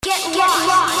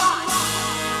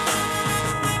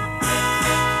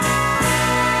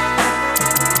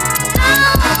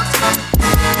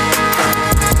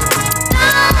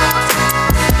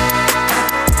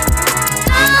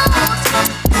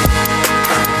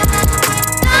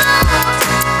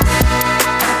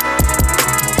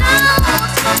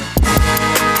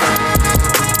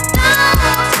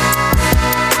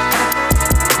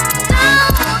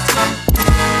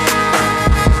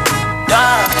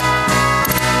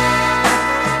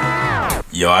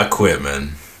Yo, I quit,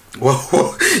 man.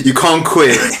 Well, you can't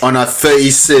quit on our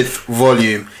 36th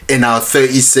volume in our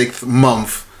 36th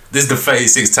month. This is the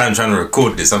 36th time trying to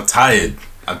record this. I'm tired.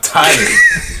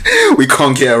 We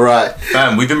can't get it right.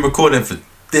 Fam, we've been recording for...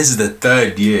 This is the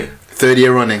third year. Third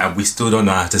year running. And we still don't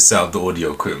know how to set up the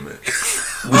audio equipment.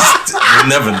 We'll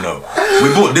never know.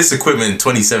 We bought this equipment in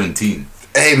 2017.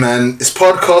 Hey, man. It's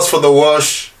podcast for the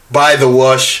wash, by the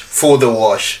wash, for the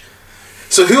wash.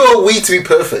 So who are we to be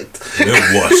perfect? We're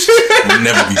washed. We'll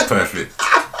never be perfect.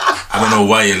 I don't know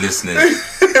why you're listening.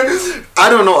 I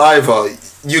don't know either.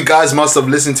 You guys must have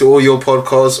listened to all your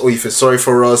podcasts, or you feel sorry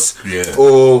for us,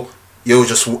 or you're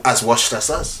just as washed as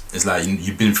us. It's like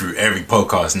you've been through every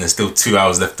podcast and there's still 2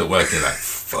 hours left to work and you're like,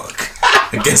 fuck.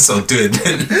 I guess I'll do it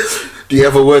then. Do you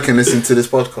ever work and listen to this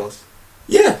podcast?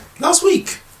 Yeah, last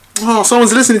week. Oh,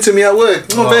 someone's listening to me at work.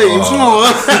 Oh, babes.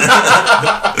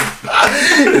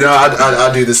 You know,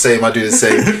 I do the same.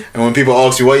 And when people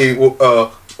ask you, what are you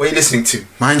listening to?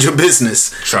 Mind your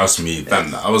business. Trust me,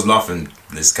 fam, I was laughing.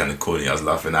 This is kind of corny. I was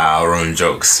laughing at our own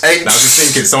jokes. Hey. I was just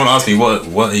thinking. Someone asked me,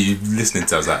 "What are you listening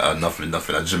to?" I was like, "Nothing." I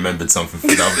just remembered something from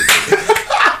the other day.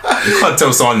 You can't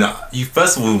tell someone that. You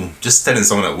first of all, just telling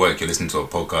someone at work you're listening to a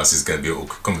podcast is going to be an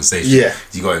awkward conversation. Yeah.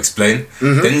 You got to explain.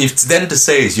 Mm-hmm. Then to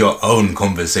say it's your own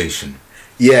conversation.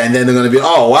 Yeah, and then they're going to be,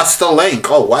 oh, what's the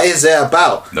link? Oh, what is it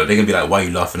about? No, they're going to be like, why are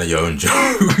you laughing at your own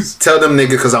jokes? Tell them,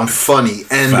 nigga, because I'm funny.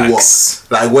 And Facts.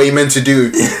 what? Like, what you meant to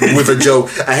do with a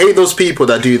joke. I hate those people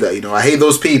that do that, you know. I hate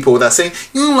those people that say,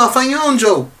 you don't laugh at your own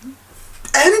joke.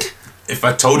 And? If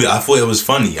I told it, I thought it was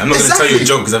funny. I'm not going to tell you a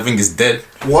joke because I think it's dead.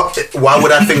 What? Why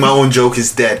would I think my own joke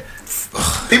is dead?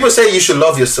 People say you should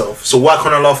love yourself. So why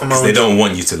can't I laugh at my own joke? They don't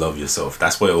want you to love yourself.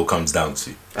 That's what it all comes down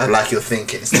to. I like your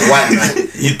thinking. It's the white man.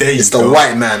 It's the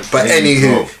white man. But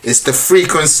anywho, it's the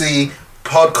frequency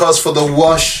podcast for the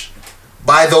wash,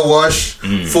 by the wash,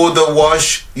 for the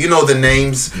wash. You know the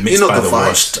names. Mixed you know by the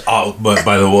vibes. But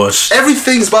by the wash.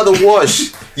 Everything's by the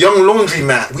wash. Young laundry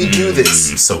mat. We do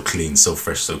this. So clean, so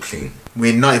fresh, so clean.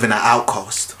 We're not even an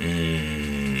outcast.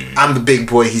 I'm the big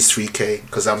boy. He's 3K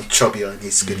because I'm chubbier and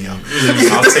he's skinnier.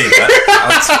 I'll take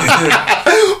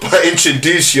that. But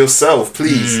introduce yourself,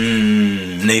 please.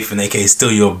 Nathan, aka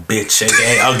still your bitch,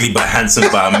 aka ugly but handsome,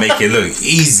 but I'll make it look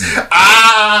easy.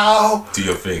 Ow! Do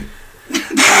your thing.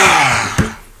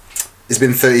 It's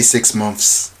been 36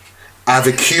 months. I've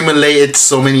accumulated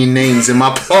so many names in my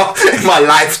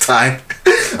lifetime.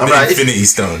 I'm like, Infinity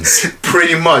Stones.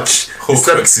 Pretty much.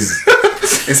 Instead of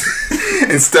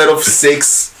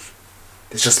 6,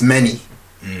 there's just many.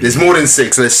 There's more than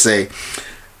 6, let's say.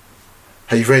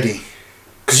 Are you ready?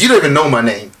 Because you don't even know my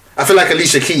name. I feel like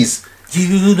Alicia Keys.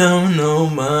 You don't know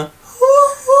my...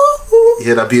 You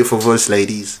hear that beautiful voice,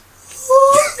 ladies?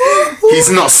 He's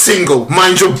not single.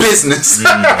 Mind your business.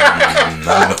 I'm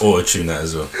going to auto-tune that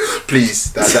as well.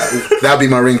 Please. That'll be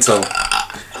my ringtone.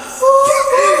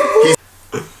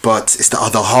 But it's the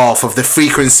other half of the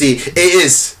frequency. It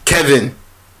is Kevin,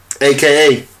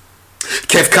 a.k.a.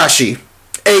 Kev Kashi,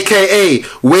 a.k.a.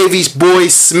 Wavy's Boy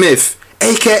Smith,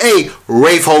 a.k.a.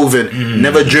 Wraithhoven.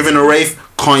 Never driven a Wraith,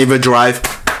 can't even drive,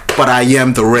 but I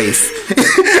am the Wraith.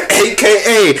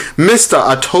 a.k.a. Mr.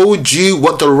 I told you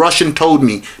what the Russian told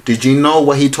me. Did you know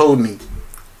what he told me?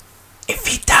 If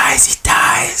he dies, he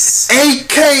dies.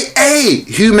 a.k.a.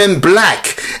 Human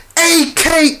Black,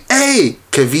 a.k.a.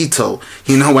 Kevito.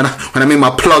 You know, when I'm in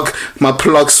my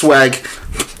plug swag,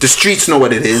 the streets know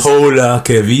what it is. Hola,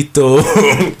 Kevito.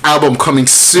 Album coming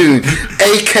soon.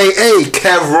 a.k.a.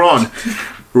 Kevron.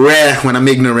 Rare when I'm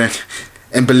ignorant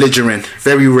and belligerent.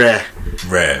 Very rare.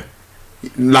 Rare.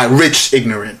 Like rich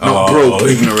ignorant, not broke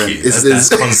ignorant. That's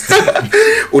constant.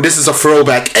 Well, this is a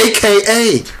throwback.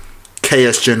 a.k.a.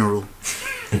 KS General.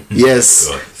 Yes.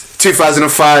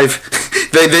 2005.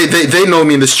 They know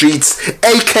me in the streets.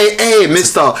 a.k.a.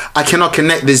 Mr. I cannot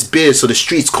connect this beard, so the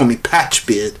streets call me Patch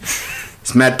Beard.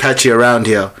 It's mad patchy around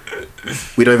here.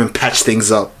 We don't even patch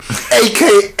things up.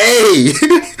 a.k.a.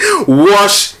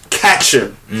 Wash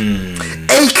Catcher.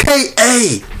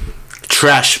 a.k.a.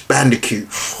 Trash Bandicoot.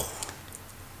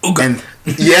 And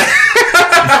yeah.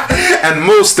 And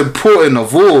most important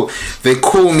of all, they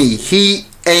call me He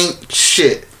Ain't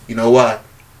Shit. You know why?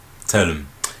 Tell him.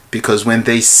 Because when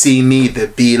they see me, they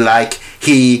be like,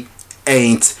 he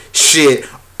ain't shit.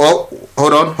 Oh,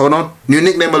 hold on. New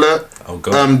nickname alert. Oh,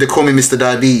 God. They call me Mr.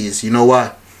 Diabetes. You know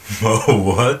why? Oh,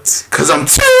 what? Because I'm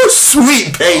too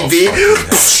sweet, baby.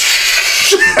 This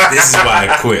is why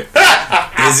I quit.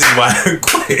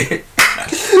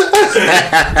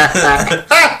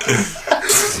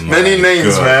 Many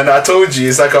names, God. Man. I told you,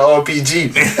 it's like an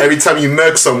RPG. Every time you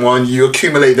murk someone, you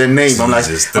accumulate their name. I'm like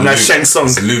Shang Tsung.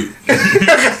 It's loot.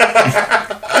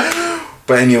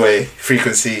 But anyway,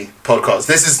 frequency podcast.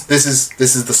 This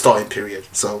is the starting period.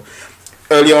 So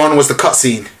earlier on was the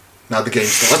cutscene. Now the game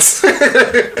starts.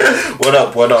 What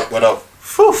up?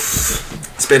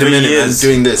 It's been a minute, man,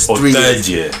 doing this. Or 3 third years.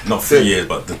 year. Not 3 years,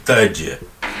 but the third year.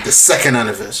 The second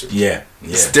anniversary. Yeah.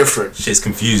 It's different. Shit's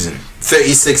confusing.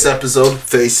 36 episode,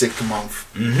 36th month.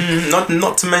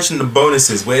 Not to mention the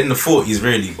bonuses. We're in the 40s,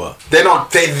 really, but they're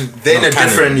not. They're in a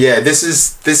different. Yeah, this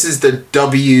is the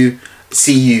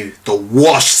WCU, the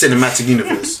Washed Cinematic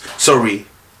Universe. Sorry,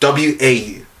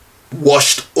 WAU,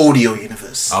 Washed Audio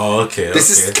Universe. Oh, okay. This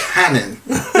is canon.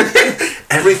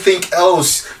 Everything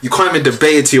else you can't even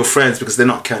debate it to your friends because they're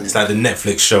not canon. It's like the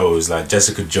Netflix shows, like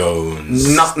Jessica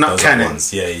Jones. Not canon.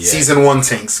 Yeah. Season 1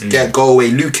 things. Go away.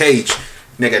 Luke Cage,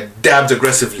 nigga, dabbed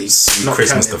aggressively. Not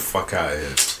Christmas canon. the fuck out of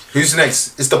here. Who's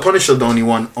next? Is The Punisher the only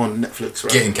one on Netflix,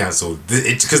 right? Getting cancelled.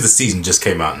 It's because the season just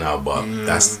came out now, but I'm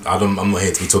not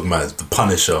here to be talking about The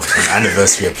Punisher, an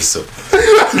anniversary episode.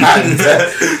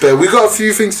 But we got a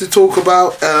few things to talk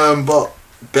about. But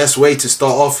best way to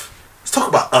start off, let's talk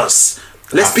about us.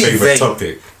 Let's be vain.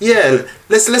 Topic. Yeah,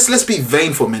 let's be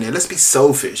vain for a minute. Let's be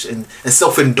selfish and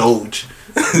self-indulge.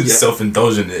 Yeah.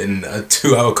 Self-indulgent in a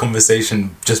 2-hour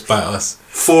conversation just by us.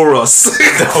 For us.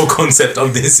 The whole concept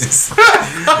of this is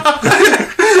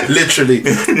literally.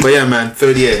 But yeah, man,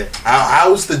 38.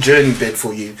 How's the journey been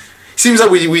for you? Seems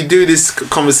like we do this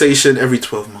conversation every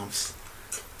 12 months.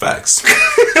 Facts.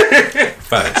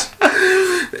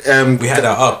 We had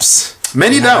our ups.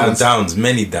 Many downs.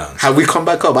 Many downs. Have we come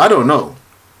back up? I don't know.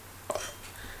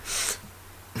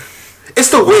 It's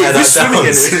the way we're swimming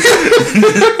in it.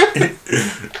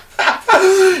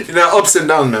 You know, ups and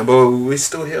downs, man. But we're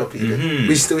still here, people.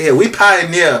 We're still here. We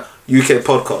pioneer UK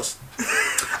podcast.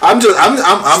 I'm just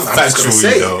gonna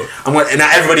say. Now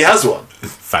everybody has one.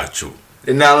 Factual.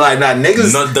 And now,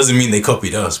 niggas. Doesn't mean they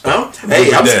copied us. But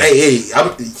you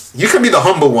can be the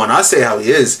humble one. I say how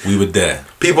he is. We were there.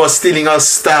 People are stealing our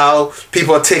style.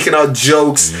 People are taking our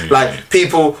jokes. Like,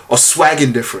 people are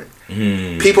swagging different.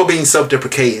 People being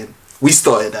self-deprecating. We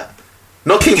started that.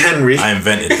 Not King Henry. I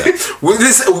invented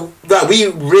that. We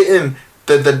written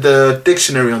the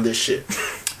dictionary on this shit.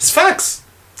 It's facts.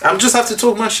 I just have to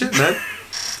talk my shit, man.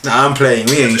 Nah, I'm playing.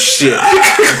 We ain't shit.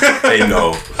 They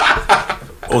know.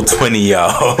 All 20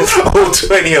 y'all. All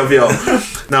 20 of y'all.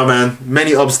 Now, man,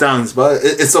 many ups, downs, but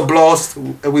it's a blast.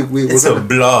 It's a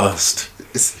blast.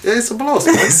 It's a blast,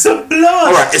 man. It's a blast.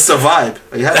 Alright, it's a vibe.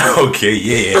 Are you happy? Okay,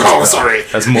 yeah. Oh, sorry.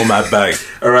 That's more my bag.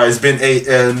 Alright, it's been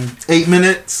 8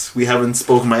 minutes. We haven't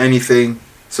spoken about anything,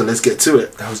 so let's get to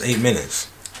it. That was 8 minutes.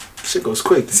 Shit goes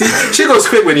quick. See, shit goes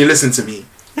quick when you listen to me.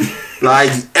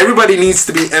 Like, everybody needs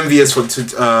to be envious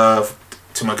to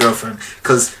my girlfriend,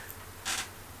 because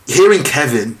hearing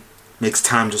Kevin makes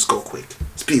time just go quick.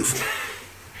 It's beautiful.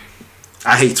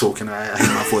 I hate talking. I hate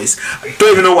my voice. I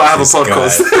don't even know why I have a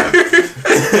podcast.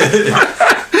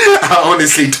 I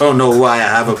honestly don't know why I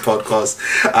have a podcast.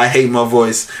 I hate my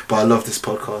voice, but I love this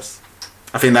podcast.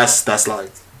 I think that's the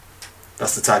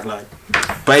tagline.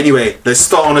 But anyway, let's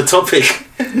start on a topic.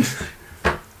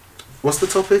 What's the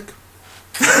topic?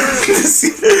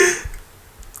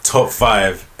 Top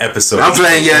 5 episodes. I'm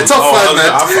playing, top 5, man.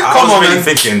 I was really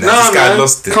thinking that this guy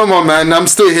lost it. Come on, man. I'm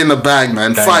still hitting the bag,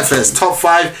 man. 5 first. Top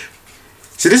 5.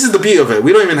 See, this is the beauty of it.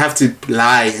 We don't even have to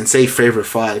lie and say favorite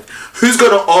 5. Who's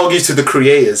going to argue to the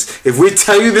creators? If we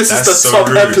tell you this is the top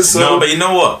episode. No, but you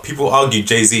know what? People argue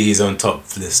Jay-Z is on top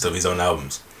list of his own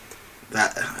albums.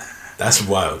 That's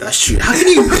wild. That's true. How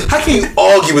can you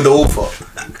argue with the author?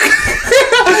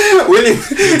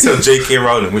 You tell J.K.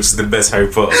 Rowling which is the best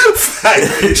Harry Potter.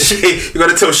 You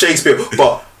gotta tell Shakespeare,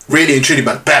 but really and truly,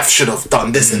 Macbeth should have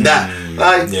done this and that.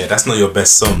 Yeah, that's not your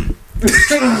best song.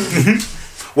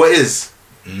 What is?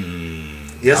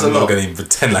 Yes, I'm not gonna even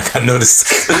pretend like I know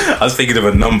this. I was thinking of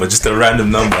a number, just a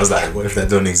random number. I was like, what if that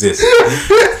don't exist?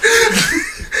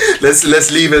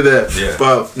 Let's leave it there. Yeah.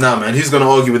 But nah, man, who's gonna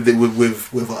argue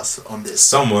with us on this?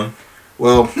 Someone.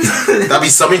 Well, that'd be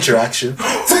some interaction.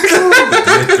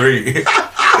 3.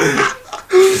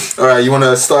 All right, you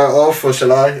wanna start off, or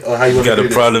shall I? Or how you wanna? Got a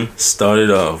problem? Start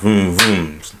it off.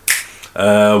 Vroom.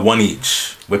 One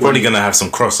each. We're probably gonna have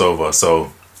some crossover,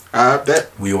 so. I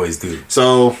bet we always do.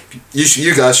 So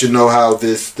you guys should know how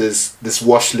this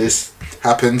watch list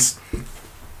happens,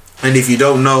 and if you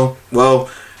don't know, well,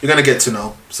 you're gonna get to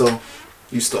know. So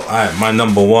you start. Alright, my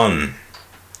number 1,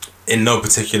 in no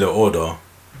particular order,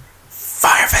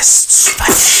 Fire Fest.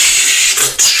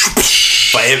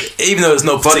 But even though it's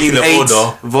no particular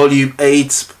order, Volume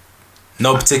 8.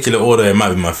 No particular order, it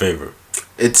might be my favorite.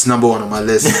 It's number one on my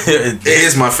list. It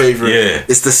is my favorite. Yeah.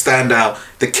 It's the standout.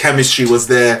 The chemistry was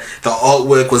there. The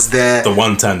artwork was there. The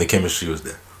one time the chemistry was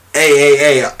there.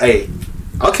 Hey.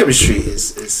 Our chemistry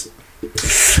is.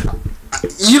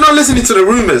 You're not listening to the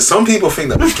rumors. Some people think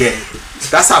that we're gay.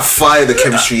 That's how fire the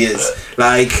chemistry is.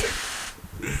 Like,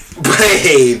 but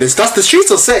hey, that's the streets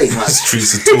are saying. Like, the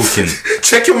streets are talking.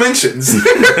 Check your mentions.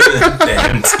 They're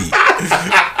empty.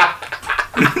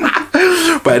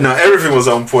 But no, everything was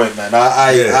on point, man.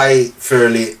 I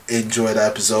thoroughly enjoyed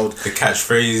that episode. The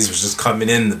catchphrase was just coming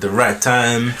in at the right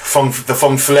time. The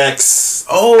funk flex.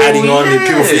 Adding on the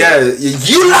people.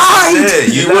 You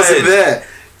lied. You wasn't there.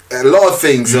 A lot of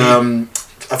things. I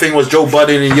think it was Joe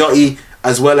Budden and Yachty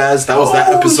as well as that was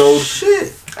that episode.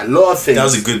 Shit. A lot of things. That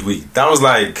was a good week. That was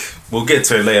like, we'll get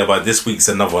to it later, but this week's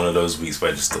another one of those weeks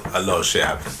where just a lot of shit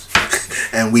happens.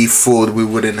 And we thought we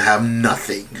wouldn't have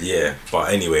nothing. Yeah,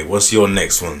 but anyway, what's your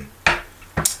next one?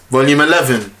 Volume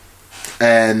 11.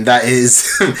 And that is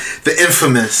the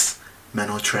infamous Men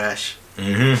Are Trash.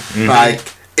 Like,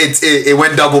 it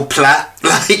went double plat.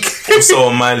 Like, also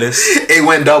on my list. It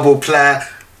went double plat.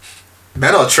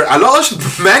 Men are trash. A lot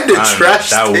of men did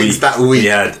trash things that week. We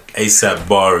had ASAP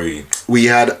Bari. We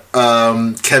had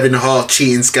Kevin Hart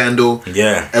cheating scandal.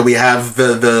 Yeah. And we have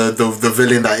the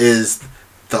villain that is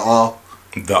the R.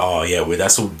 The R, yeah. Well,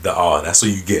 that's all. The R. That's all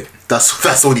you get. That's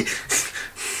all.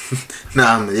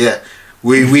 Yeah.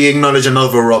 We acknowledge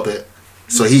another Robert.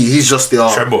 So he's just the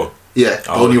R. Trevor. Yeah.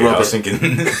 The only Robert. I was thinking.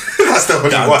 That's the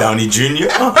only one. Downey Jr.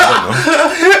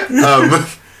 I don't know.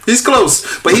 He's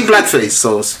close, but he blackface,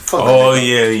 so fuck that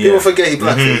nigga. Yeah. People forget he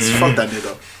blackface. Fuck that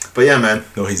nigga. But yeah, man.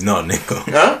 No, he's not, nigga.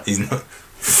 Huh? He's not.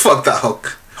 Fuck that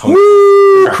Hulk.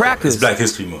 Crackers. It's Black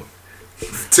History Month.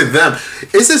 To them,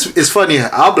 it's funny.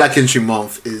 Our Black History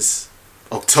Month is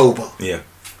October. Yeah.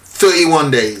 31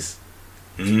 days.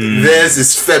 Theirs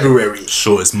is February.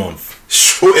 Shortest month.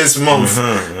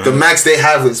 The max they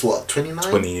have is what? 29.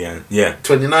 20. Yeah.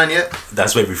 29 yet?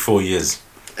 That's every 4 years.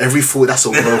 Every 4, that's a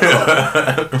World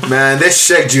Cup. Man, they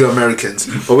shagged you Americans.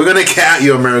 But we're going to count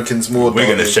you Americans more. We're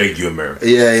going to shag you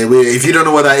Americans. Yeah. If you don't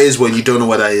know what that is, well, you don't know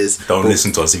what that is. Don't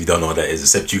listen to us if you don't know what that is,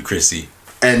 except you, Chrissy.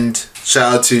 And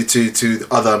shout out to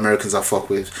other Americans I fuck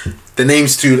with. The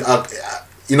names too,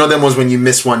 you know them ones when you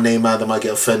miss one name out, they might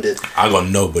get offended. I got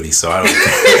nobody, so I don't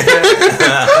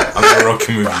care. I'm not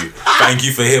rocking with you. Thank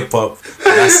you for hip hop.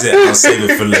 That's it. I'll save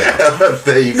it for later.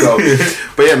 There you go.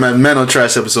 But yeah, man, Men on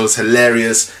Trash episode's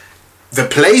hilarious. The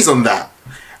plays on that,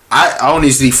 I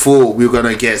honestly thought we were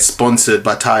gonna get sponsored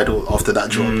by Tidal after that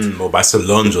dropped. Or by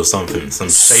Solange or something. Some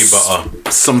shea butter.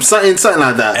 Something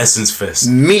like that. Essence Fest.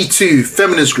 Me Too,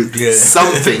 feminist group. Yeah.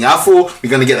 Something. I thought we're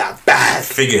gonna get that bad.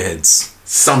 Figureheads.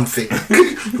 Something.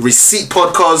 Receipt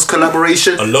podcast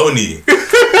collaboration. Aloni.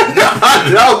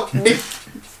 No.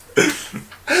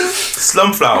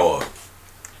 Slumflower.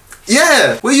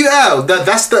 Yeah, where you at? That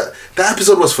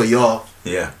episode was for y'all.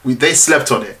 Yeah. They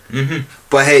slept on it.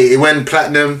 But hey, it went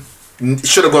platinum. It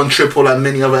should have gone triple like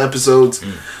many other episodes.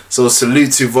 So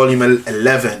salute to volume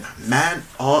 11. Man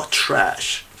are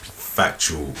trash.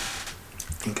 Factual.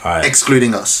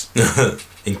 Excluding us.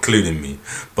 Including me.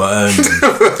 But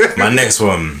my next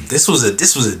one, this was a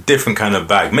different kind of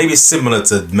bag. Maybe similar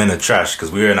to Men Are Trash because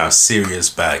we were in our serious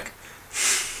bag.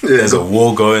 Yeah, there's a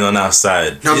war going on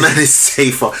outside. No man is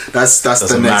safer. That's the next.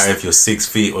 Doesn't matter if you're 6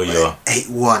 feet or you're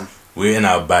 8'1". We're in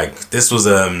our bag. This was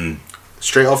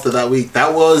straight after that week.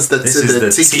 That was the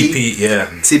Tiki. Yeah.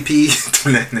 TP.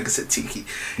 Nigga said Tiki.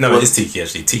 No, it is Tiki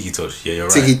actually. Tiki torch. Yeah, you're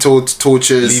right. Tiki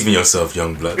torches. Leaving yourself,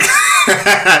 young blood.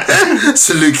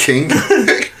 Salute King.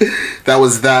 That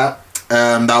was that.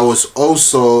 That was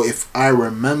also, if I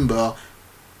remember,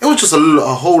 it was just a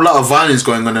whole lot of violence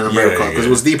going on in America because it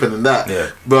was deeper than that. Yeah.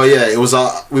 But yeah, it was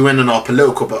we went in our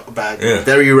political bag. Yeah.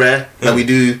 Very rare that we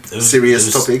do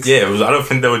serious topics. Yeah, I don't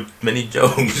think there were many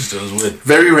jokes. It was weird.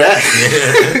 Very rare.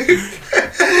 Yeah.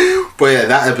 But yeah,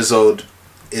 that episode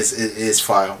is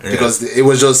fire because it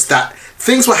was just that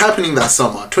things were happening that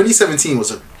summer. 2017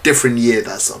 was a different year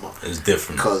that summer. It was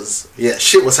different because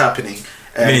shit was happening.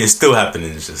 I mean, it's still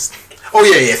happening. It's just. Oh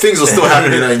yeah, things were still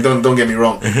happening. Don't get me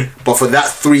wrong, but for that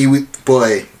 3 week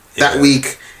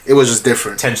week, it was just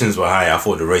different. Tensions were high. I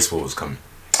thought the race war was coming.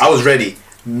 I was ready.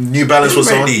 New Balance was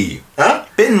ready. On. Huh?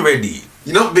 Been ready.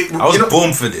 I was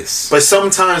born for this. But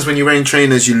sometimes when you're wearing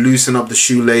trainers, you loosen up the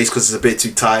shoelace because it's a bit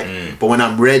too tight. But when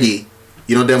I'm ready,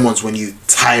 you know them ones when you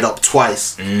tie it up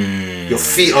twice. Your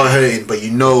feet are hurting, but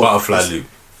you know. Butterfly loop.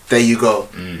 There you go.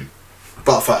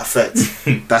 Butterfly effect.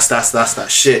 That's that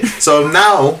shit. So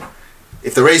now.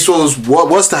 If the race was what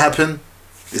was to happen,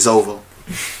 it's over.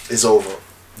 It's over.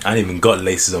 I ain't even got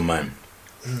laces on mine.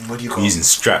 What do you call We're using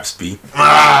straps, B.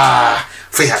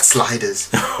 They had sliders.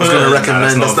 I was going to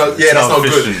recommend. That's not good.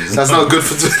 That's not good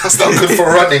for. That's not good for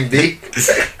running, B.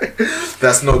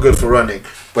 That's not good for running.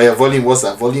 But yeah, volume was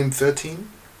that volume 13?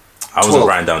 I wasn't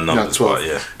writing down numbers, 12. but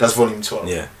yeah. That's volume 12.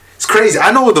 Yeah. It's crazy.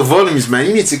 I know all the volumes, man.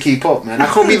 You need to keep up, man. I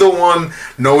can't be the one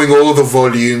knowing all the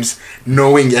volumes,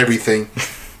 knowing everything.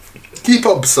 Keep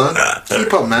up, son.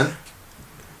 Keep up, man.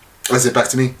 Is it back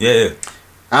to me? Yeah.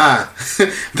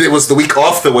 It was the week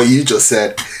after what you just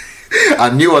said. I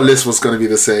knew our list was going to be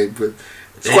the same, but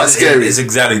it's quite scary. It's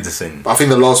exactly the same. I think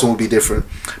the last one will be different.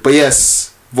 But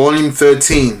yes, volume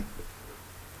 13,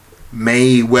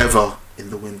 May weather in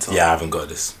the winter. Yeah, I haven't got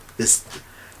this.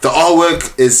 The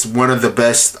artwork is one of the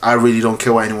best. I really don't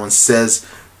care what anyone says.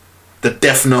 The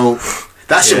Death Note,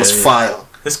 that shit was fire.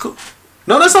 It's cool.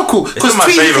 No, that's not cool. It's not my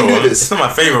favorite one. It's not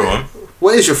my favorite one.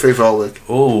 What is your favorite artwork?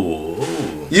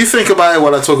 Oh. You think about it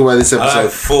while I talk about this episode. I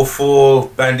like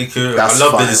 4-4 Bandicoot. That's I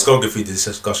love fire. the discography, the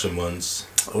discussion ones.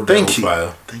 Thank you.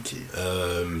 Fire. Thank you.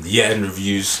 Yeah, and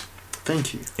reviews.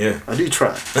 Thank you. Yeah. I do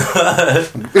try.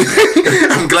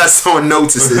 I'm glad someone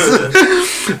notices.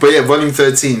 But yeah, volume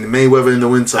 13, Mayweather in the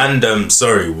winter. And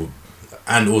sorry,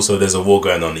 and also there's a war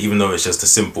going on, even though it's just a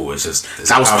simple, that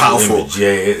was powerful. Image.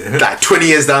 Yeah. Like 20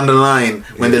 years down the line,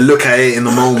 when they look at it in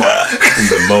the moment. In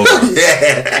the moment.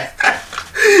 Yeah.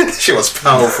 She was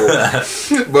powerful.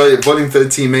 But volume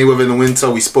 13, Mayweather in the winter,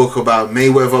 we spoke about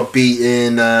Mayweather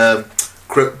beating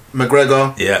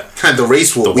McGregor. Yeah. And the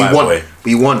race war. We won. Boy.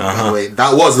 We won, by the way.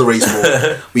 That was the race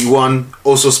war. We won.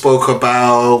 Also spoke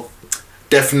about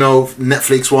Death Note,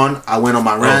 Netflix one. I went on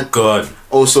my rant. Oh, God.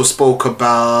 Also spoke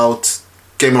about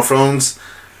Game of Thrones.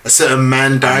 A certain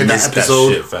man died that episode.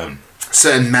 That shit, fam. A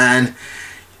certain man.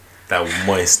 That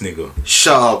moist nigga.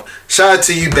 Shut up. Shout out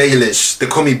to you, Baelish. They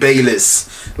call me Baelish.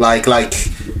 Like,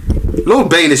 Lord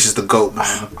Baelish is the GOAT,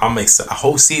 man. I'll make a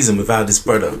whole season without this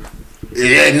brother.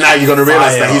 Yeah, now you're gonna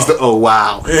realize that he's the. Oh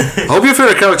wow! I hope your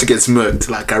favorite character gets murked.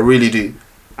 Like I really do.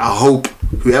 I hope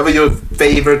whoever your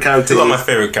favorite character. Who are my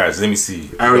favorite characters? Let me see.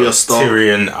 Arya Stark,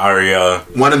 Tyrion, Arya.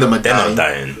 One of them are They're dying. not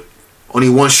dying. Only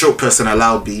one short person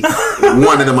allowed be.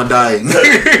 One of them are dying. Them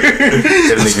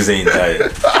niggas ain't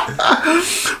dying.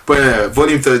 But yeah,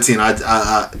 volume 13.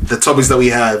 The topics that we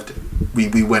had,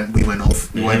 we went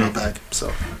off. We went on back.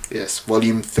 So yes,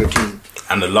 volume 13.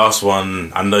 And the last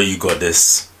one, I know you got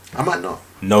this. I might not.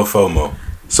 No FOMO.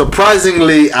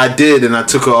 Surprisingly, I did, and I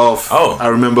took it off. Oh. I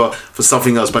remember for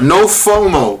something else, but no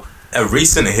FOMO. A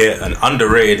recent hit, an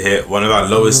underrated hit, one of our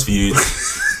lowest viewed.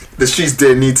 The streets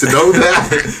didn't need to know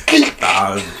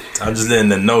that. I'm just letting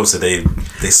them know so they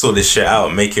sort this shit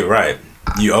out, make it right.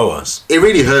 You owe us. It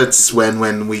really hurts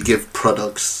when we give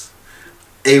products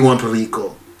A1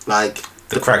 Perico. Like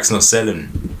the crack's not selling.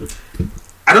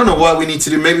 I don't know what we need to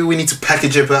do. Maybe we need to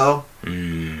package it better.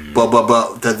 But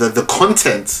the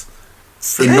content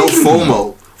in No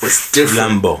FOMO was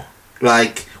different. Lambo.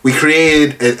 Like we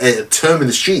created a term in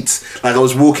the streets. Like I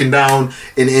was walking down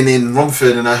in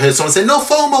Romford and I heard someone say, "No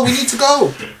FOMO, we need to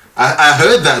go." I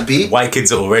heard that B. White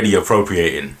kids are already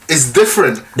appropriating. It's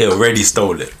different. They already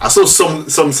stole it. I saw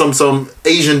some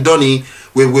Asian Donny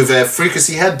with a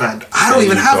frequency headband. I don't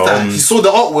even have that. He saw the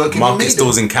artwork and market he made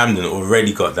stores it. in Camden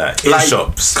already got that. In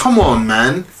shops. Come on,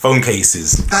 man. Phone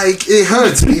cases. Like it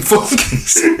hurts me. Phone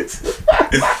cases.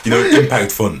 You know,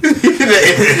 impact font.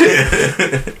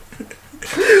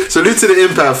 Salute to the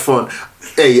impact font.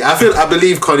 Hey, I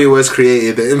believe Kanye West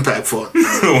created the impact font.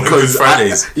 Because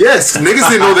Fridays. Yes, niggas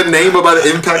didn't know the name about the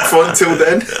impact font till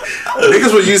then.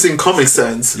 Niggas were using Comic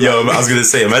Sans. Yo, I was gonna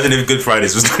say, imagine if Good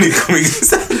Fridays was only Comic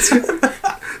Sans.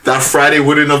 That Friday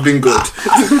wouldn't have been good.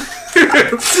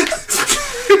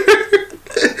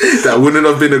 That wouldn't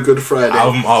have been a good Friday.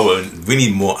 Album artwork. We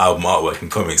need more album artwork in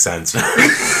Comic Sans.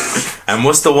 And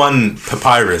what's the one?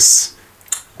 Papyrus.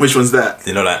 Which one's that?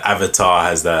 You know, like Avatar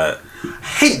has that.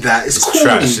 Hate that. It's corny.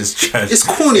 Trash. It's trash. It's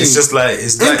corny. It's just like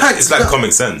it's like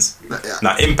Comic Sans. Yeah.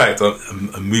 Now, Impact on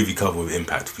a movie cover with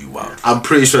Impact would be wild. I'm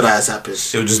pretty sure that has happened.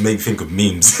 It'll just make me think of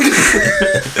memes.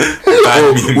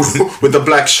 Bad memes. With the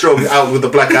black stroke out with the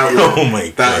black outline. Oh my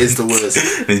god, that is the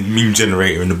worst. The meme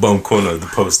generator in the bottom corner of the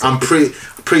poster. I'm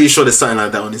pretty sure there's something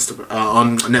like that on Instagram,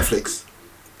 on Netflix.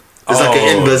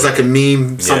 There's like a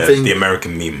meme, something. Yeah, the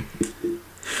American meme.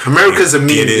 America's a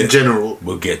meme in general.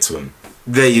 We'll get to him.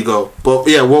 There you go. But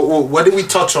yeah, what did we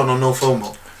touch on No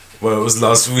FOMO? Well, it was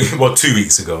last week. Well, 2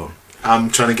 weeks ago. I'm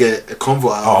trying to get a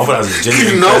convo out. Oh, I thought that was a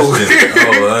genuine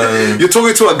question. You're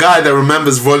talking to a guy that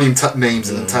remembers volume names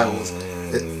and titles.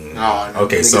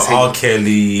 Okay, so R.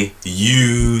 Kelly,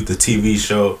 You, the TV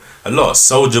show, a lot.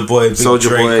 Soldier Boy, Big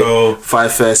Draco, Boy, Fire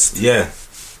Fest. Yeah.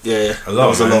 Yeah, a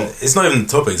lot. It's not even the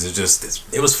topics.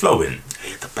 It was flowing.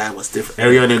 Yeah, the bag was different.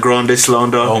 Ariana Grande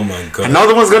slander. Oh my god!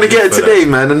 Another one's gonna get it today,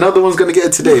 man. Another one's gonna get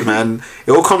it today, man.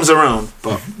 It all comes around.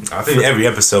 But I think every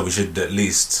episode we should at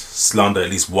least slander at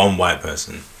least one white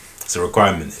person. It's a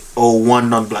requirement. Or one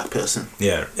non-black person.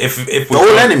 Yeah, if we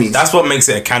all enemies. That's what makes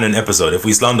it a canon episode. If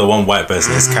we slander one white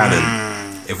person, it's canon.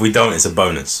 If we don't, it's a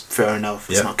bonus. Fair enough.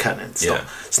 It's not canon.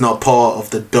 It's not part of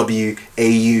the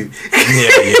WAU.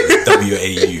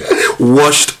 WAU.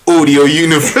 Washed Audio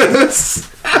Universe.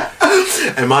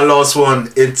 And my last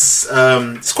one, it's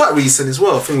quite recent as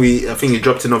well. I think it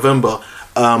dropped in November.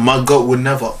 My goat would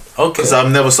never. Okay. Because I've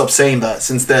never stopped saying that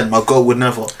since then. My goat would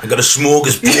never. I got a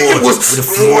smorgasbord with a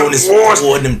floor on his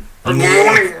board and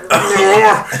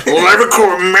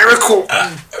lyrical, miracle,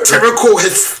 typical,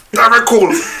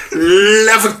 hysterical,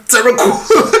 levitarical.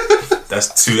 That's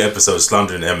 2 episodes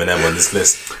slandering Eminem on this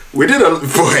list. We did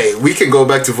we can go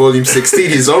back to volume 16.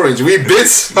 He's orange. We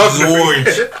bits. He's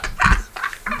orange.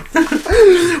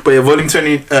 But yeah, volume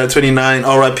 29,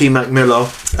 R.I.P. Mac Miller.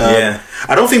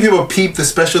 I don't think people peep the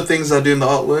special things I do in the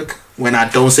artwork. When I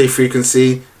don't say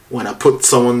frequency, when I put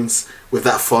someone's with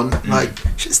that font, like,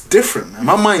 it's different, man.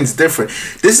 My mind's different.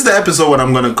 This is the episode when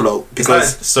I'm gonna gloat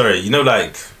because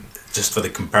just for the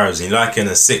comparison, like in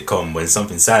a sitcom when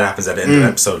something sad happens at the end of the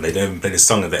episode, they don't even play the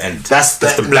song at the end. That's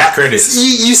the black credits.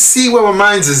 You see where my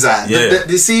mind's is at. Yeah.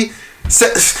 You see.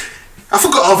 I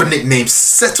forgot other nicknames.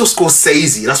 Seto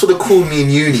Scorsese. That's what they called me in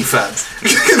uni, fam.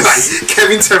 Like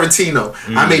Kevin Tarantino.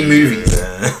 I made movies.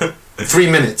 3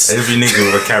 minutes. Every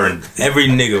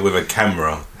nigga with a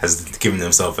camera has given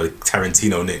themselves a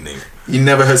Tarantino nickname. You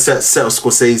never heard Seto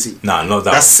Scorsese? Nah, not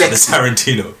that. That's sexy.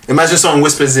 Tarantino. Imagine someone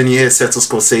whispers in your ear Seto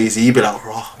Scorsese. You'd be like,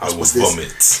 I will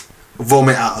vomit.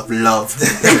 Vomit out of love.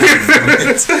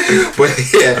 But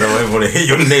yeah, I don't ever want to hear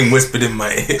your name whispered in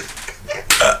my ear.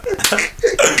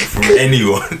 From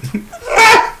anyone.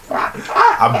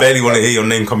 I barely want to hear your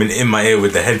name coming in my ear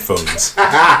with the headphones. But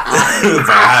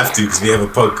I have to because we have a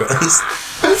podcast.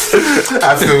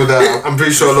 I feel that. I'm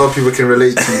pretty sure a lot of people can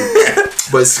relate to you.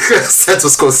 But Seto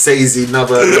Scorsese,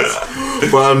 never.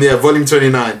 But volume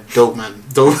 29, dope, man,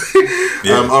 dope.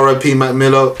 R.I.P. Mac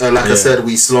Miller. I said,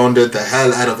 we slandered the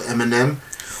hell out of Eminem.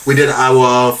 We did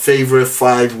our favorite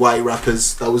 5 white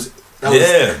rappers. That was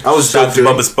shout to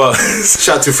Bubba Sparks.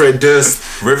 Shout to Fred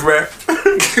Durst. Riff Rap.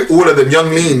 All of them. Young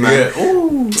Lean, man. Yeah.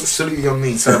 Ooh. Salute Young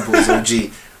Lean. Samples, OG.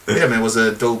 Yeah, man, it was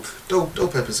a dope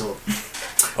episode.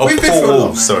 Oh, Paul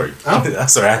Wall. Sorry. Huh?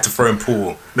 Sorry, I had to throw in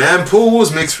Paul. Man, Paul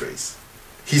Wall's mixed race.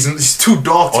 He's too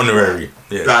dark. Honorary.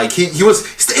 Yeah. Like he's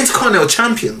the Intercontinental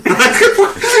champion.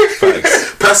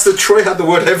 Pastor Troy had the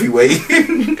word heavyweight.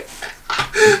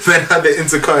 Man had the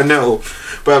Intercontinental.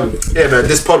 But yeah, man,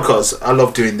 this podcast, I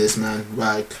love doing this, man.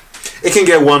 Like, it can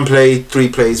get 1 play, 3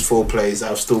 plays, 4 plays.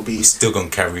 I'll still be. We're still gonna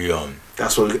carry on.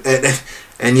 That's what.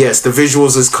 And yes, the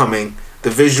visuals is coming. The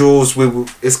visuals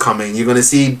is coming. You're gonna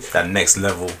see that next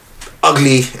level.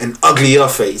 Ugly and uglier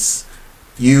face.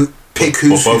 You pick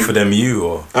who's both of them. You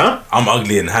or I'm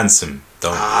ugly and handsome.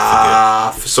 Don't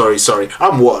forget. Sorry.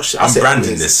 I'm washed. I'm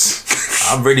branding this.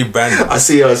 I'm really branding. I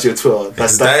see you as your Twitter.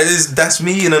 That's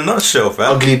me in a nutshell,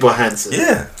 fam. Ugly but handsome.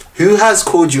 Yeah. Who has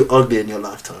called you ugly in your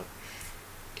lifetime?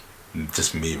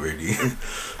 Just me, really.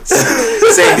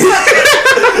 Same.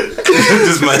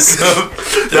 Just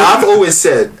myself. Now, I've always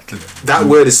said that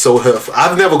word is so hurtful.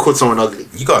 I've never called someone ugly.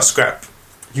 You gotta scrap.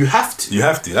 You have to. You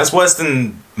have to. That's worse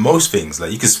than most things.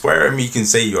 Like, you can swear at me, you can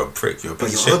say you're a prick, you're a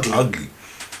piece of shit. Ugly.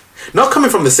 Not coming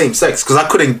from the same sex, because I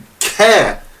couldn't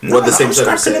care what the same sex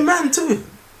would say. I'm a man too.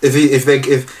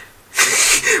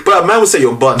 But a man would say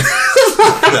your bun.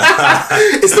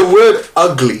 It's the word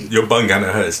ugly. Your bun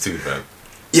kinda hurts too, man.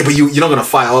 Yeah, but you're not gonna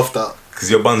fight off that. Because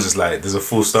your bun's just like, there's a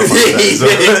full stop after that. So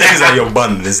it's like your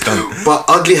bun and it's done. But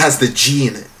ugly has the G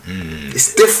in it.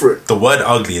 It's different. The word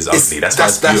ugly is ugly. That's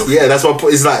beautiful. Yeah, that's what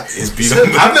it's like. It's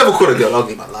beautiful. I've never called a girl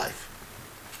ugly in my life.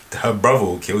 Her brother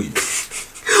will kill you.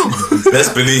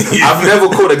 Best believe. I've never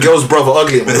called a girl's brother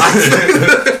ugly in my life.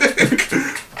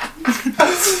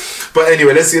 But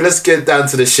anyway, let's get down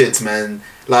to the shit, man.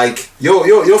 Like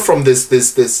you're from this.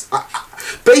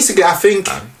 Basically, I think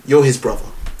you're his brother.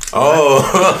 Oh,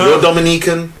 you're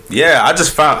Dominican. Yeah, I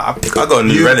just found I got a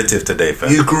new relative today, fam.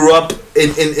 You grew up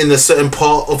in a certain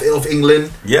part of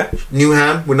England. Yeah,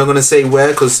 Newham. We're not gonna say where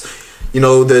because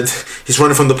he's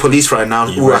running from the police right now.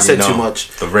 Ooh, I said too much.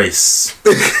 The race.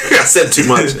 I said too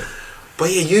much.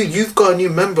 But yeah, you've got a new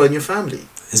member in your family.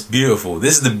 It's beautiful.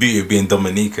 This is the beauty of being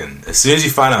Dominican. As soon as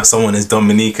you find out someone is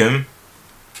Dominican,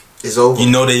 it's over. You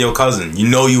know they're your cousin. You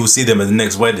know you will see them at the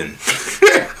next wedding.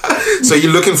 So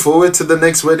you're looking forward to the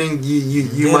next wedding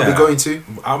you might be going to?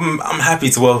 I'm happy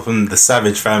to welcome the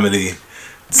Savage family.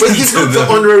 But he's not the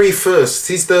honorary first.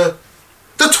 He's the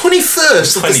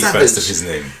 21st of the Savage. Of his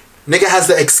name. Nigga has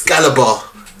the Excalibur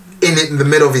in the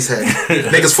middle of his head.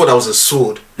 Niggas thought that was a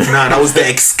sword. Nah, that was the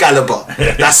Excalibur.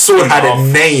 That sword had a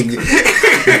name.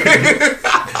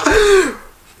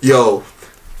 Yo,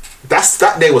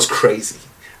 that day was crazy.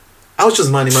 I was just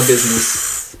minding my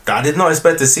business. I did not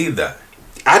expect to see that.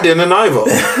 I didn't either.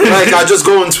 Like, I just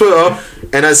go on Twitter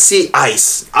and I see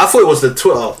ICE. I thought it was the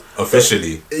Twitter.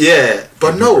 Officially. Yeah,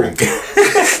 but no.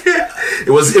 It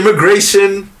was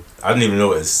immigration. I didn't even know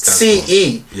what it stands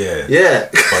CE. for. Yeah. Yeah.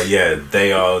 But yeah,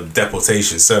 they are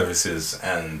deportation services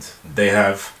and they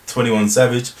have 21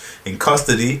 Savage in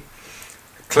custody,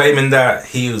 claiming that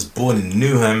he was born in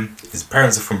Newham. His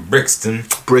parents are from Brixton.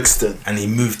 And he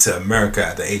moved to America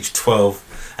at the age of 12.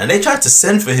 And they tried to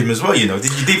send for him as well, you know.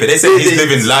 Did you deep it? They said he's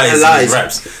living lies in his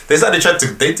raps. They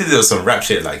did some rap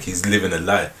shit like he's living a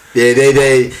lie. Yeah,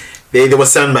 they were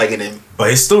sandbagging him. But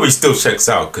his story still checks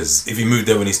out because if he moved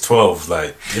there when he's 12,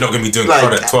 like, you're not going to be doing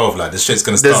crowd at 12, like, this shit's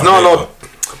going to start. There's not a lot,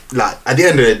 like, at the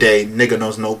end of the day, nigga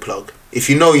knows no plug.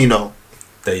 If you know, you know.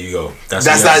 There you go. That's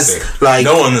like,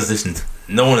 no one is listening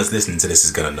to this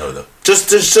is going to know, though.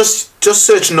 Just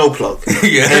search no plug.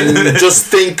 Yeah. And just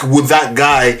think, would that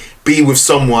guy be with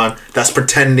someone that's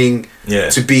pretending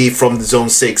to be from the Zone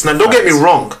 6? Now, don't get me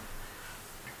wrong.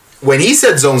 When he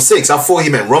said Zone 6, I thought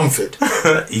he meant Romford.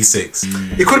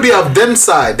 E6. It could be up them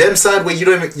side where you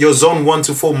don't even, your Zone 1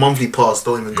 to 4 monthly pass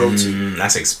don't even go to.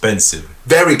 That's expensive.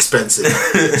 Very expensive.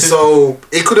 So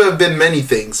it could have been many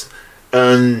things.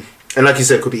 And like you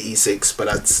said, it could be E6, but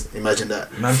imagine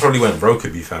that. Man probably went broke,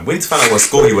 if you fam. We need to find out what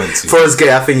school he went to. Forest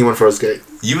Gate, I think he went Forest Gate.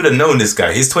 You would have known this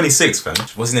guy. He's 26, fam.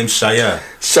 What's his name? Shaya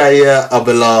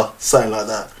Abela, something like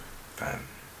that. Fam.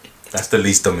 That's the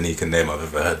least Dominican name I've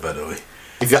ever heard, by the way.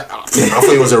 I thought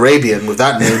he was Arabian with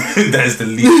that name. That is the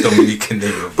least Dominican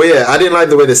name. But yeah, I didn't like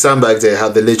the way they sandbagged it. How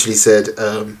they literally said,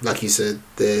 like you said,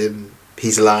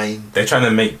 he's lying. They're trying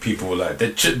to make people like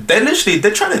they're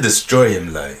trying to destroy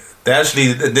him. Like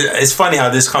it's funny how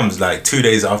this comes like 2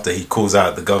 days after he calls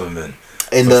out the government.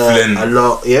 A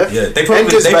lot, yeah. They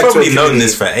probably known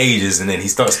this for ages, and then he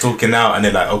starts talking out, and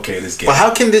they're like, okay, let's get. But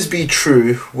how can this be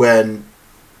true when,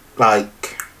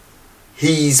 like,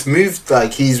 he's moved,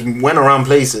 like he's went around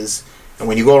places, and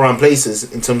when you go around places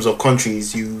in terms of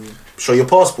countries, you show your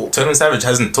passport. 21 Savage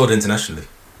hasn't toured internationally.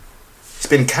 It's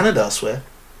been Canada, I swear.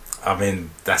 I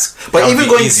mean, that's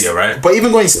easier, right? But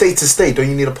even going state to state, don't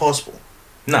you need a passport?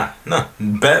 Nah.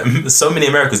 So many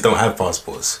Americans don't have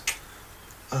passports.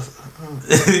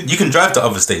 You can drive to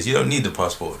other states. You don't need the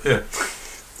passport. Yeah.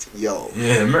 Yo.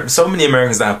 Yeah, so many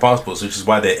Americans don't have passports, which is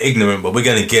why they're ignorant. But we're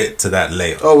gonna get to that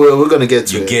later. Oh, we're gonna get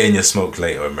to it. You're getting your smoke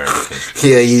later, American.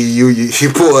 Yeah,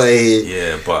 you boy.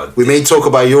 Yeah, but we may talk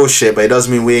about your shit, but it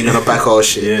doesn't mean we ain't gonna back our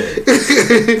shit. Yeah.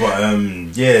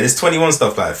 But this 21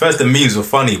 stuff, like, first the memes were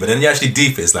funny, but then you actually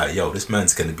deep it's like, yo, this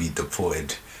man's gonna be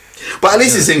deported. But at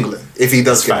least it's England if he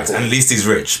does get deported. And at least he's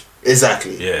rich.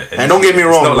 Exactly. Yeah. And don't get me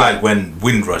wrong. It's not like when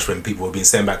Windrush, when people were being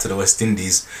sent back to the West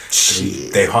Indies,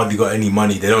 they hardly got any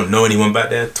money. They don't know anyone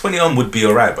back there. 21 would be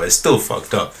alright, but it's still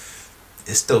fucked up.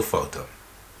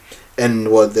 And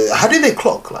how did they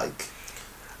clock? Like,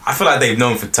 I feel like they've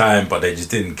known for time, but they just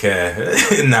didn't care.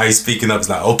 Now he's speaking up. It's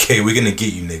like, okay, we're gonna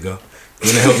get you, nigga.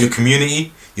 You're gonna help your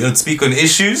community. You don't speak on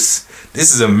issues.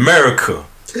 This is America.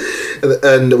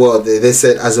 And they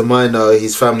said as a minor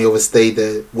his family overstayed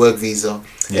their work visa,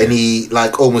 and he,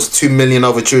 like almost 2 million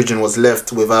other children, was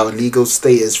left without legal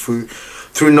status through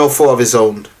no fault of his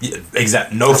own. Yeah,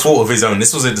 exactly. No fault of his own.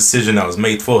 This was a decision that was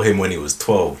made for him when he was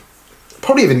 12.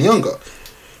 Probably even younger.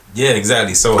 Yeah,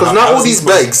 exactly. So because now all these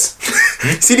begs,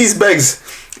 see these begs,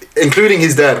 including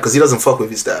his dad, because he doesn't fuck with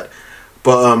his dad.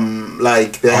 But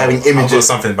like they're having images. I've got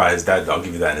something about his dad. I'll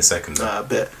give you that in a second. I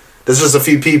bet. There's just a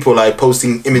few people like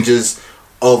posting images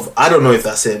of, I don't know if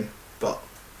that's him, but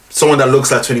someone that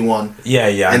looks like 21.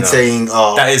 Yeah, and saying,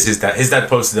 "Oh, that is his dad." His dad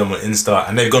posted them on Insta,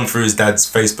 and they've gone through his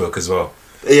dad's Facebook as well.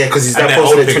 Yeah, because his dad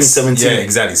posted it 2017. Yeah,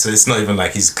 exactly. So it's not even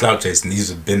like he's clout chasing. These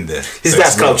have been there. His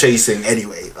dad's clout chasing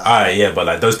anyway. Alright, yeah, but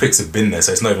like those pics have been there,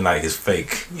 so it's not even like it's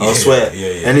fake. I swear.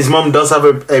 Yeah. And his mum does have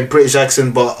a British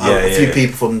accent, but a few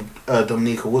people from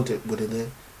Dominica would there.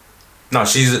 No,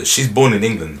 she's born in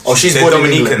England. Oh, she's born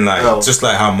Dominican, in England. Like just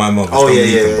like how my mom was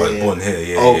Dominican, but born here.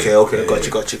 Yeah. Okay,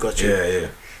 got you. Yeah.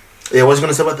 Yeah, what you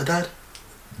gonna say about the dad?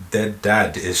 Their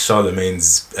dad is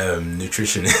Charlemagne's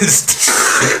nutritionist.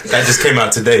 That just came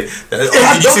out today.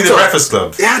 Did you see the Breakfast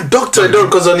Club? Yeah, doctor. No,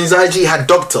 because on his IG he had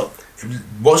doctor.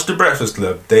 Watch the Breakfast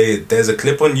Club. There's a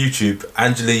clip on YouTube.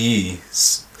 Angela Yee.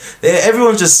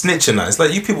 everyone's just snitching. Like, it's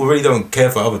like you people really don't care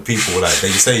for other people. Like they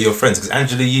say you're friends. Because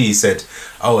Angela Yee said,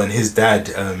 oh, and his dad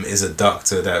is a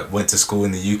doctor that went to school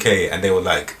in the UK, and they were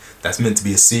like, that's meant to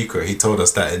be a secret. He told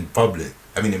us that in private.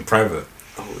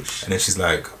 Oh shit. And then she's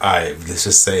like, alright, let's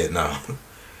just say it now.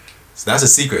 So that's a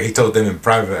secret. He told them in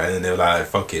private, and then they were like,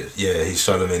 fuck it. Yeah, he's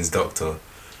Charlemagne's doctor.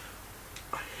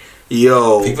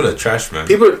 Yo. People are trash, man.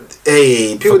 People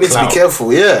need to be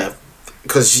careful, yeah.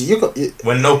 Because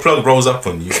when No Plug rolls up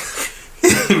on you,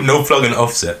 No Plug and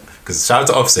Offset. Because shout out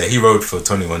to Offset, he rode for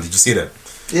 21. Did you see that?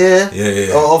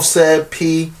 Yeah. Offset,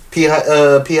 P had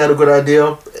a good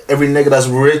idea. Every nigga that's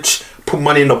rich, put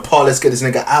money in the pot. Let's get this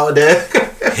nigga out there.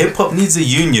 Hip hop needs a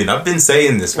union. I've been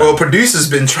saying this. Well, producers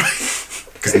been trying.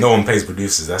 Because no one pays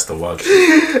producers. That's the wild.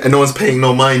 And no one's paying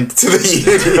no mind to the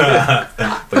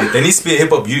union. But there needs to be a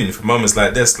hip hop union for moments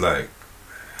like this. Like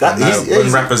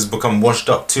when rappers become washed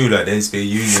up too, like there needs to be a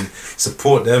union.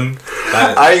 Support them.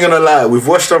 Like, I ain't gonna lie, with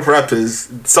washed up rappers,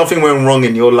 something went wrong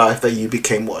in your life that you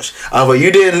became washed. Either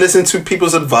you didn't listen to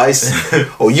people's advice,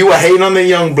 or you were hating on the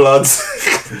young bloods.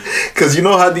 Because you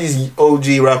know how these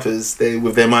OG rappers, they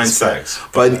with their mindset.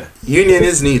 But union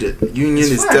is needed. Union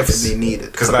is definitely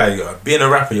needed. Because like being a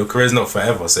rapper, your career's not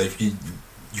forever. So if you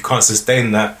can't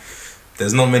sustain that,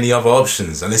 there's not many other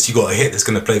options unless you got a hit that's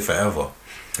gonna play forever.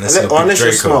 Unless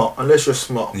you're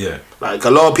smart. Yeah. Like a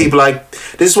lot of people, like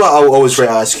this is why I always rate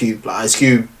Ice Cube. Like Ice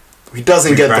Cube, he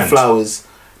doesn't get the flowers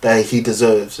that he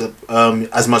deserves.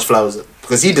 As much flowers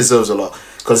because he deserves a lot.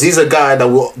 Because he's a guy that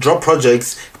will drop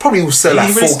projects. Probably will sell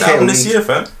like 4K this year,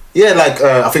 fam. Yeah, like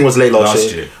I think it was late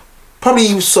last year. Probably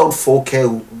he sold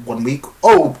 4K 1 week.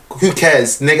 Oh, who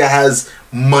cares? Nigga has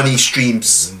money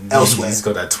streams elsewhere. He's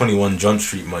got that 21 John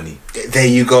Street money. There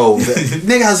you go.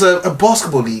 Nigga has a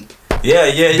basketball league.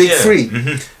 Yeah. Big Three.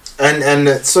 Mm-hmm.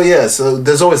 And so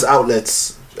there's always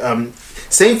outlets.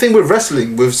 Same thing with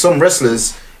wrestling. With some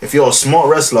wrestlers, if you're a smart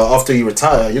wrestler, after you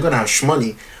retire, you're gonna have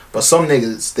shmoney. But some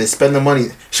niggas, they spend the money.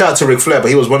 Shout out to Ric Flair, but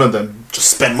he was one of them. Just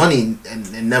spend money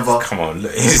and never. Come on,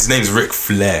 his name's Ric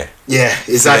Flair. Yeah,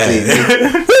 exactly.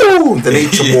 Woo, the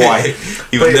nature boy.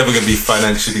 He was never gonna be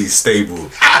financially stable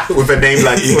with a name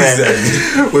like Flair.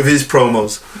 Exactly. With his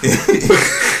promos.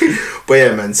 But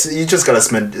yeah, man, so you just gotta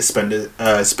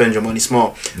spend your money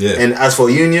smart. Yeah. And as for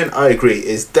union, I agree,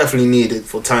 it's definitely needed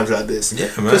for times like this. Yeah,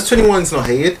 man. Because 21's not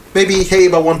hated. Maybe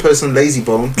hated by one person, Lazy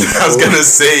Bone. I was gonna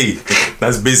say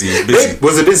that's busy. It's busy.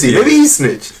 Was it busy? Yeah. Maybe he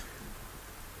snitched.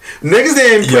 Niggas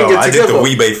didn't put it together. I did the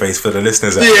Weebay face for the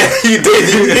listeners. Yeah, you did.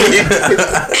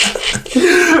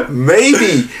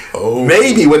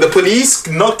 Maybe when the police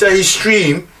knocked at his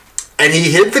stream and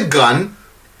he hid the gun,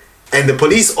 and the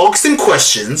police asked him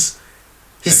questions.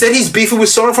 He said he's beefing with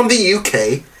someone from the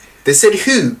UK. They said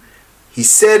who? He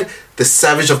said the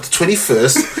Savage of the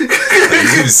 21st.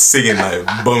 He was singing like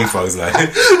Bone Thugs like. I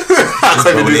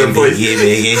couldn't do that voice.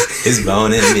 It's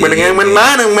bone and when I went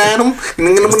lining, madam.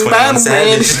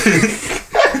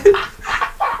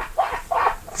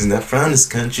 He's not from this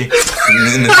country.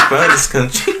 He's not from this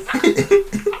country.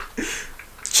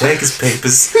 Check his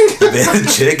papers.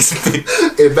 Check his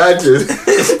papers. Imagine.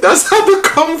 That's how the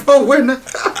convo went.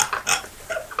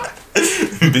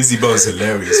 Busy Bone's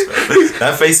hilarious, man.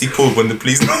 That face he pulled when the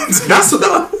police.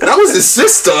 That was his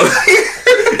sister.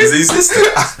 Is it his sister?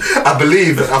 I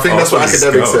believe. I think that's what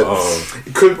academics said.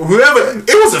 Whoever,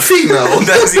 it was a female.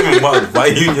 That's even wild. Why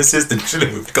are you and your sister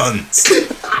chilling with guns?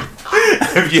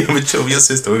 Have you ever chilled with your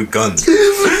sister with guns? No.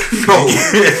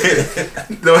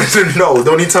 The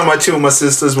only time I chill with my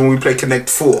sister is when we play Connect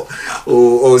 4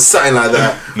 or something like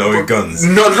that. No, with guns.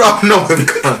 No,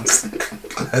 with guns.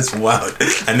 That's wild.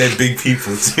 And they're big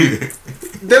people too.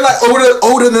 They're like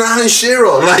older than Alan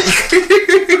Shearer. Like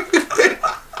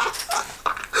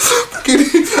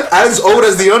as old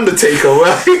as the Undertaker,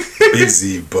 right?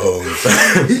 Busy Bone.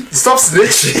 Stop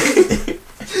snitching.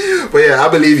 But yeah, I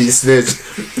believe he snitched.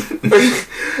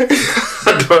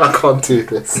 I can't do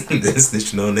this. They're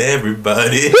snitching on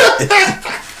everybody.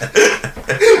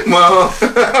 Well,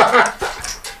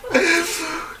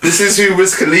 this is who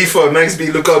Wiz Khalifa and Max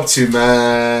B look up to,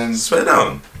 man. Swear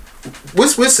down.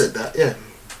 Wiz said that, yeah.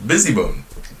 Busy Bone.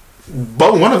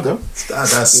 Bone, one of them.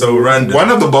 That's so random. One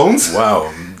of the bones?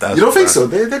 Wow. You don't think so?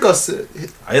 They got...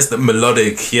 I guess the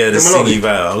melodic, the singing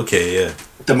vibe. Okay, yeah.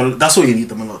 That's all you need,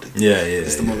 the melodic. Yeah.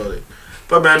 It's the melodic.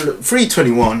 But man,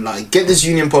 321, like, get this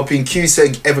union popping. Q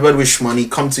said, everybody with money,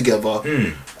 come together.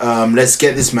 Let's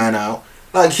get this man out.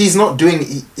 Like, he's not doing...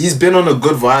 He's been on a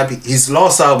good vibe. His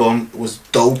last album was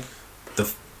dope.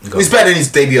 He's better than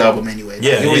his debut album anyway.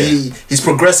 He's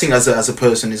progressing as a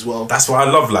person as well. That's what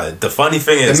I love. Like, the funny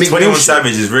thing is, 21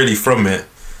 Savage is really from it.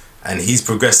 and he's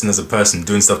progressing as a person,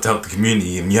 doing stuff to help the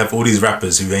community, and you have all these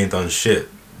rappers who ain't done shit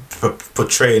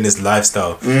portraying this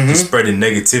lifestyle, spreading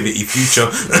negativity. Future.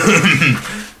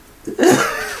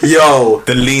 Yo,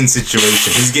 the lean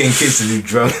situation. He's getting kids to do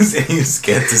drugs and he's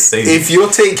scared to say if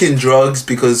you're taking drugs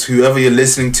because whoever you're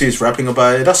listening to is rapping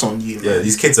about it, that's on you, man. Yeah,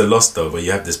 these kids are lost though, but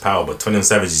you have this power, but 21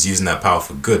 Savage is using that power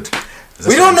for good.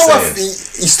 We don't know what you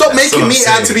stop making me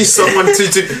out to be someone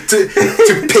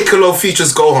to Piccolo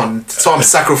Future's go on, so I'm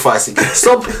sacrificing.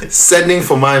 Stop sending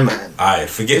for my man. Alright,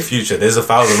 forget Future. There's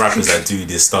 1,000 rappers that do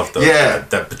this stuff though. Yeah.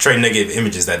 That portray negative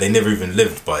images that they never even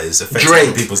lived, but it's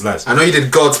affecting people's lives. I know you did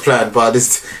God's Plan, but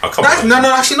this. Oh, come on. No,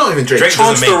 actually not even Drake. Drake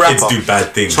Chance doesn't the make kids Rapper. do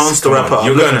bad things. Chance the Rapper.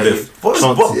 You're going to live.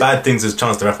 Chance, What bad things does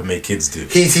Chance the Rapper make kids do?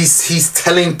 He's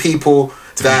telling people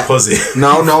To that be positive.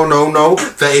 no.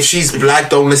 That if she's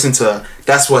black, don't listen to her.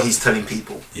 That's what he's telling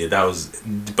people. Yeah, that was.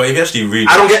 But if you actually read,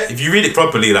 if you read it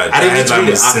properly, like I didn't need to read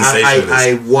it. Sensationalist.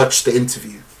 I watched the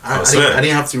interview. I swear.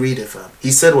 didn't have to read it, fam.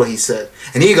 He said what he said,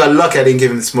 and he got lucky I didn't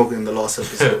give him the smoke in the last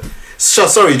episode.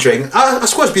 Sorry, Drake. I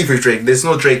squash beef with Drake. There's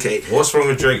no Drake hate. What's wrong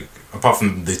with Drake apart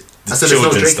from the there's no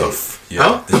children Drake stuff? hate. Yeah,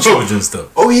 Huh? the children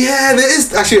stuff. Oh yeah, there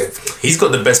is actually. He's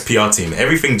got the best PR team.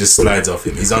 Everything just slides off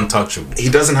him. He's untouchable. He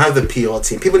doesn't have the PR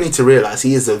team. People need to realize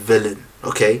he is a villain.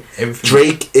 Okay, Everything.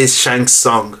 Drake is Shang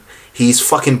Tsung. He's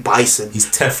fucking Bison. He's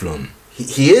Teflon.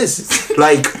 He is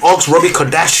like Ox Robbie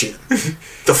Kardashian,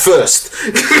 the first.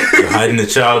 You're hiding the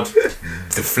child.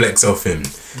 The flex off him.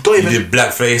 Don't You even. did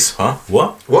blackface, huh?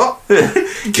 What?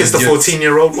 Kiss the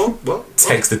 14-year-old. What?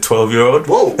 Text the 12-year-old.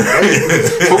 Whoa! What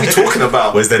are we talking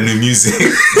about? Where's that new music?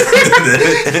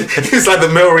 It's like the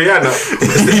Mel Rihanna.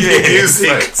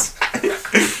 Music.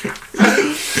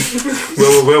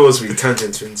 Where was we?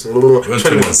 Tangent twins.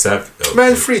 21 Savage. Oh,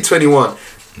 Man, 321.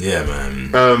 yeah,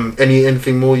 man.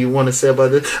 Anything more you want to say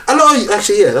about this? A lot of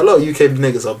UK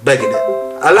niggas are begging it.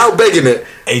 Allow begging it.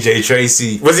 AJ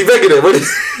Tracy. Was he begging it?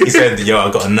 He said, "Yo,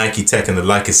 I got a Nike Tech and a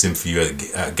Leica sim for you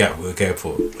at Gatwick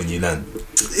Airport when you land."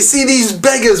 You see these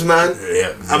beggars, man.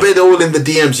 Yeah. I bet they're all in the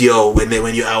DMs. Yo, when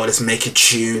you're out, let's make a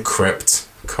tune. Crept,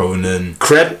 Conan.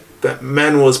 That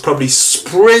man was probably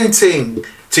sprinting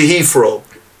to Heathrow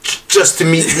just to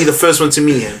be the first one to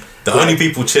meet him. The only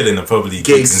people chilling are probably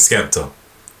Giggs and Skepta.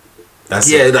 That's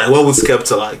it. Like, what would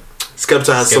Skepta like?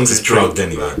 Skepta has songs Skepta's drugged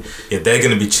anyway. Yeah, they're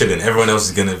gonna be chilling. Everyone else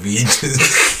is gonna be.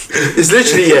 It's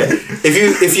literally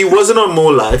If you wasn't on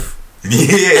More Life,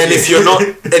 if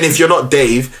you're not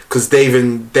Dave, because Dave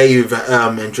and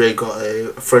Drake got a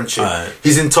friendship.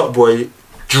 He's in Top Boy,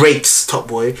 Drake's Top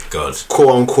Boy. God,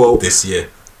 quote unquote. This year.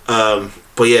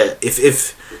 But yeah,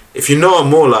 if you're not on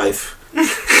More Life.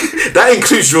 That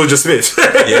includes Georgia Smith.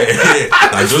 yeah.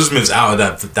 Like Georgia Smith's out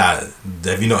of that.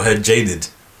 Have you not heard Jaded?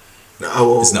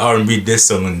 No. It's an R&B diss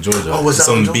song in Georgia. Oh, was it's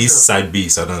that on on side B,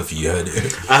 so I don't know if you heard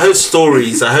it. I heard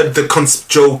stories. I heard the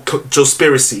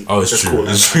Joe-spiracy. Oh, it's true.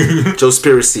 It's true.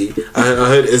 Joe-spiracy. I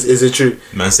heard. Is it true?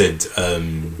 Man said,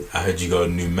 I heard you got a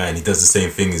new man. He does the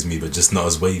same thing as me, but just not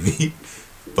as wavy.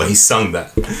 But he sung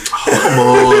that. Oh, come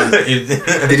on.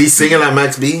 Did he sing it like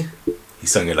Max B? He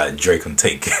sung it like Drake on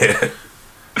Take Care.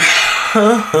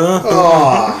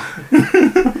 Oh.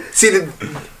 See,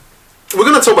 we're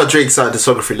gonna talk about Drake's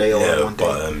discography later on one day.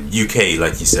 But UK,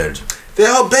 like you said, they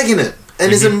are begging it,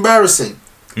 and it's embarrassing.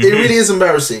 It really is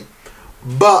embarrassing.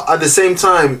 But at the same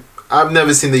time, I've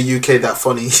never seen the UK that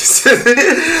funny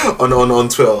on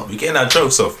Twitter. We're getting our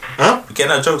jokes off. Huh? We're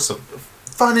getting our jokes off.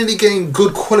 Finally getting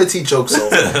good quality jokes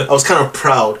off. I was kind of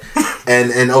proud,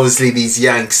 and obviously these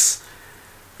Yanks.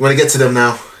 You want to get to them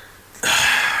now?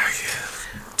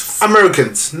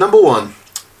 Americans, number one.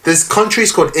 This country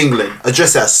is called England.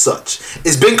 Address it as such.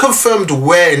 It's been confirmed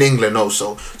where in England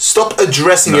also. Stop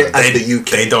addressing it as the UK.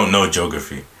 They don't know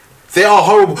geography. They are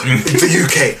horrible. The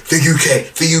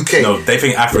UK. No, they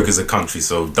think Africa's a country,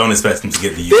 so don't expect them to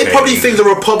get the UK. They probably think the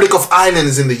Republic of Ireland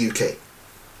is in the UK.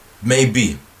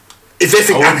 Maybe. If they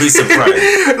think I wouldn't be surprised.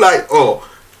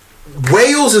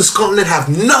 Wales and Scotland have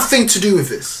nothing to do with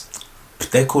this.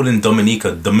 They're calling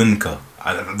Dominica.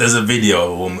 There's a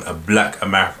video of a black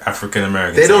African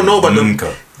American. They don't know about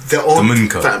Dominica.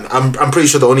 Fam, I'm pretty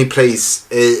sure the only place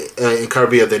in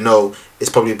Caribbean they know is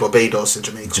probably Barbados and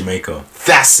Jamaica.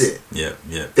 That's it. Yeah.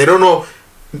 They don't know.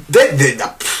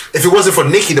 If it wasn't for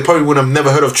Nicki, they probably would have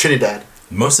never heard of Trinidad.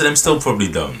 Most of them still probably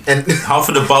don't. And half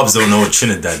of the Bobs don't know what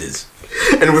Trinidad is.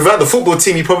 And without the football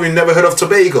team, you probably never heard of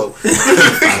Tobago.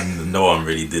 No one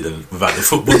really did it without the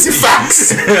football team. Facts.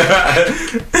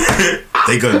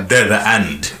 They're the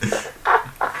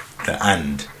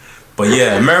and. But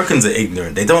yeah, Americans are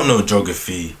ignorant. They don't know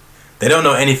geography. They don't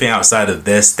know anything outside of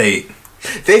their state.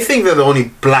 They think they're the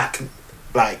only black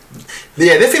Like,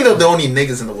 yeah, they think they're the only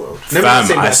niggas in the world.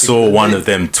 Fam, I saw one of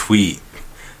them tweet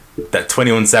that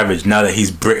 21 Savage, now that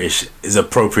he's British, is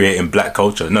appropriating black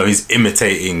culture. No, he's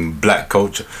imitating black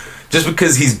culture. Just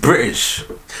because he's British.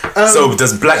 So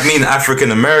does black mean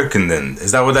African American then?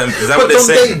 Is that what they're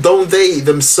saying? Don't they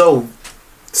themselves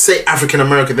say African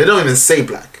American? They don't even say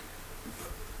black.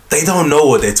 They don't know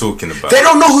what they're talking about. They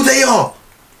don't know who they are.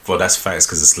 Well, that's facts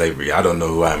because of slavery. I don't know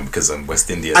who I am because I'm West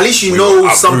Indian. At least you know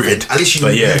something. At least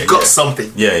you've got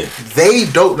something. Yeah. They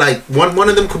don't, like, one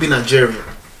of them could be Nigerian.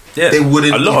 Yeah. They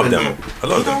wouldn't. A lot of them. Know. A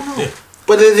lot of them. Yeah.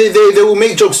 But they will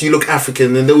make jokes. You look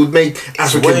African, and they would make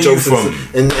African jokes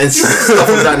and stuff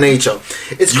of that nature.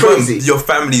 It's crazy. Your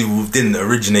family didn't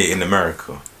originate in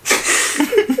America.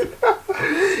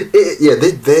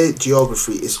 Their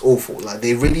geography is awful. Like,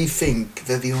 they really think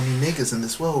they're the only niggas in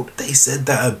this world. They said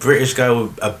that a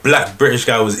black British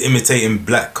guy was imitating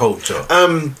black culture.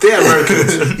 They're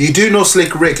Americans. You do know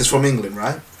Slick Rick is from England,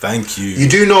 right? Thank you. You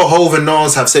do know Hov and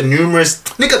Nas have said numerous.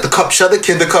 Nigga, the cup shut the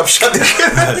kid, the cup shut the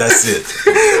kid. That's it.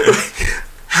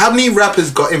 How many rappers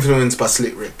got influenced by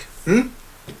Slick Rick?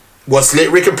 Was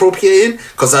Slick Rick appropriating?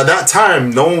 Because at that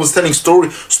time, no one was telling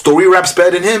story raps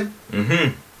better than him.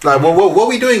 Mm-hmm. Like, what are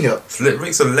we doing here? Slick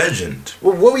Rick's a legend.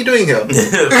 What are we doing here?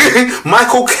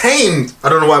 Michael Caine. I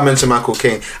don't know why I mentioned Michael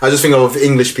Caine. I just think of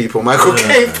English people. Michael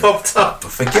Caine popped up. But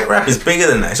forget rap is bigger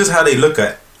than that. It's just how they look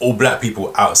at all black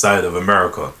people outside of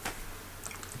America.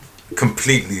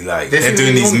 Completely, like, they're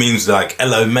doing these memes like,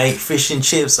 hello mate, fish and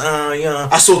chips, yeah.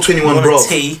 I saw 21 bro.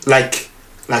 Like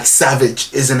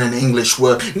savage isn't an English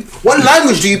word. What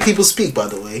language do you people speak, by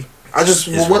the way? It's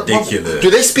ridiculous. Do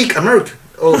they speak American?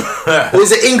 Or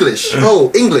is it English?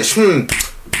 Oh, English.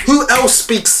 Who else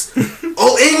speaks?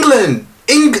 Oh, England.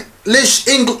 English.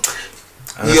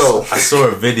 Yo. I saw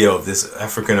a video of this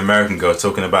African American girl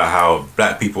talking about how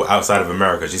black people outside of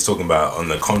America, she's talking about on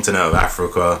the continent of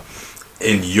Africa,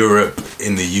 in Europe,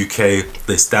 in the UK,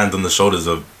 they stand on the shoulders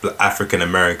of African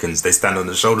Americans. They stand on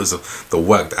the shoulders of the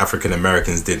work that African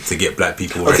Americans did to get black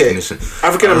people recognition.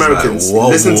 African Americans, like,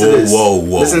 listen to this.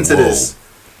 Listen to this.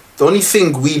 The only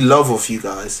thing we love of you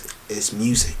guys is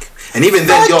music. And even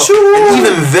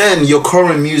then, your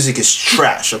current music is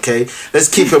trash, okay? Let's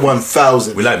keep it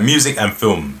 1,000. We like music and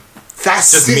film.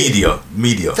 That's just media.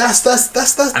 That's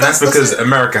because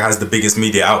America has the biggest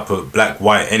media output, black,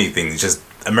 white, anything. It's just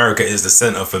America is the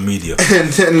center for media. And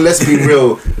then let's be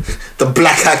real, the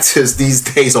black actors these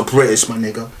days are British, my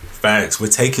nigga. Facts. We're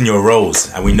taking your roles,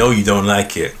 and we know you don't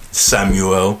like it,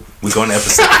 Samuel. We got an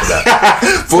episode for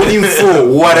that. Volume 4.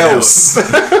 What else?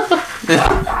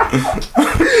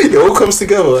 It all comes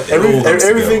together.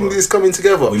 Everything is coming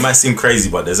together. We might seem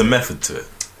crazy, but there's a method to it.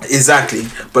 Exactly.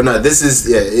 But no, this is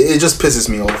it just pisses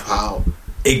me off how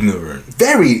ignorant.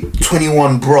 Very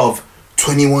 21 bruv,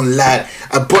 21 lad.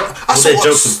 But I saw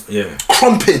jokes.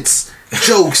 Crumpets,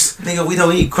 jokes. Nigga, we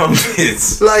don't eat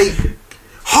crumpets. Like,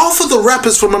 half of the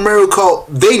rappers from America,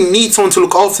 they need someone to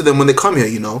look after them when they come here,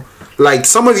 you know. Like,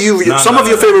 some of your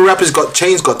favorite rappers got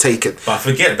taken. But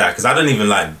forget that, because I don't even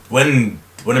like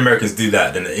when Americans do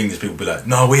that, then the English people be like,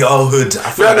 no, we are hood. I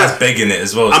feel like that's begging it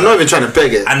as well. I'm not even trying to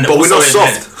beg it, but we're not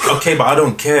soft. Okay, but I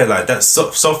don't care. Like, that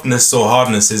softness or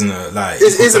hardness isn't a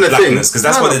isn't a thing. Because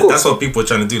that's what people are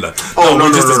trying to do. Like,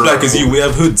 we're just as black as you. We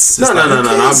have hoods. No.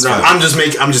 I'm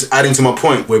just adding to my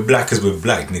point. We're black as we're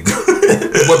black, nigga.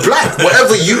 We're black.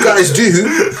 Whatever you guys do,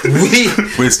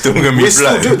 we're still gonna be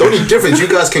black. The only difference, you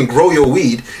guys can grow your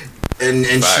weed. And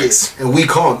shit, and we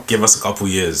can't. Give us a couple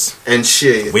years and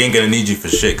shit. We ain't gonna need you for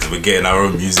shit because we're getting our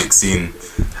own music scene.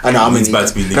 I know. It's about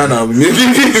to be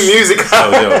music.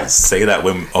 Yo, say that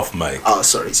when off mic. Oh,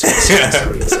 sorry.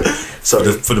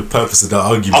 For the purpose of the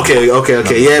argument.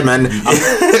 Okay. Yeah, man.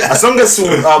 As long as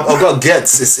I've got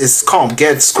Gets, it's calm.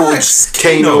 Gets, Scorch,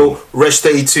 Kano, Resh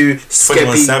 32,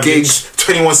 Skeppy, Gigs,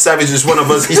 21 Savage is one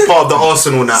of us. He's part of the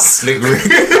Arsenal now. Slick Rick.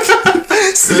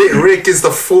 Slick Rick is the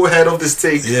forehead of this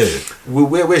thing. Yeah,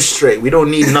 we're straight. We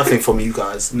don't need nothing from you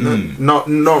guys. Not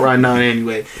right now.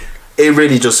 Anyway, it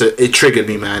really just it triggered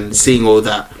me, man. Seeing all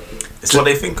that. It's what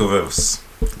they think of us.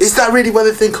 Is that really what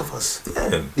they think of us?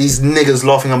 Yeah. These niggas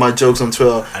laughing at my jokes on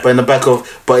Twitter,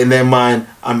 but in their mind,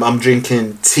 I'm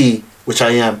drinking tea, which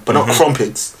I am, but not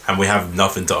crumpets. And we have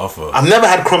nothing to offer. I've never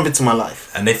had crumpets in my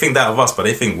life. And they think that of us, but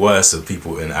they think worse of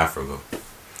people in Africa.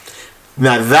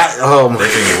 Now that they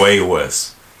think way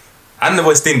worse. And the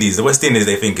West Indies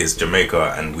they think is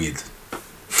Jamaica and weed.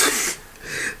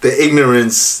 The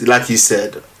ignorance, like you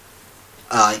said,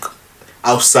 like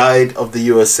outside of the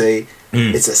USA,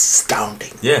 it's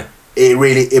astounding. Yeah, it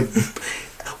really.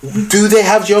 Do they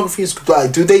have geographies?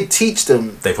 Like, do they teach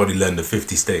them? They probably learned the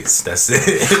 50 states. That's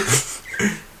it.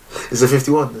 Is it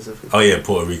 51? Oh yeah,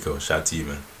 Puerto Rico. Shout out to you,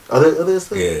 man. Are they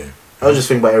still? Yeah. I was just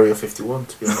thinking about Area 51,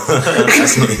 to be honest.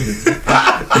 That's not even...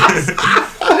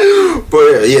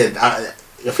 But yeah,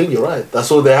 I think you're right. That's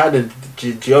all they had in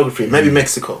geography. Maybe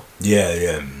Mexico.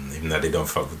 Yeah. Even though they don't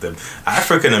fuck with them.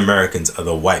 African Americans are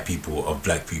the white people of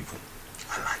black people.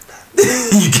 I like that.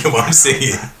 You get what I'm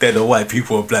saying? They're the white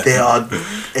people of black people. They are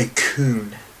a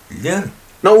coon. Yeah.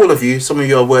 Not all of you. Some of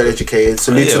you are well educated.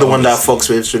 Salute to the one that I fucks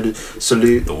with.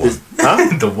 Salute. The one.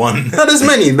 Huh? The one. No, there's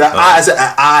many.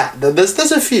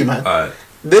 There's a few, man.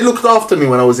 They looked after me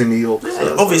when I was in New York.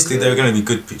 So obviously, there are going to be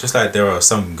good people. Just like there are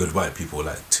some good white people,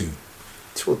 like 2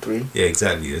 or 3. Yeah,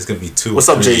 exactly. There's going to be 2 What's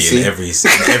or up, 3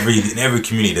 JC? in every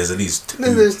community. There's at least 2.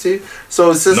 There's 2. So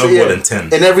it's just no more than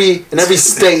 10. In every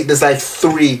state, there's like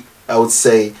 3. I would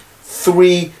say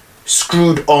 3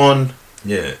 screwed on.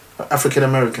 Yeah. African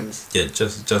Americans. Yeah,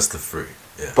 just the 3.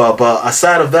 Yeah. But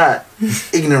aside of that,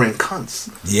 ignorant cunts.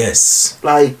 Yes.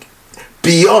 Like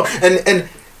beyond and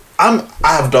I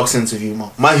have dark sense of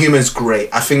humor. My humor is great.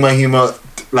 I think my humor,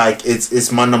 like,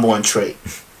 it's my number 1 trait.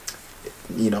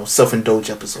 You know, self-indulge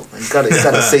episode. Man. You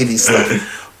gotta say these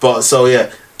stuff. But so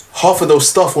yeah, half of those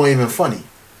stuff weren't even funny.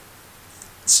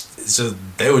 It's just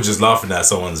they were just laughing at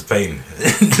someone's pain.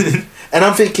 And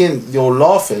I'm thinking, you're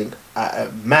laughing at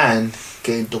a man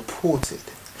getting deported.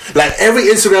 Like every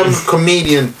Instagram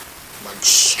comedian went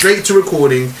straight to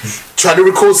recording, try to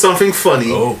record something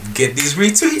funny. Oh, get these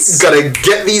retweets. Gotta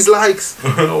get these likes.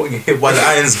 Oh, hit while the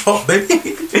iron's hot,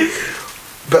 baby.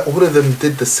 But all of them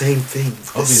did the same thing.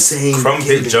 The same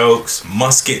crumpet jokes,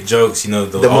 musket jokes. You know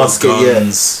the musket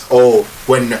guns. Yeah. Oh,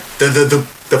 when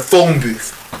the phone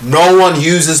booth. No one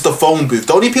uses the phone booth.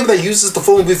 The only people that uses the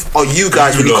phone booth are you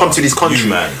guys when you come to this country.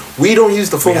 Man. We don't use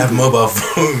the phone booth. We have mobile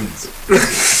phones.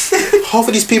 Half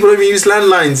of these people don't even use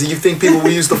landlines, and you think people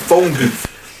will use the phone booth.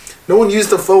 No one used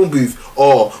the phone booth.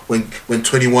 Or when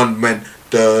 21 meant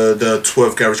the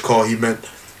 12 garage car, he meant,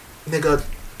 nigga,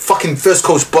 fucking first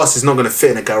coach bus is not going to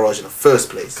fit in a garage in the first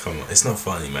place. Come on, it's not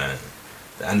funny, man.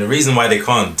 And the reason why they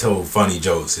can't tell funny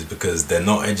jokes is because they're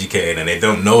not educated and they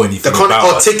don't know anything about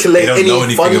us. They can't articulate any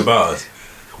anything funny. About us.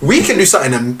 We can do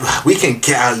something and we can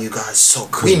get out you guys so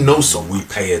we know something. We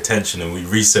pay attention and we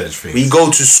research things. We go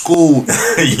to school.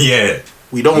 Yeah.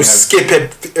 We don't skip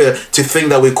it to think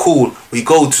that we're cool. We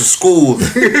go to school.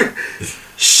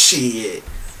 Shit.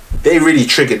 They really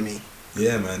triggered me.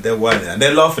 Yeah, man. They're wild. And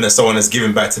they're laughing at someone that's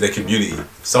giving back to their community.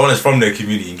 Someone that's from their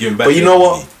community and giving back to their community. But you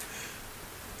know what?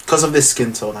 Because of their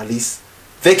skin tone, at least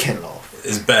they can laugh.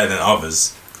 It's better than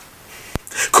others.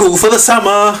 Cool for the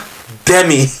summer.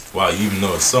 Demi. Wow, you even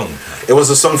know a song. It was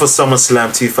a song for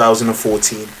SummerSlam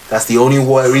 2014. That's the only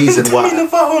reason why. Talking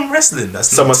about wrestling.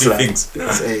 That's SummerSlam. 2 things.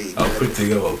 Hey, I'll put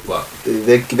together. Wow.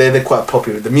 They're quite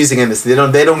popular. The music industry.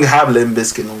 They don't have Limp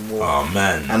Bizkit no more. Oh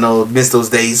man. I know. Miss those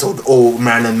days. Old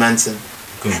Marilyn Manson.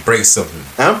 Gonna break something.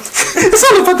 Huh? It's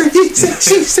all about the he said,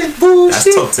 she said,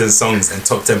 bullshit. That's top 10 songs and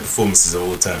top 10 performances of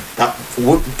all time.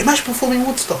 Imagine performing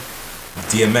Woodstock.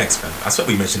 DMX, man. I swear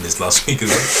we mentioned this last week as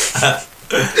well.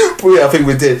 Well, yeah, I think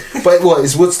we did. But what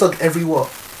is Woodstock every what?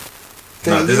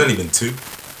 No, there's only been 2.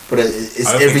 But it's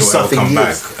every something come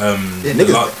years. Back. Yeah,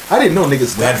 niggas, I didn't know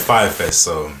niggas. We had Firefest,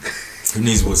 so who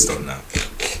needs Woodstock now?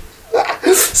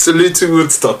 Salute to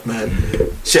Woodstock, man.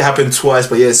 Shit happened twice,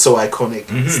 but yeah, it's so iconic.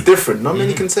 Mm-hmm. It's different. Not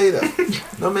many can say that.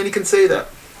 Not many can say that.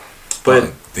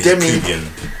 But Demi,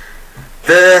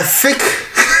 the thick.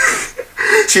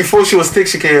 She thought she was thick.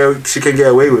 She can get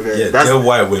away with it. Yeah, they're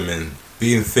white women.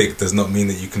 Being thick does not mean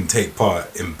that you can take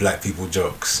part in black people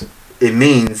jokes. It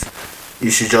means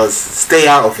you should just stay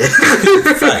out of it.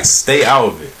 Facts. Stay out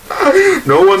of it.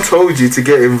 No one told you to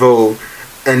get involved,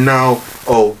 and now,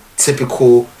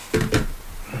 typical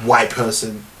white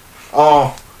person.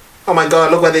 Oh my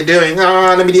God! Look what they're doing.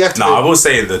 Let me deactivate. No, I will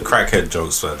say the crackhead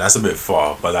jokes, but that's a bit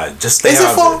far. But like, just stay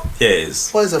out of it. Yeah, it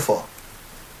is. What is it for?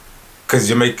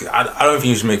 Because I don't think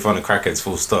you should make fun of crackheads.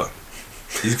 Full stop.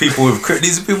 These people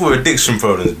with addiction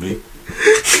problems, B.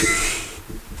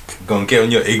 Gonna get on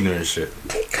your ignorant shit.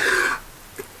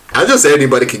 I just say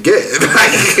anybody can get it.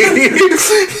 Like,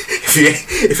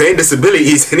 if it ain't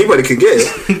disabilities, anybody can get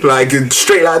it. Like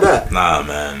straight like that. Nah,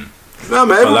 man. Nah,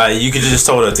 man. But like, you could have just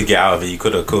told her to get out of it. You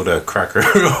could have called her cracker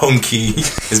honky.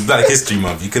 It's Black History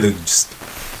Month. You could have just.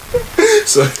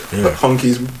 So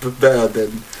honky's better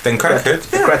than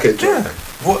crackhead. Yeah, crackhead. Yeah.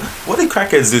 What did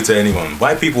crackheads do to anyone?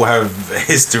 White people have a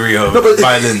history of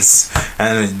violence,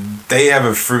 and they have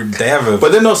a fruit. But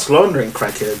they're not slandering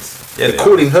crackheads. Yeah, they're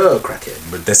calling her a crackhead.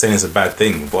 But they're saying it's a bad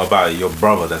thing. What about your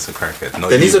brother that's a crackhead?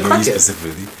 Then he's a crackhead.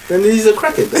 Specifically. Then he's a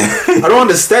crackhead. I don't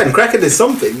understand. Crackhead is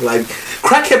something. Like,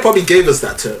 crackhead probably gave us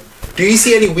that term. Do you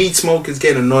see any weed smokers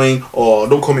getting annoying or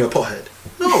don't call me a pothead?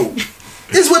 No.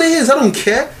 It's what it is. I don't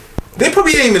care. They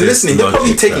probably ain't even listening. They're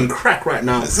probably taking crack right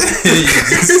now.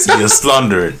 You're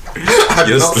slandering.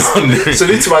 You're slandering. So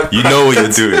you know what you're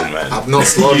doing, man. I'm not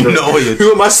slandering. You know what you're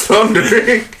Who am I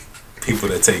slandering? People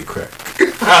that take crack.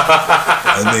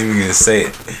 I'm not even gonna say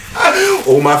it.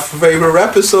 All my favorite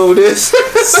episode is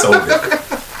So good.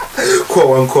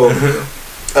 Quote unquote.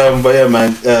 But yeah,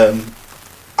 man.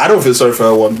 I don't feel sorry for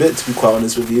her one bit, to be quite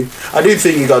honest with you. I do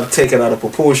think it got taken out of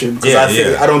proportion.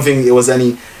 I don't think it was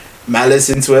any malice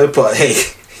into it, but hey,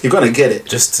 you're gonna get it.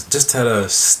 Just tell her,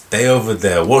 stay over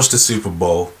there, watch the Super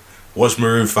Bowl, watch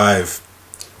Maroon 5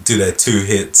 do their 2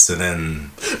 hits, and then.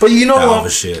 But you know what?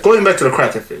 Going back to the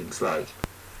crackhead things, like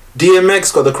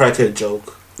DMX got the crackhead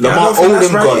joke. Lamar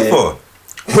Odom got it.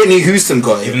 Whitney Houston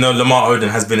got it. Even though Lamar Odom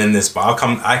has been in this, but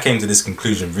I came to this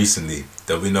conclusion recently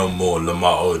that we know more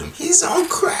Lamar Odom. He's on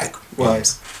crack. Why?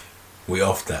 We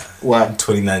off that. Why?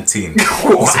 2019.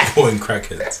 We supporting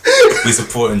crackheads. We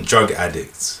supporting drug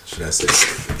addicts, should I say.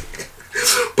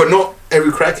 But not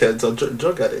every crackheads are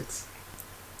drug addicts.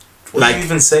 What are you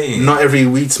even saying? Not every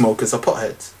weed smokers are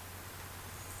potheads.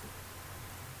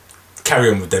 Carry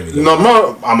on with them.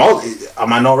 No, am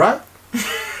I not right?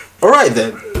 Alright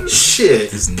then.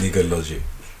 Shit. This nigga logic.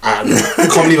 I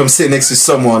can't believe I'm sitting next to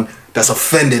someone that's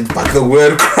offended by the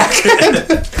word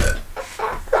crackhead.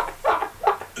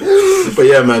 But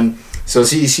yeah, man. So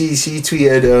she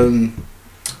tweeted,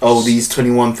 these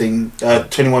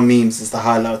 21 memes is the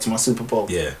highlight to my Super Bowl.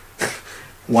 Yeah.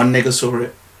 One nigga saw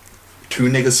it. 2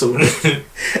 niggas saw it.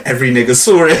 Every nigga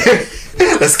saw it.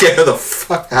 Let's get her the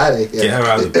fuck out of here. Get her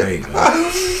out of the paint,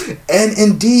 man. And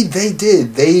indeed, they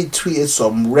did. They tweeted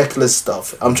some reckless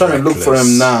stuff. I'm trying to look for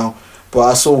them now, but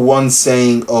I saw one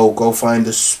saying, "Oh, go find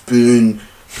the spoon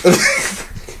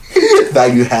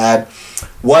that you had."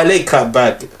 Wale cut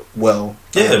back. Well,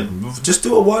 yeah, just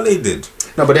do what Wale did.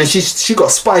 No, but then she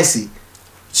got spicy.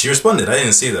 She responded. I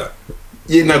didn't see that.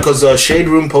 Yeah, no, because Shade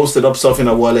Room posted up something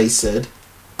that Wale said.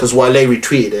 Because Wale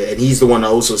retweeted it, and he's the one that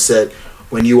also said,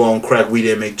 "When you were on crack, we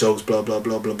didn't make jokes, blah blah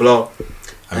blah blah blah."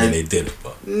 I mean, they did,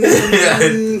 but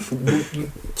you'd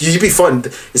be fun.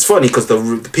 It's funny because the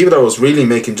people that was really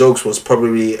making jokes was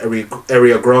probably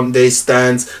Ariana Grande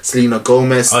stands, Selena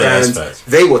Gomez stands. Yeah,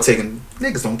 they were taking.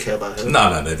 Niggas don't care about her.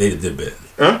 No, they did a bit.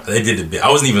 Huh? They did a bit. I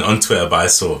wasn't even on Twitter, but I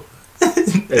saw.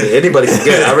 Hey, anybody can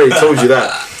get it. I already told you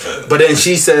that. But then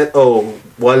she said, "Oh,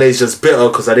 Wale's just bitter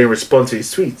because I didn't respond to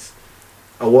his tweets."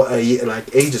 Like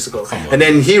ages ago, and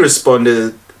then he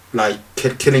responded like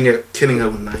killing her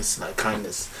with nice like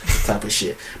kindness type of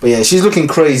shit. But yeah, she's looking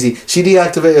crazy. She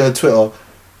deactivated her Twitter.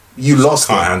 You lost.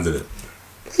 Can't handle it.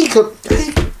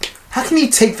 How can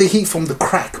you take the heat from the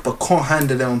crack but can't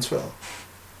handle it on Twitter?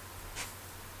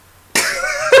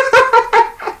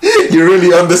 You're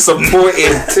really under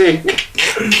supporting thing.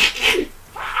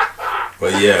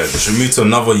 But yeah, they should move to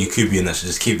another Yakubian that should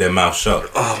just keep their mouth shut.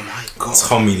 Oh my god.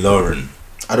 Tommy Lauren.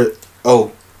 Did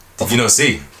you not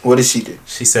see? What did she do?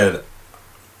 She said,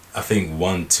 I think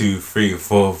 1, 2, 3,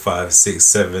 4, 5, 6,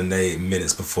 7, 8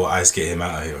 minutes before Ice get him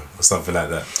out of here, or something like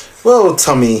that. Well,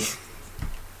 Tommy,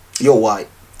 you're white.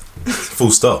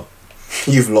 Full stop.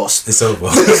 You've lost. It's over.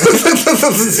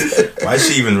 Why is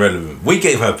she even relevant? We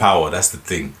gave her power, that's the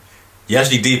thing. You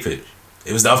actually deep it.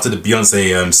 It was after the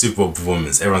Beyonce Super Bowl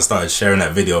performance. Everyone started sharing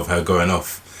that video of her going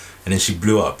off. And then she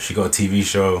blew up. She got a TV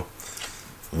show.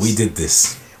 We did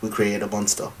this. We created a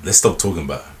monster. Let's stop talking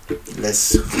about her. I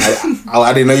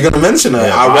didn't know you were going to mention her.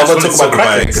 Yeah, I'd rather talk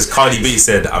about it. Because Cardi B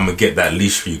said, I'm going to get that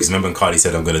leash for you. Because remember when Cardi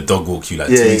said, I'm going to dog walk you 2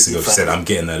 weeks ago. She said, I'm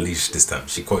getting that leash this time.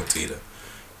 She quote tweeted her.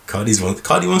 Cardi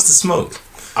wants to smoke.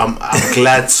 I'm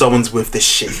glad someone's with the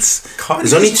shits.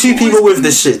 There's only 2 people with the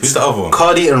shits. Who's the other one?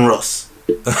 Cardi and Ross.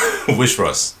 Which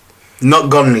Ross?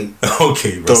 Not Gunley.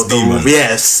 Okay, Ross Demon.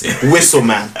 Yes, Whistle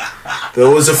Man.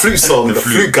 There was a flute song, the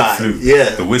flute guy.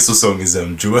 Yeah. The whistle song is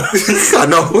Jewel. I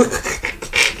know.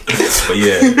 But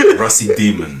yeah, Rusty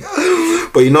Demon.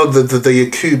 But you know the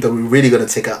Yakub that we're really gonna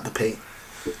take out the paint.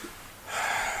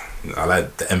 I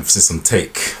like the emphasis on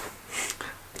take.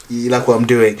 You like what I'm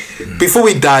doing. Before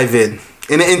we dive in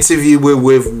an interview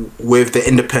with the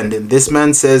Independent, this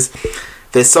man says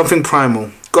there's something primal.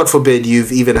 God forbid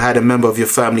you've even had a member of your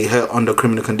family hurt under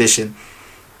criminal condition.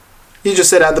 He just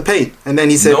said out the paint. And then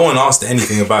he said... No one asked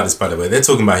anything about this, by the way. They're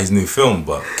talking about his new film,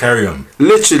 but carry on.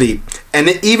 Literally. And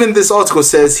even this article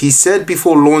says he said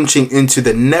before launching into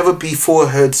the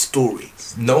never-before-heard story.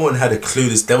 No one had a clue.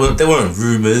 There weren't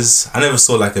rumours. I never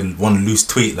saw like one loose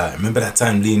tweet like, remember that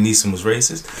time Liam Neeson was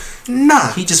racist?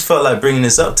 Nah. He just felt like bringing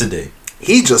this up today.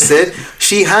 He just said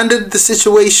she handled the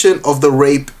situation of the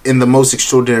rape in the most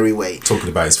extraordinary way. Talking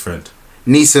about his friend.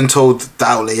 Neeson told the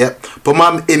outlet, yep. But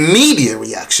my immediate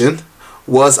reaction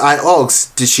was I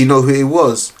asked, did she know who it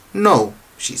was? No,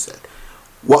 she said.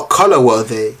 What colour were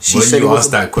they? She said. When you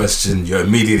ask that question, you're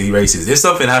immediately racist. If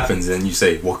something happens and you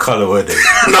say, what colour were they?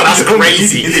 No, that's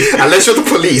crazy. Unless you're the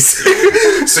police.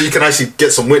 So you can actually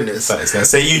get some witness.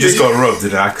 Say you just got robbed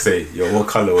and I can say, yo, what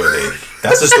colour were they?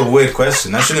 That's just a weird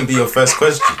question. That shouldn't be your first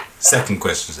question. Second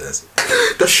question says.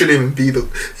 That shouldn't even be the...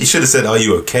 He should have said, are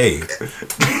you okay?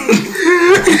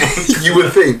 You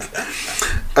would think.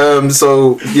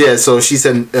 So she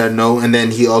said no, and then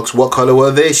he asked what colour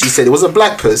were they? She said it was a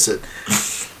black person.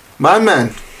 My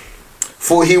man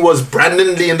thought he was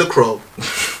Brandon Lee in The Crow.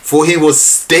 Thought he was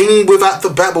Sting without the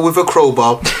bat but with a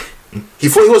crowbar. He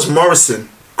thought he was Morrison.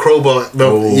 Crowbar.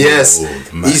 No, yes.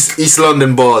 East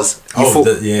London bars.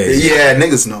 Yeah,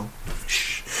 niggas know.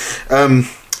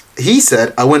 He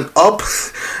said I went up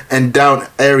and down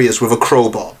areas with a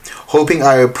crowbar, hoping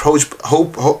I'd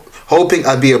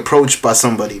be approached by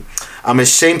somebody. I'm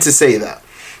ashamed to say that,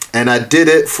 and I did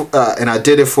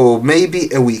it for maybe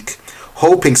a week,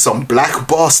 hoping some black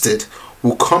bastard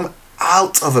will come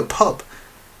out of a pub,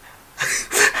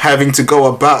 having a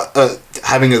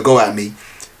go at me,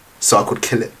 so I could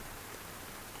kill it.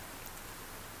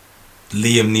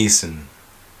 Liam Neeson,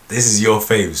 this is your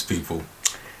faves, people.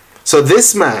 So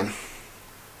this man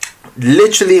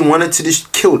literally wanted to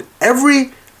just kill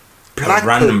every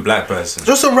random black person.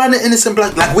 Just a random innocent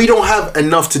black. Like, we don't have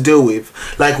enough to deal with.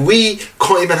 Like, we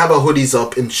can't even have our hoodies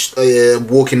up and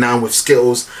walking down with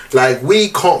Skittles. Like, we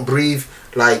can't breathe.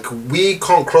 Like, we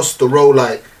can't cross the road.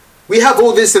 Like, we have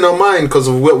all this in our mind because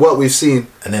of what we've seen.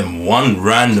 And then one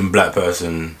random black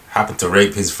person happened to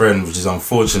rape his friend, which is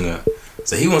unfortunate.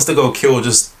 So he wants to go kill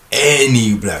just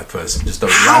any black person, just a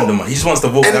random one. He just wants to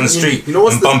walk down the street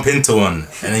and bump into one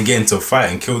and then get into a fight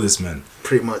and kill this man.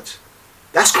 Pretty much.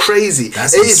 That's crazy.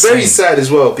 It's very sad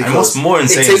as well. Because and what's more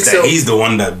insane is that he's the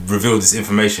one that revealed this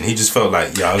information. He just felt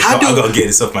like, I gotta get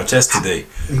this off my chest today.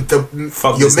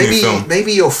 Fuck this new film.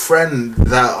 Maybe your friend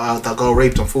that got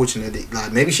raped, unfortunately,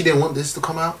 like maybe she didn't want this to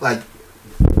come out. Like,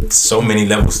 so many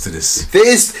levels to this.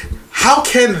 How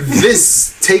can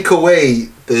this take away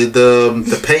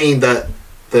the pain that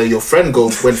your friend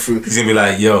went through? He's gonna be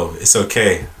like, yo, it's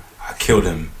okay, I killed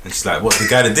him. And she's like, what, the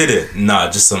guy that did it? Nah,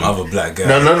 just some other black guy.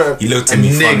 No. He looked at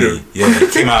me funny. Yeah, he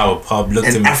came out of a pub, looked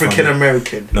at me African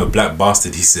American. No, black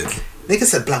bastard, he said.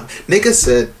 Nigga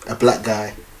said a black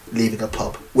guy leaving a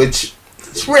pub, which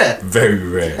is rare. Very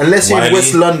rare. Unless you're in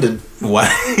West London. Why?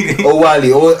 Or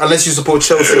Wiley, or unless you support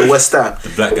Chelsea or West Ham. The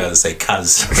black guy that say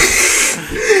Kaz.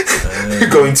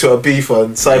 Going to a beef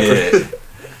on Cyprus. Yeah.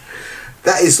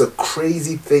 That is a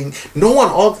crazy thing. No one.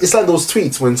 It's like those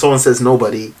tweets when someone says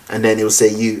nobody and then it will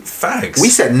say you. Facts. We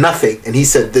said nothing and he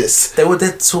said this. They were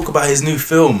there to talk about his new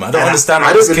film. I don't understand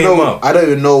how this came up. I don't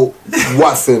even know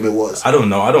what film it was. I don't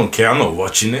know. I don't care. I'm not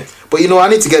watching it. But I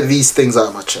need to get these things out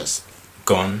of my chest.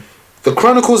 Go on. The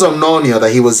Chronicles of Narnia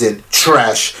that he was in,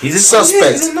 trash.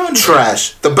 Suspect,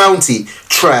 trash. The Bounty,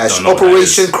 trash.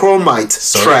 Operation Chromite,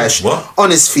 trash. What?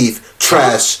 Honest Thief,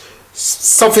 trash.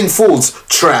 Something Fools,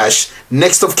 trash.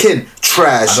 Next of Kin,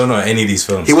 trash. I don't know any of these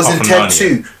films. He was in Ted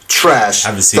 2, trash. I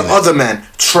haven't seen The Other Man,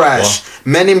 trash. What?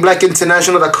 Men in Black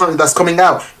International that's coming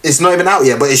out. It's not even out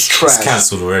yet, but it's trash. It's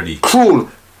cancelled already. Cruel,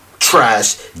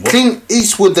 trash. What? Clint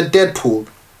Eastwood, the Deadpool,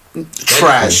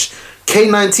 trash.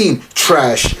 K-19,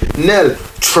 trash. Nell,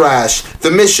 trash. The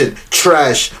Mission,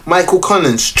 trash. Michael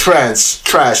Collins, trash.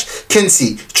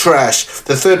 Kinsey, trash.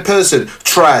 The Third Person,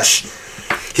 trash.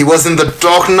 He was in The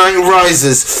Dark Knight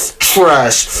Rises,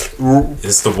 trash.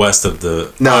 It's the worst of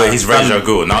the... No, he's Ra's al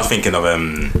Ghul. Now I'm thinking of...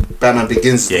 Batman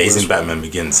Begins. Yeah, he's in Batman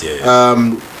Begins, yeah.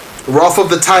 Wrath of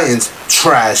the Titans,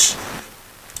 trash.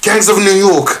 Gangs of New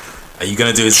York, are you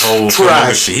gonna do his whole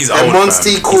trash? He's old.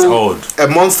 He's old. A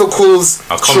Monster Calls,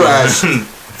 trash.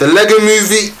 The Lego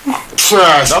Movie,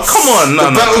 trash. No, come on, no.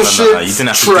 You didn't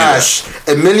have trash. To do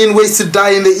that. A Million Ways to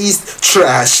Die in the East,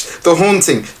 trash. The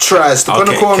Haunting, trash. The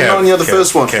Chronicle of Narnia, the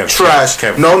first one, trash.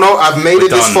 No, I've made it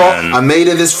this far. Man. I made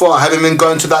it this far. I haven't been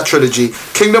going to that trilogy.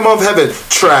 Kingdom of Heaven,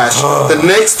 trash. The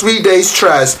next 3 days,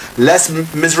 trash. Less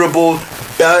miserable,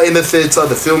 better in the theater.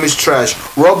 The film is trash.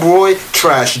 Rob Roy,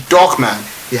 trash. Darkman.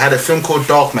 He had a film called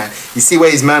Darkman. You see where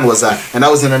his man was at, and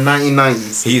that was in the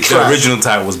 1990s. The original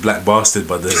title was Black Bastard,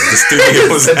 but the studio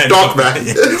was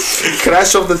Darkman.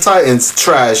 Crash of the Titans,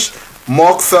 trash.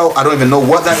 Mark Fell, I don't even know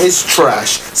what that is,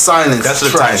 trash. Silence, Crash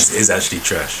of the Titans is actually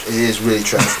trash. It is really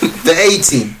trash. The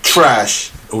A-Team,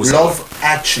 trash. Also, Love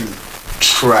Actually,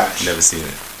 trash. Never seen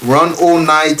it. Run All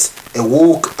Night, A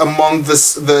Walk Among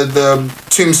the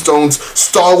Tombstones,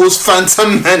 Star Wars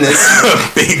Phantom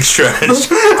Menace. Big trash.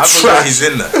 I forgot he's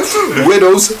in that.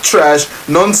 Widows, trash.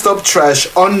 Non-stop trash.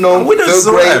 Unknown, Widows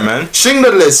The Great, alright, man.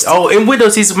 Schindler List. Oh, in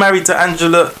Widows he's married to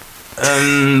Angela.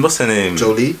 What's her name?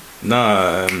 Jolie. No,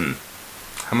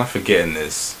 how am I forgetting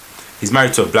this? He's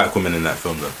married to a black woman in that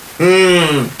film though.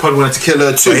 Probably wanted to kill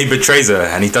her too. But he betrays her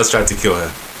and he does try to kill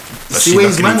her. But See she where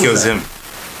his man luckily was kills at? him.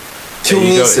 Kill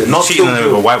There you go. Neeson, He's not cheating kill on her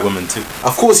with a Bill. white woman too.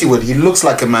 Of course he would. He looks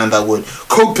like a man that would.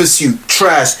 Code Pursuit,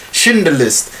 trash. Schindler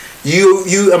List.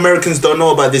 You Americans don't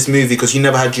know about this movie because you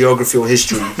never had geography or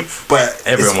history. But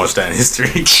Everyone watched that in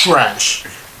history. trash.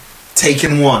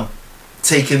 Taken 1,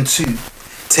 Taken 2,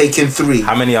 Taken 3.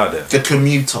 How many are there? The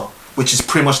Commuter, which is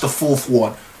pretty much the 4th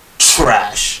one.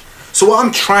 Trash. So what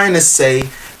I'm trying to say,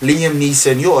 Liam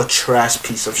Neeson, you're a trash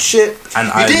piece of shit.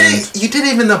 You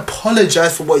didn't even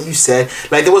apologize for what you said.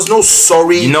 Like there was no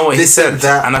sorry. You know what he this said? and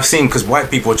that. And I've seen because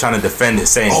white people are trying to defend it,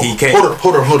 saying he can't.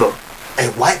 Hold on. A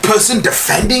white person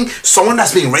defending someone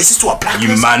that's being racist to a black You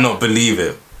person? might not believe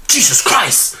it, Jesus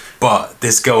Christ. but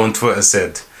this girl on Twitter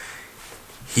said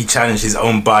he challenged his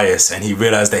own bias and he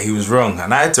realized that he was wrong.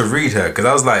 And I had to read her because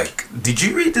I was like, did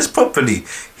you read this properly?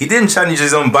 He didn't challenge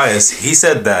his own bias. He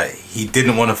said that he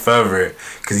didn't want to further it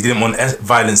because he didn't want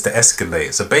violence to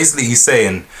escalate. So basically he's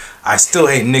saying, I still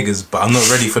hate niggas, but I'm not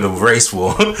ready for the race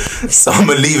war. So I'm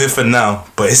going to leave it for now.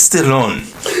 But it's still on.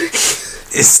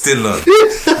 It's still on.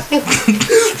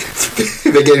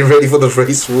 They're getting ready for the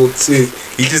race war too.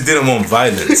 He just didn't want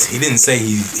violence. He didn't say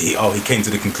he came to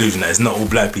the conclusion that it's not all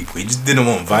black people. He just didn't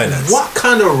want violence. What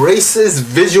kind of racist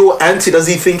visual anti does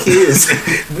he think he is?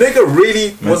 Nigga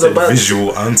really was about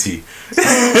visual auntie.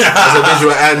 as a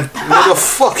visual and nigga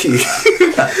fuck you.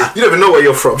 You don't even know where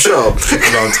you're from. Shut up.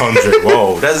 L'entendre.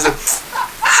 Whoa,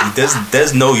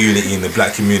 there's no unity in the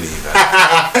black community. Man.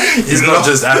 It's not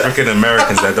just African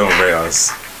Americans that don't rate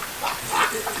us.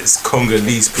 It's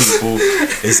Congolese people.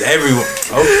 It's everyone.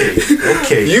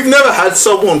 Okay. You've never had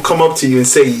someone come up to you and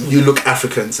say you look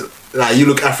African. Like you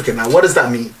look African. Now what does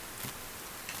that mean?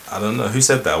 I don't know. Who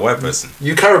said that? A white person.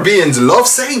 You Caribbeans love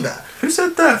saying that. Who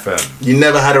said that, fam? You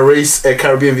never had a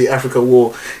Caribbean v Africa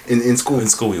war in school. In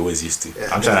school, we always used to. Yeah,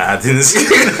 I'm trying to add innocent.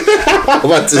 I'm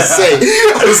about to say.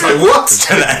 I was like, what? I'm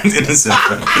trying to add innocent,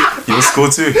 fam. You in school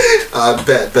too?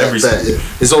 Bet.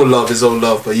 It's all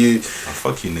love. But you. Oh,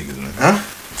 fuck you niggas, man. Huh?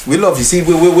 We love you. See,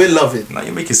 we're loving. Now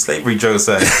you're making slavery jokes.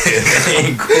 Like,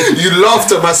 ain't cool. You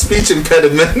laughed at my speech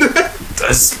impediment.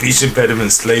 That's speech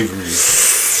impediment slavery.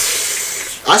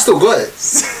 I still got it.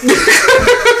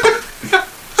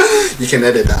 You can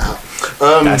edit that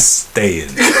out. That's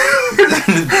staying.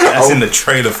 That's in the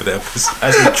trailer for the episode.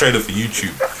 That's in the trailer for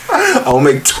YouTube. I'll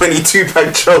make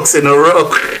 22-pack jokes in a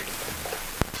row.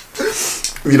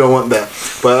 You don't want that.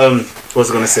 But what was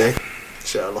I gonna say?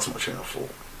 Shit, I lost my train of thought.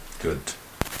 Good.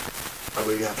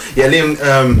 Yeah, Liam.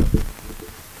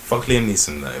 Fuck Liam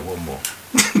Neeson, though. One more.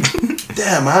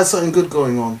 Damn, I had something good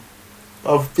going on.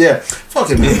 Yeah, fuck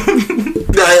it, man.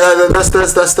 That's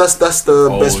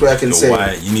the best way I can say.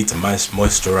 White. You need to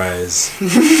moisturize.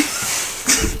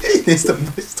 He needs to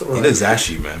moisturize. He looks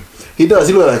ashy, man. He does.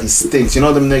 He looks like he stinks. You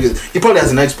know them niggas. He probably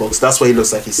has an Xbox. That's why he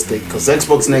looks like he stinks. Because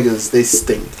Xbox niggas, they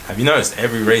stink. Have you noticed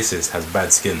every racist has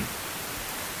bad skin?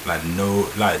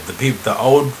 The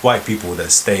old white people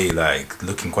that stay like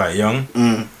looking quite young.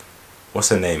 What's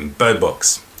her name? Bird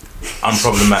Box.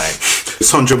 Unproblematic.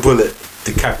 Sandra Bullock.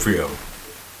 DiCaprio.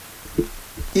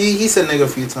 He said nigga a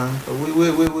few times, but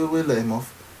we let him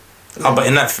off. But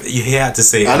in that, he had to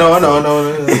say it. I know.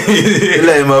 We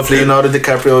let him off. Leonardo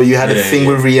DiCaprio, you had a thing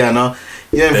with Rihanna.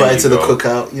 You're invited to the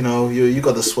cookout. You know, you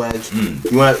got the swag.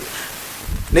 You want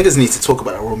niggas need to talk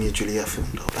about a Romeo and Juliet film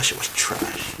though. That shit was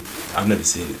trash. I've never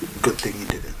seen it. Good thing you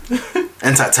didn't.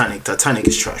 And Titanic. Titanic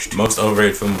is trash too. Most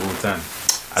overrated film of all time.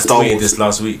 I tweeted this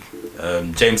last week.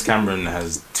 James Cameron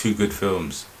has 2 good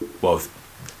films. Well,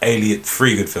 3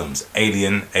 good films.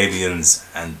 Alien, Aliens,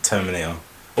 and Terminator.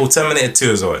 Oh, Terminator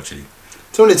 2 as well, actually.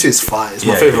 Terminator 2 is fire. It's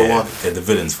my favourite one. Yeah, the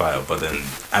villain's fire. But then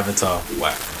Avatar,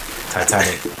 whack.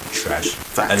 Titanic, trash.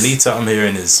 Facts. Alita, I'm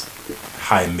hearing, is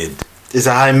high mid. It's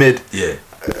a high mid. Yeah.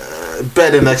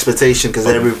 Better than expectation because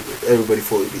everybody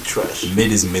thought it'd be trash.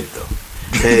 Mid is mid, though.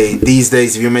 Hey, these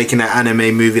days, if you're making an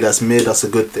anime movie that's mid, that's a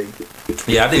good thing.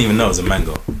 Yeah, I didn't even know it was a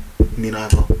manga. Me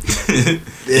neither.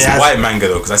 It's a white manga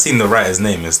though, because I seen the writer's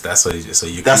name. That's why.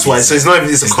 That's why. So it's not even.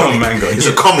 It's a comic. Not a manga. It's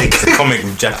a comic. It's a comic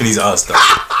with Japanese art stuff.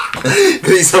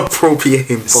 He's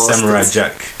appropriating. Samurai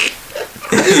Jack.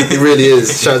 He really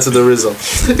is. Shout out to the Rizzo.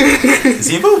 Is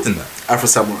he involved in that? Afro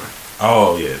Samurai.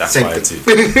 Oh yeah, that's Same fire thing.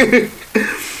 too.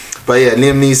 But yeah,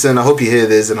 Liam Neeson, I hope you hear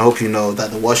this and I hope you know that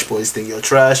the Wash Boys think you're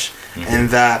trash and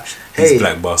that These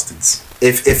black bastards.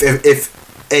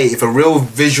 If a real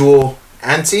visual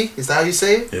anti, is that how you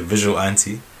say it? Yeah, visual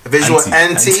anti. A visual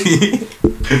anti.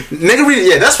 Nigga really,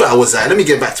 yeah, that's where I was at. Let me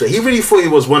get back to it. He really thought he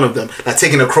was one of them, like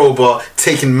taking a crowbar,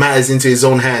 taking matters into his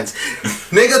own hands.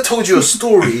 Nigga told you a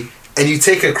story, and you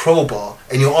take a crowbar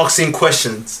and you're asking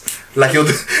questions like you're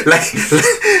the, like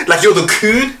you're the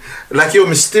coon, like you're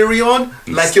Mysterion,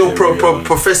 like you're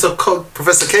Professor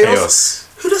Chaos.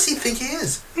 Who does he think he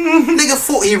is?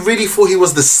 Nigga really thought he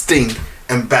was the Sting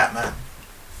and Batman.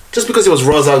 Just because he was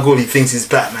Ra's al Ghul, he thinks he's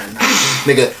Batman now.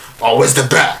 Nigga, oh, where's the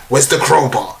bat? Where's the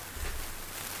crowbar?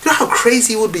 You know how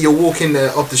crazy it would be? You're walking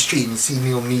up the street and you see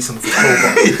Neeson with a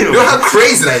crowbar. You know how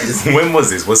crazy that is? When was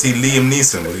this? Was he Liam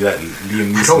Neeson? Was he like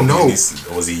Liam Neeson? I don't know.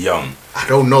 Or was he young? I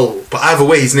don't know. But either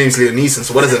way, his name's Liam Neeson,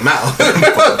 so what does it matter?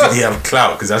 Did he have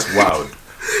clout? Because that's wild.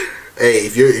 Hey,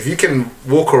 if you can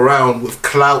walk around with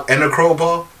clout and a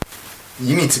crowbar,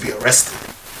 you need to be arrested.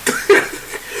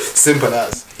 Simple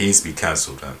as. He needs to be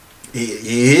cancelled, man.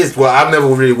 He is. Well, I've never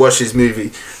really watched his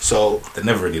movie, so they're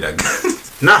never really that good.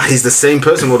 Nah, he's the same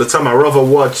person all the time. I'd rather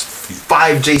watch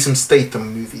 5 Jason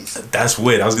Statham movies. That's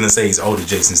weird. I was gonna say he's older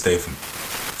Jason Statham.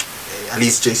 At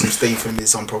least Jason Statham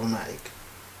is unproblematic.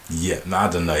 Yeah, no, I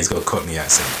don't know. He's got a Cockney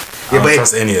accent. Yeah, I don't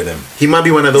trust any of them. He might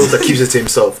be one of those that keeps it to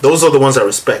himself. Those are the ones I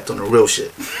respect on the real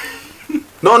shit.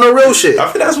 No, on the real shit.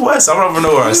 I think that's worse. I don't even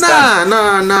know where I stand.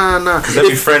 Nah. They'll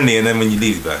be friendly, and then when you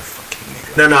leave, like,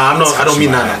 fucking nigga. No, I'm not. I don't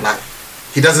mean that. Like,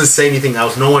 he doesn't say anything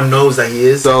else. No one knows that he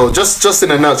is. So just in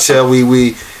a nutshell,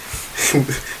 we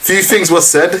few things were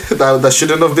said that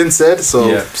shouldn't have been said. So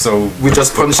yeah, so we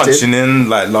just punching in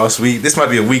like last week. This might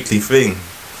be a weekly thing.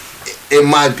 It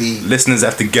might be. Listeners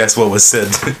have to guess what was said.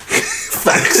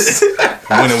 Facts.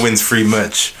 Winner wins free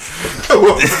merch.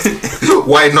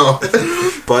 Why not?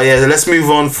 But yeah, let's move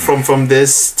on from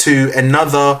this to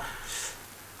another.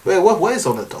 Wait, what is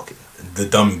on the docket? The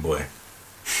Dummy Boy.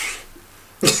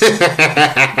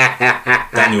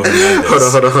 Daniel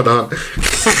Hernandez. Hold on.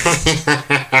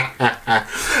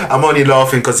 I'm only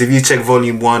laughing because if you check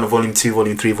volume 1, volume 2,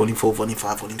 volume 3, volume 4, volume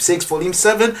 5, volume 6, volume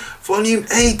 7, volume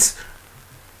 8,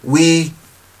 we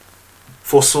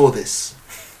foresaw this.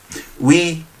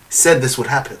 We said this would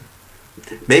happen.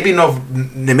 Maybe not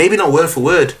word for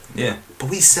word. Yeah. But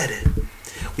we said it.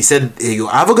 We said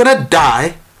you're either gonna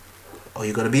die or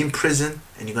you're gonna be in prison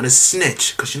and you're gonna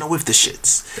snitch because you're not with the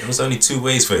shits. There was only 2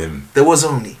 ways for him. There was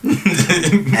only.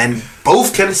 And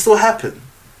both can still happen.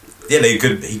 Yeah, he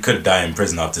could die in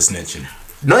prison after snitching.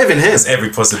 Not even him. There's every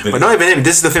possibility. But not even him.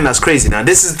 This is the thing that's crazy. Now,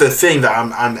 this is the thing that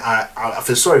I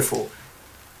feel sorry for.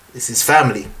 It's his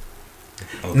family.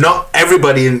 Okay. Not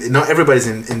everybody's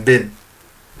in bin.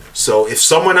 So if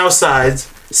someone outside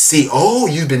see, oh,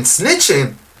 you've been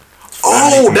snitching.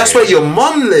 Oh, that's where your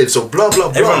mom lives, or blah blah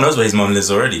blah. Everyone knows where his mom lives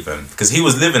already, fam. Because he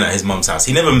was living at his mom's house.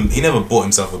 He never bought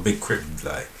himself a big crib.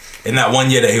 Like in that 1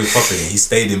 year that he was popping, he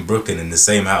stayed in Brooklyn in the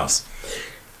same house.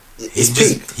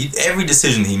 Every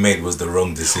decision he made was the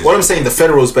wrong decision. What I'm saying, the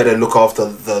federals better look after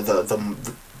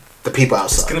the people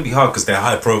outside. It's gonna be hard because they're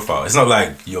high profile. It's not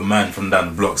like your man from down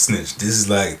the block snitched. This is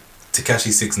like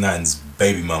Tekashi 6ix9ine's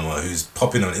baby mama who's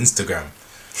popping on Instagram.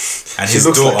 And his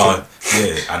daughter,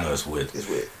 yeah, I know it's weird. It's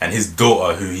weird. And his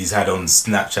daughter, who he's had on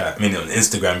Snapchat, on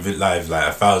Instagram Live like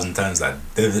 1,000 times, like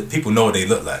people know what they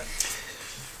look like.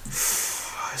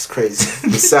 It's crazy.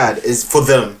 It's sad. It's for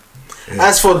them. Yeah.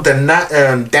 As for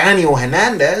the Daniel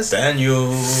Hernandez,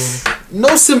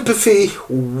 no sympathy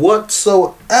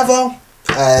whatsoever,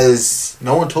 as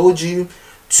no one told you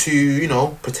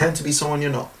to pretend to be someone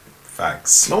you're not.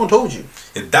 Facts. No one told you.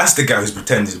 Yeah, that's the guy who's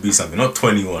pretending to be something, not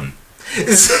 21.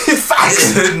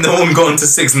 Facts. No one got into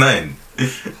 6ix9ine.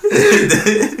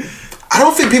 I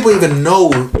don't think people even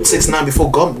know 6ix9ine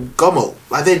before Gummo.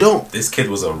 Like, they don't. This kid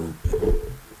was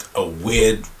a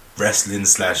weird wrestling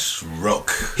 /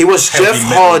 rock. He was Jeff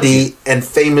Hardy and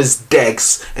Famous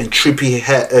Dex and Trippie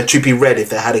Redd if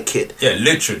they had a kid. Yeah,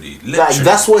 literally. Like,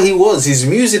 that's what he was. His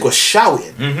music was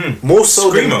shouting. Mm-hmm. More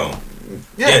so Screamo.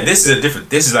 Yeah, this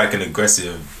is like an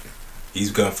aggressive. He's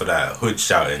going for that hood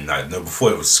shouting. Like, no,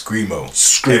 before it was Screamo.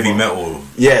 Heavy metal.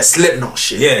 Yeah, Slipknot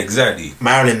shit. Yeah, exactly.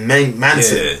 Marilyn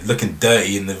Manson. Yeah, looking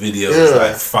dirty in the video. Yeah.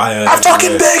 Like fire. I'm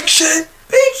talking big shit.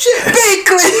 Big shit. Big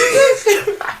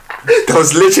clip. That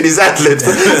was literally his ad-lib.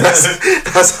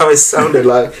 That's how it sounded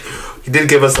like. He did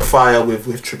give us the fire with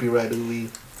Trippie Redd.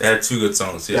 They had 2 good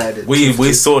songs, yeah.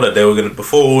 We saw that they were going to,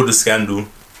 before all the scandal,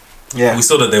 yeah, we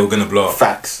saw that they were going to blow up.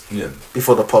 Facts. Yeah.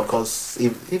 Before the podcast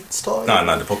even started.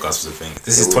 No, the podcast was a thing.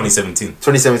 This is 2017.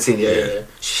 2017, yeah.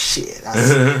 Shit.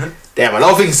 Damn, a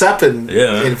lot of things happened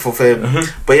for him.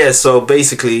 But yeah, so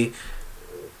basically,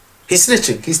 he's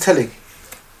snitching. He's telling.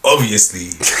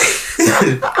 Obviously.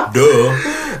 Duh.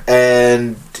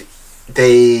 And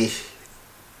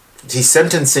he's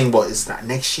sentencing, what is that,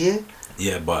 next year?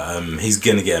 Yeah, but he's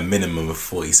gonna get a minimum of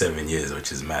 47 years,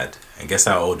 which is mad. And guess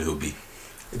how old he'll be?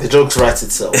 The joke writes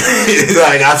itself.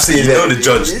 Like, I've seen it. You know the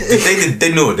judge.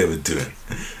 They know what they were doing.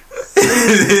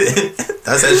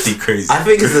 That's actually crazy. I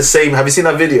think it's the same. Have you seen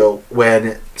that video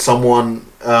when someone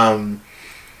got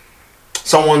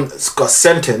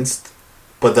sentenced,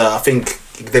 but I think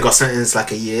they got sentenced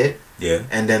like a year. Yeah.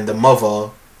 And then the mother,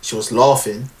 she was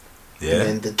laughing. Yeah. And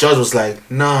then the judge was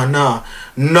like, nah, not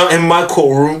in my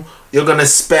courtroom. You're gonna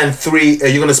spend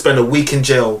a week in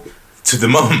jail. To the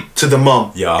mum.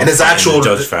 Yeah. And there's actual the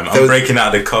judge, fam. I'm breaking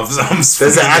out the cuffs.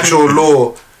 There's an actual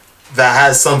law that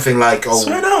has something like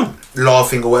swear down.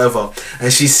 Laughing or whatever,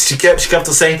 and she kept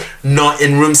on saying, not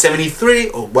in room 73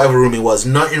 or whatever room it was,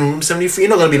 not in room 73. You're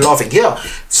not gonna be laughing here.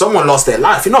 Someone lost their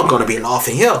life. You're not gonna be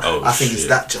laughing here. I think it's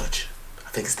that judge.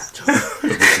 With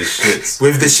the shits.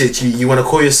 With the shit. You want to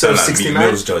call yourself 69?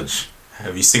 Mills judge.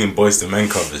 Have you seen Boys to Men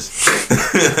covers?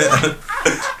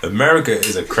 America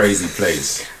is a crazy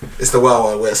place. It's the Wild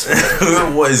Wild West.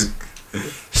 What is?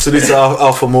 Salute to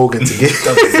Alpha Morgan to get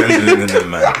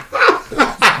man.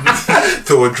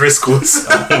 To O'Driscoll's.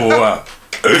 Oh wow.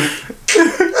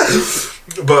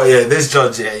 But yeah, this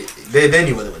judge, they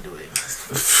knew what they were doing.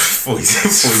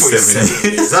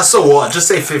 47 years. That's so what? Just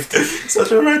say 50.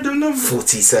 Such a random number.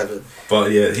 47.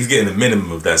 But yeah, he's getting the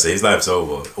minimum of that, so his life's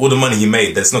over. All the money he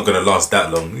made, that's not gonna last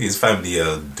that long. His family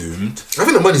are doomed. I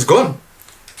think the money's gone.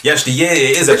 Yeah, actually,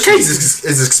 it is. The case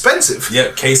is expensive.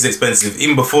 Yeah, case is expensive.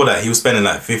 Even before that, he was spending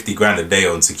like 50 grand a day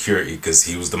on security because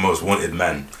he was the most wanted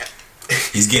man.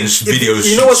 He's getting videos.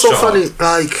 You know what's so funny?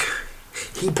 Like,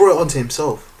 he brought it onto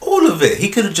himself. All of it. He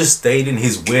could have just stayed in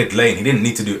his weird lane. He didn't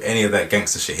need to do any of that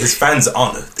gangster shit. His fans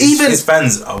aren't. His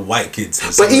fans are white kids.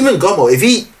 But even Gummo, if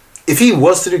he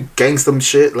was to do gangster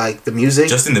shit, like the music,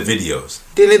 just in the videos,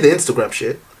 didn't need the Instagram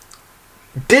shit.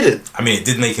 Didn't. I mean, it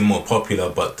did make him more popular,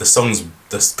 but the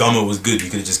Gummo was good. You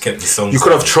could have just kept the songs. You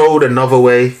could have trolled another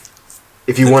way.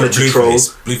 If you wanted to troll.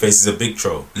 Blueface is a big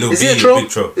troll. Is he a troll? Big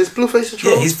troll. Is Blueface a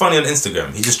troll? Yeah, he's funny on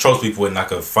Instagram. He just trolls people in like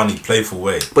a funny, playful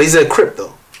way. But he's a crip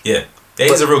though. Yeah. Yeah,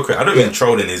 he's a real crip. I don't mean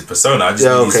troll in his persona. I just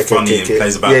mean he's funny and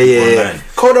plays about people online.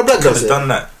 Kodak Black does it. Done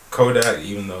that. Kodak,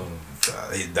 even though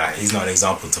he's not an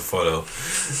example to follow.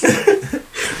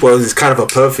 Well, it's kind of a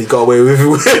perfect. Got away with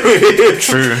it.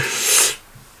 True.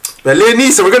 But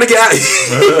Neeson, we're gonna get out of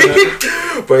here.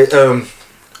 But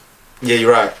yeah,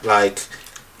 you're right. Like,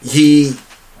 he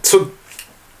took.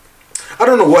 I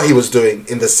don't know what he was doing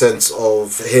in the sense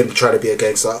of him trying to be a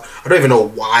gangster. I don't even know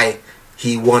why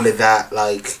he wanted that.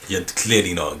 Like, you're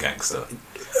clearly not a gangster.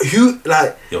 Who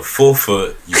like? You're 4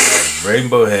 foot. You have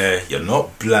rainbow hair. You're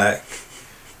not black.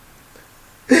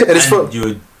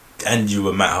 And you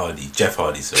were Matt Hardy, Jeff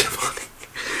Hardy. So.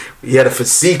 He had a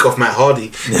physique of Matt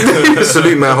Hardy.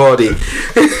 Salute Matt Hardy.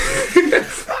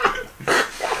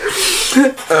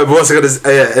 What's I gonna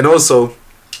say? And also,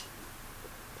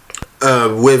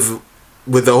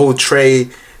 with the whole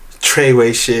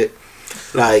Treyway shit,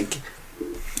 like,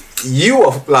 you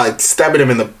were like stabbing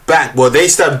him in the back. Well, they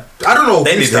stabbed. I don't know.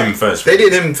 They did him first. They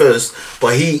did him first,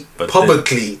 but he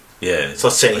publicly. So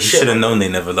saying shit. You should have known they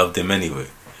never loved him anyway.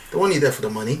 They want you there for the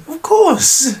money. Of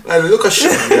course. Like, look at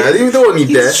shit. Yeah, they don't want you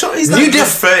there. He's New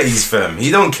Death 30s, fam.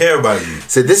 He don't care about you.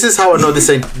 So this is how I know this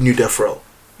ain't New Death Row.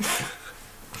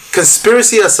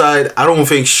 Conspiracy aside, I don't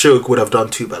think Suge would have done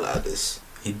too bad like this.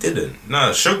 He didn't.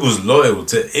 Nah, Suge was loyal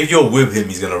to. If you're with him,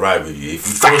 he's gonna ride with you. If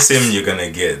you force him, you're gonna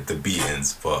get the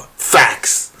beatings. But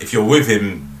facts. If you're with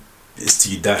him, it's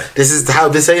till you die. This is how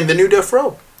this ain't the New Death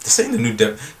Row. This ain't the new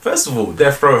Death. First of all,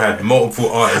 Death Row had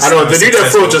multiple artists. I know the new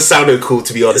Death Row just sounded cool,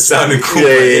 to be honest. It sounded cool.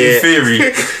 In theory, he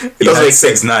had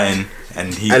 6ix9ine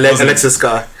and he Alexis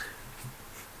Sky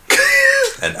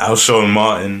and Alshon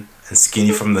Martin and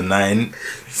Skinny from the 9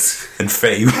 and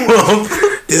Fetty Wap.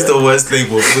 This is the worst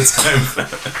label of the time.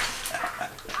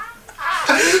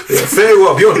 Fetty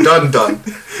Wap, you're done.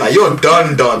 Like, you're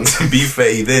done. Be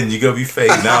Fetty then, you gotta be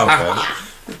Fetty now, man.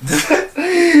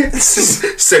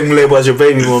 Same label as your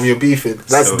baby mom, you're beefing.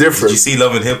 That's different. Did you see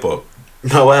Love and Hip Hop?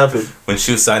 No, what happened? When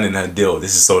she was signing her deal,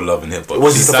 this is so Love and Hip Hop.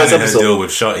 Was this the first episode? Her deal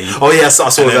with Shotty. Oh yes, I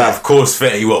saw that. Of course,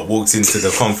 Fetty Wap walks into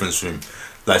the conference room.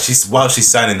 Like, while she's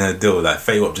signing her deal, like,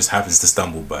 Fetty Wap just happens to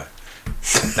stumble by.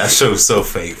 That show is so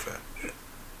fake, man.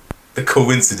 The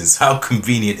coincidence. How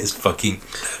convenient is fucking.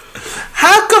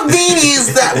 How convenient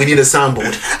is that? We need a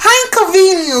soundboard. How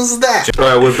convenient is that?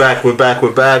 Alright,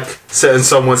 we're back.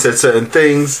 Someone said certain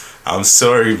things. I'm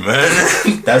sorry, man.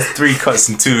 That's 3 cuts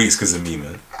in 2 weeks because of me,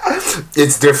 man.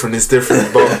 It's different,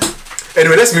 but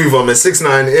Anyway, let's move on, man.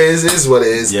 6ix9ine is what it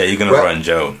is. Yeah, you're gonna rot in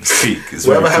jail. Speak.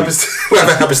 Whatever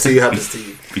happens to you, happens to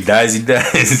you. If he dies, he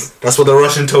dies. That's what the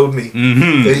Russian told me.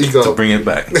 Mm-hmm. There you go. To bring it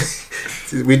back.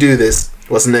 We do this.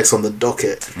 What's next on the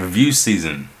docket? Review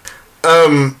season.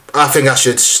 I think I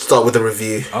should start with the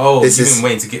review. Oh, you've been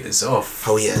waiting to get this off.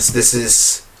 Oh yes, this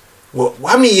is. Well,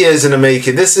 how many years in the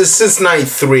making? This is since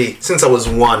 '93. Since I was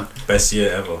 1. Best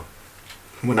year ever.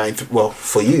 Well,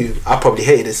 for you, I probably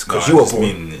hate this because you were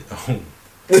born.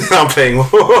 I'm playing.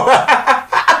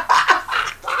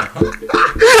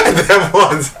 Them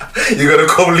ones. You're gonna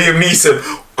call Liam Neeson.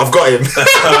 I've got him. Yeah,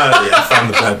 I found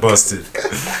the black bastard.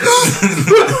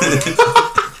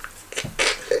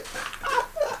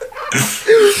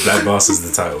 Black Bastard's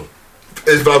the title.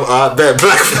 It's Black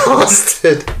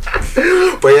Bastard.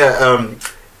 But yeah,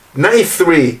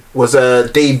 93 was a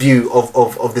debut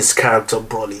of this character,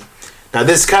 Broly. Now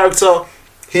this character,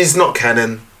 he's not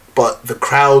canon, but the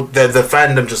crowd, the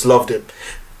fandom just loved him.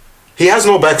 He has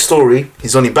no backstory.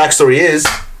 His only backstory is,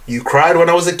 you cried when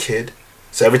I was a kid,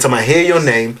 so every time I hear your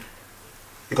name,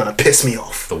 you're gonna piss me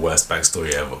off. The worst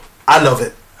backstory ever. I love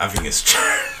it. I think it's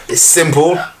It's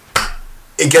simple.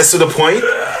 It gets to the point.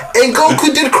 And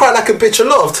Goku did cry like a bitch a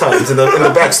lot of times in the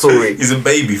backstory. He's a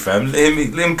baby, fam. Let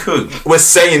him cook. We're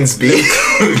Saiyans, B.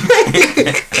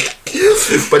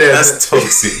 But yeah, that's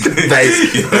toxic.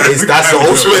 That's the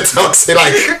ultimate toxic.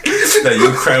 Like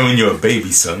you're crying when you're a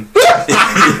baby, son.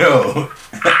 Yo,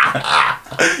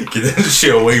 get that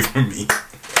shit away from me.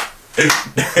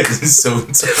 That is so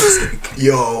toxic.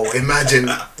 Yo, imagine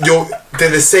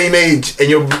they're the same age and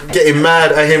you're getting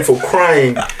mad at him for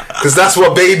crying because that's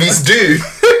what babies do.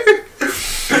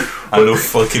 I know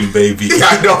fucking baby.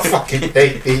 I know fucking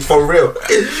baby, for real.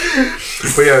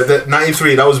 But yeah, that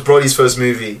 93, that was Broly's first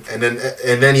movie, and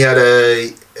then he had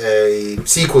a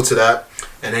sequel to that,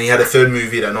 and then he had a third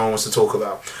movie that no one wants to talk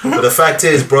about. But the fact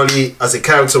is, Broly as a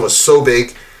character was so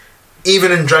big.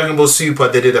 Even in Dragon Ball Super,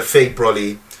 they did a fake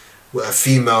Broly with a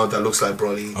female that looks like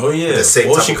Broly. Oh yeah, the same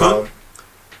what was type she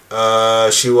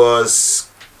called? She was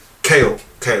Kale.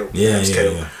 Yeah.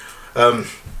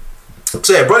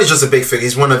 So yeah, Broly's just a big figure.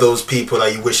 He's one of those people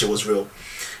that you wish it was real.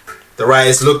 The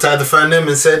writers looked at the fandom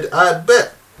and said, I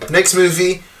bet next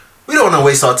movie, we don't want to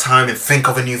waste our time and think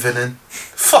of a new villain.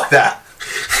 Fuck that.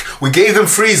 We gave them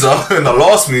Frieza in the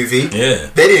last movie. Yeah.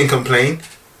 They didn't complain.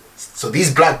 So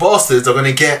these black bastards are going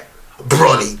to get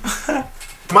Broly.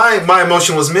 My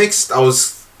emotion was mixed. I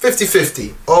was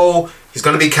 50-50. Oh, he's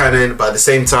going to be canon, but at the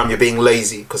same time, you're being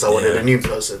lazy because I wanted a new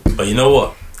person. But you know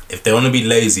what? If they want to be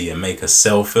lazy and make a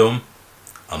Cell film,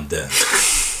 I'm dead.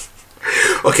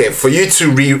 Okay, for you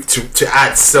to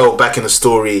add Cell back in the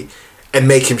story and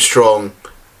make him strong,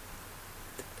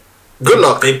 good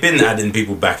luck. They've been adding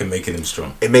people back and making him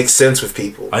strong. It makes sense with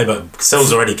people. But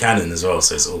Cell's already canon as well,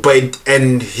 so it's all. But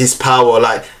and his power,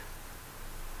 like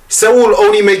Cell will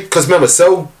only make, because remember,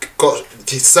 Cell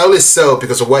is Cell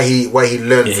because of what he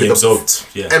learned he absorbed,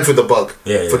 and through the bug, for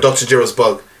yeah. Dr. Jiro's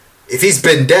bug. If he's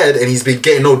been dead and he's been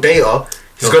getting no data,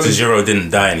 Dr. Jiro didn't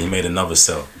die and he made another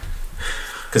Cell.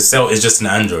 Because Cell is just an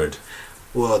android.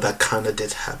 Well, that kind of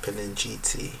did happen in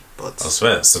GT, but I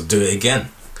swear, so do it again.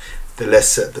 The less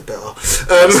said, the better. So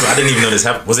I didn't even know this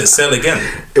happened. Was it Cell again?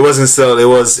 It wasn't Cell. It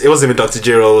wasn't even Dr.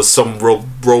 Jiro. It was some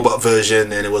robot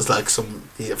version, and it was like some.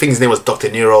 I think his name was Dr.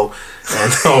 Nero.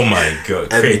 And oh my god!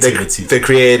 Creativity. They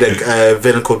created a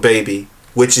villain called Baby,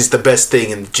 which is the best thing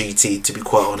in GT, to be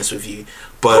quite honest with you.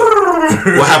 But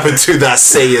what happened to that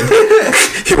Saiyan?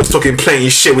 He was talking plain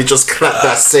shit. We just clapped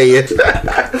that Saiyan.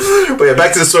 But yeah,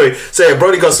 back to the story. So yeah,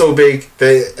 Broly got so big.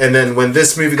 And then when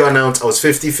this movie got announced, I was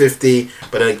 50-50.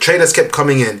 But then trailers kept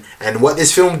coming in. And what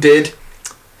this film did,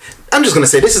 I'm just going to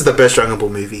say, this is the best Dragon Ball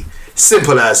movie.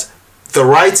 Simple as. The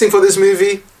writing for this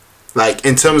movie, like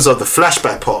in terms of the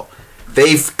flashback part,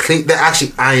 they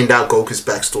actually ironed out Goku's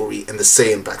backstory and the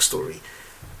Saiyan backstory.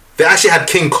 They actually had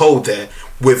King Cold there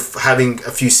with having a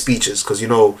few speeches, because we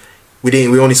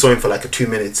only saw him for like 2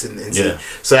 minutes in yeah.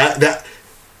 So that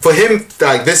for him,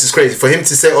 like, this is crazy for him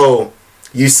to say, oh,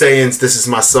 you Saiyans, this is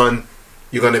my son,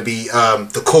 you're gonna be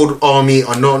the Cold Army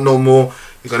are not no more,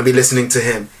 you're gonna be listening to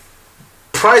him.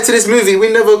 Prior to this movie, we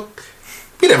never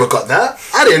got that.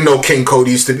 I didn't know King Cold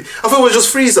used to be. I thought it was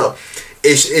just Frieza.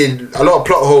 In a lot of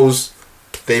plot holes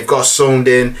they've got sewn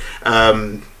in.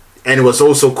 And it was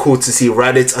also cool to see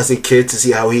Raditz as a kid, to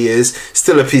see how he is.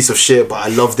 Still a piece of shit, but I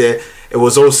loved it. It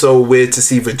was also weird to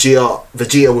see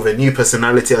Vegeta with a new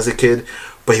personality as a kid,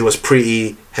 but he was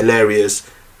pretty hilarious.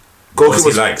 Goku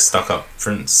was like stuck up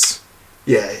Prince.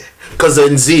 Yeah, because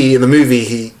in Z, in the movie,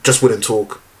 he just wouldn't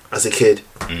talk as a kid,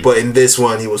 but in this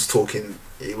one, he was talking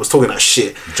that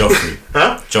shit. Joffrey.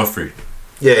 Huh? Joffrey.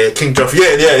 Yeah, King Joff.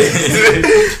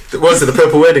 Yeah. Was it the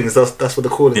Purple Weddings? That's what they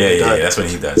call it. Yeah, that's when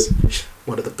he dies.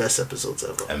 One of the best episodes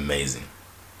ever. Amazing.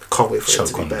 Can't wait for it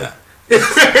to be back.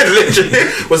 Literally.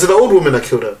 Was it the old woman that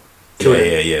killed her?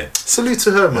 Yeah. Salute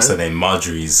to her, man. What's her name?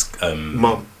 Marjorie's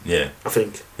mum. Yeah. I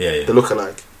think. Yeah. The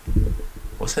lookalike.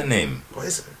 What's her name? What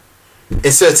is it?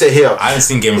 Insert it here. I haven't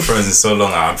seen Game of Thrones in so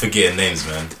long. I'm forgetting names,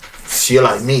 man. You're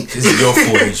like me. This is your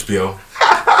fault, HBO.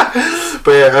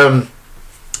 But yeah,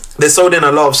 they sold in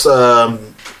a lot of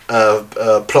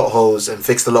plot holes and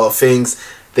fixed a lot of things.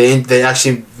 They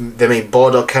made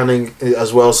Bardock canon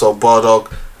as well. So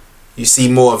Bardock, you see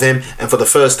more of him, and for the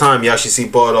first time, you actually see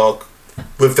Bardock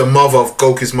with the mother of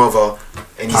Goku's mother,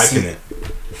 and you piping it.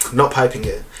 Not piping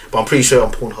it, but I'm pretty sure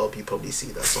on Pornhub you probably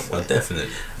see that somewhere. Oh,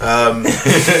 definitely.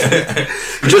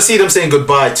 You just see them saying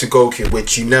goodbye to Goku,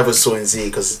 which you never saw in Z,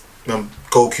 because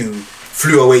Goku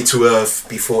flew away to Earth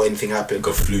before anything happened.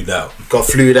 Got flued out.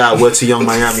 Word to Young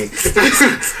Miami.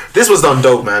 This was done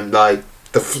dope, man. Like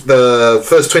the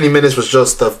first 20 minutes was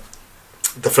just the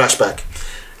flashback,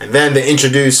 and then they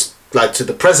introduced like to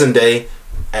the present day,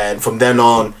 and from then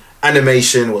on,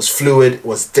 animation was fluid,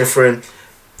 was different.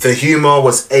 The humor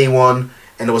was A1,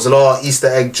 and there was a lot of Easter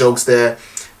egg jokes there,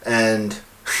 and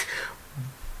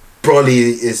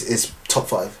Broly is top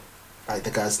 5. Like,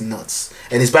 the guy's nuts.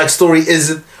 And his backstory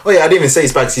isn't... Oh yeah, I didn't even say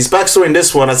his backstory in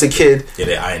this one as a kid. Yeah,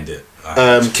 they ironed it.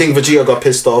 King Vegeta got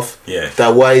pissed off. Yeah.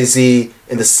 That why is he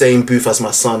in the same booth as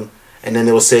my son? And then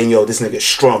they were saying, yo, this nigga's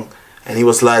strong. And he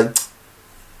was like,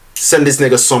 send this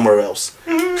nigga somewhere else.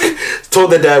 Told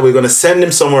the dad, we're going to send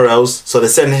him somewhere else. So they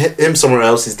sent him somewhere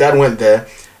else. His dad went there.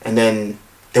 And then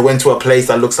they went to a place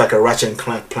that looks like a Ratchet and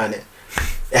Clank planet.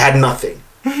 It had nothing.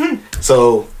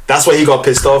 So that's why he got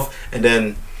pissed off. And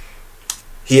then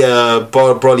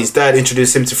Broly's dad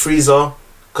introduced him to Frieza,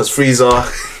 because Frieza,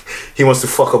 he wants to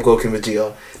fuck up Goku and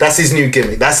Vegeta. That's his new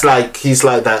gimmick. That's like, he's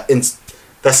like that.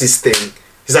 That's his thing.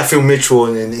 He's like Phil Mitchell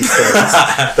in his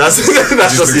That's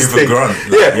just his thing.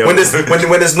 Yeah, when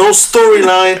there's no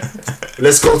storyline,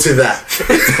 let's go to that.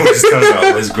 Just comes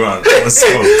out, where's Grant?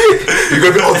 You're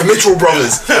gonna be the Mitchell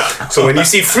brothers. So when you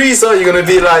see Frieza, you're gonna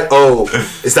be like, oh,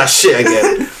 it's that shit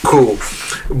again. Cool.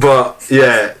 But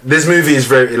yeah, this movie is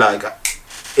very like,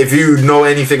 if you know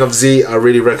anything of Z, I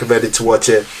really recommend it to watch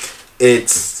it.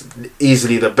 It's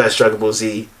easily the best Dragon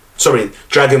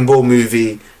Ball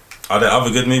movie. Are there other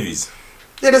good movies?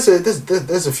 Yeah,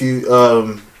 there's a few.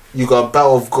 You got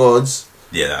Battle of Gods.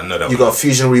 Yeah, I know that. You got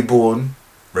Fusion Reborn.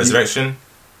 Resurrection.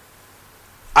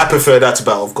 I prefer that to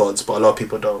Battle of Gods, but a lot of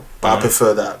people don't. But I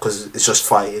prefer that because it's just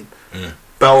fighting.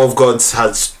 Battle of Gods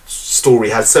has story,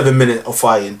 had 7 minutes of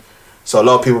fighting, so a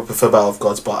lot of people prefer Battle of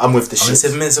Gods. But I'm with the shit.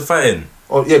 7 minutes of fighting.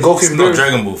 Oh yeah, Goku. It's not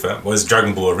Dragon Ball, fam. Well, it's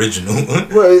Dragon Ball original.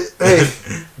 Well, hey,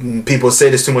 people say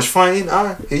there's too much fighting.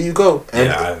 Here you go.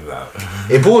 And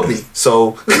it bored me,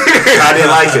 so I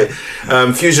didn't like it.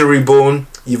 Fusion Reborn.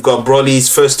 You've got Broly's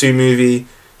first 2 movie.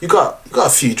 You got a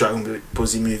few Dragon Ball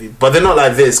Z movie, but they're not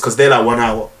like this because they're like 1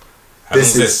 hour. How long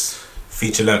is this?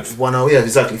 Feature length. 1 hour, yeah,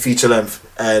 exactly, feature length.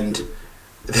 And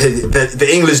the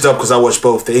English dub, because I watched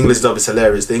both. The English dub is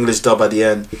hilarious. The English dub at the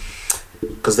end.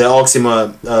 Because they ask him,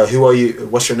 who are you?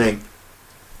 What's your name?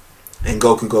 And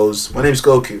Goku goes, my name's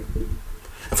Goku.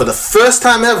 And for the first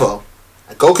time ever,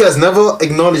 Goku has never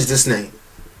acknowledged this name.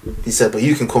 He said, but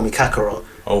you can call me Kakarot.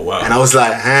 Oh, wow. And I was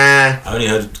like, I only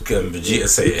heard Vegeta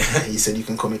say it. He said, you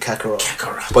can call me Kakarot.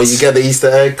 But you get the Easter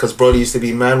egg, because Broly used to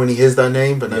be mad when he hears that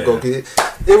name, but now Goku...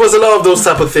 It was a lot of those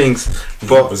type of things.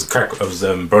 But was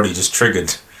Broly just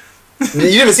triggered? You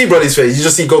didn't see Broly's face. You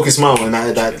just see Goku smile and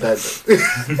that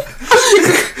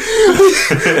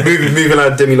moving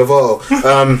like Demi Lovato.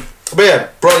 But yeah,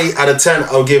 Broly out of 10,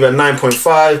 I'll give it a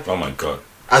 9.5. Oh my god!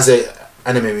 As a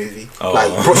anime movie,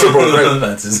 bro,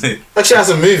 that's it. Actually, as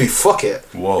a movie, fuck it.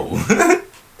 Whoa!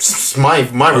 It's my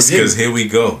Oscars, review. Here we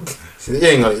go.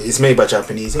 It's made by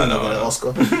Japanese. I know.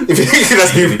 Oscar.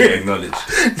 That's acknowledged.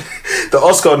 The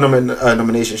Oscar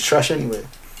nomination is trash anyway.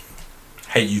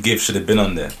 Hate You Give should have been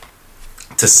on there.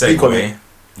 To segue,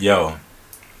 yo,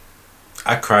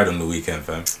 I cried on the weekend,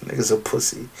 fam. Niggas a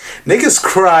pussy. Niggas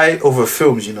cry over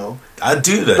films, you know. I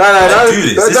do that. I do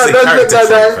this. This is a character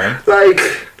trait, fam.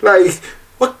 Like,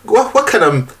 what kind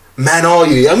of man are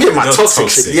you? I'm getting my toxic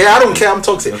shit. Yeah, I don't care. I'm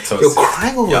toxic. You're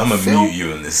crying over I'm a film. gonna mute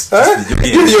you in this. Huh?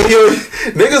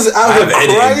 Niggas out here crying.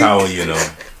 Editing power, you know.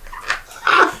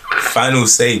 Final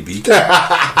say, B.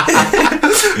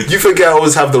 You forget I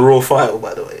always have the raw file,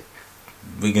 by the way.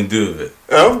 We can do with it.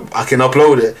 I can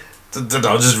upload it.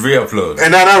 I'll just re-upload.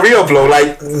 And then I re-upload,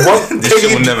 like, what? This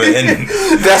shit will never end.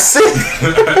 That's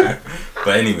it.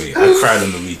 But anyway, I cried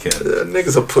on the weekend.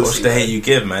 Niggas a pussy. Watch the Hate You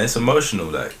Give, man. It's emotional,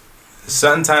 like.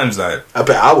 certain times, like, I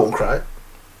bet I won't cry.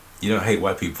 you don't hate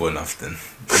white people enough. Then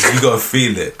you gotta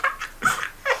feel it.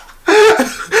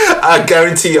 I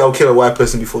guarantee you, I'll kill a white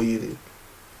person before you do.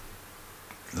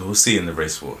 We'll see in the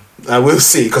race war. I will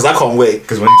see, because I can't wait.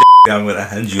 Because when I'm gonna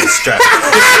hand you a strap.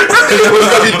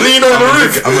 Lean on the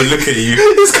roof. I'm gonna look at you.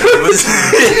 He's gonna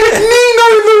lean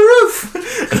on the roof.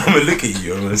 And I'm gonna look at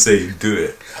you. I'm gonna say, do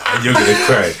it. And you're gonna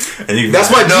cry. And you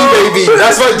That's my G baby.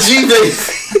 That's my G baby.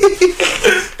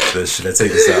 So should I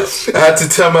take this out? I had to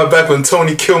turn my back when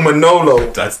Tony killed Manolo.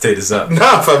 I had to take this out.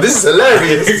 Nah, fam, this is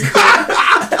hilarious.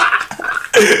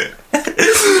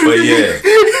 But yeah,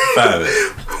 fam.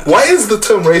 Why is the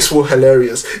term race war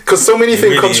hilarious? Because so many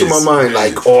things really come to my mind,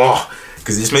 like, oh.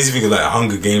 Because it just makes you think of like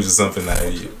Hunger Games or something like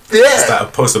that. Yeah. It's like a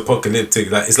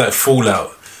post-apocalyptic, like it's like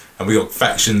Fallout, and we got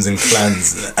factions and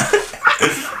clans.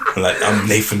 Like, I'm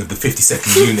Nathan of the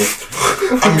 52nd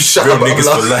unit. I'm shut Real up. niggas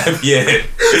for life, yeah.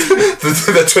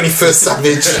 the 21st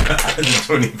savage. The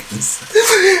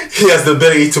 21st. He has the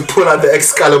ability to pull out the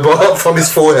Excalibur from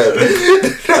his forehead.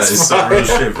 It's some real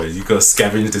shit, bro. You gotta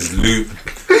scavenge this loot.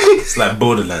 It's like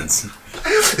Borderlands.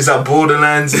 It's like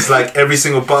Borderlands. It's like every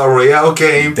single Battle Royale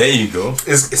game. There you go.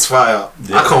 It's fire.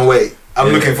 Yeah. I can't wait.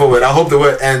 I'm looking forward. I hope the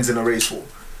world ends in a race war.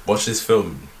 Watch this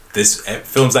film.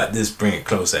 Films like this bring it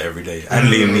closer every day, and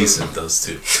Liam Neeson does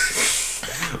too.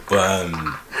 But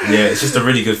yeah, it's just a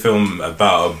really good film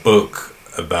about a book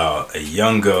about a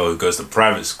young girl who goes to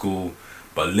private school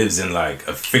but lives in like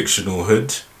a fictional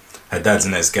hood. Her dad's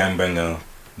an ex-gangbanger,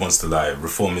 wants to like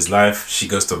reform his life. She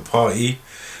goes to a party.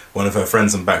 One of her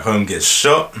friends from back home gets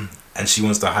shot, and she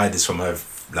wants to hide this from her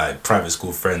like private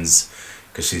school friends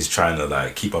because she's trying to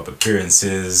like keep up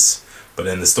appearances. But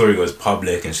then the story goes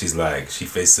public, and she's like, she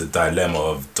faces the dilemma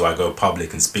of, do I go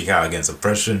public and speak out against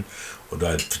oppression, or do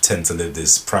I pretend to live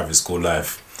this private school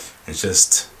life? And it's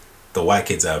just the white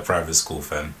kids at a private school,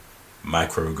 fam,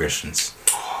 microaggressions.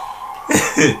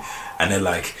 And they're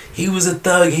like, he was a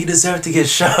thug, he deserved to get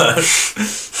shot.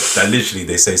 Like literally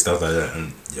they say stuff like that,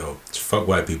 and yo, fuck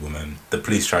white people, man. The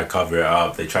police try to cover it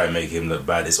up, they try to make him look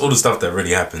bad. It's all the stuff that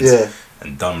really happens. Yeah.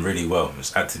 And done really well.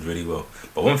 It's acted really well.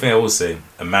 But one thing I will say,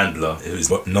 Amanda, who's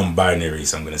non-binary,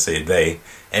 so I'm gonna say they.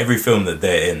 Every film that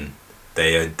they're in,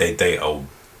 they date a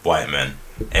white man.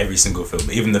 Every single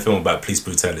film, even the film about police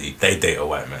brutality, they date a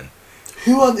white man.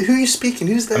 Who are you speaking?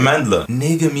 Who's that? Amanda,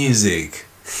 nigga music.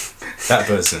 That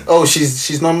person. Oh,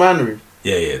 she's non-binary.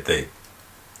 Yeah, they.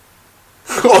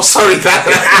 Oh, sorry, that.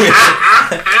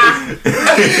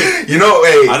 You know,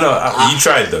 hey. I know. You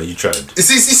tried though. You tried. You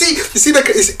see, like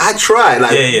I try.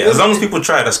 Like yeah. As long as people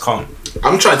try, that's calm.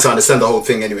 I'm trying to understand the whole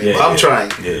thing anyway. But I'm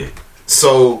trying. Yeah.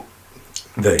 So.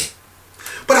 They.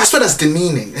 But I swear that's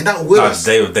demeaning, and that works.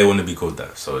 No, they want to be called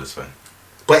that, so it's fine.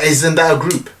 But isn't that a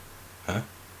group? Huh?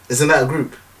 Isn't that a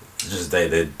group? It's just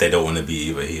they don't want to be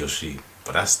either he or she.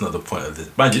 But that's not the point of this.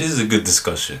 Mind you, this is a good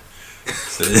discussion.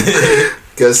 So,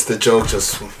 guess the joke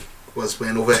just was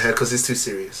went over her because it's too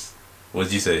serious. What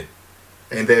did you say?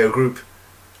 Ain't they a group?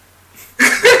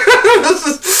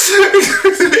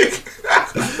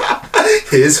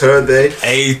 His, her, they.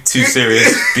 A, too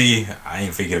serious. B, I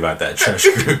ain't thinking about that trash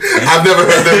group. I've never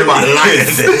heard them in my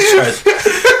life.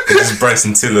 It's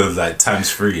Bryson Tiller like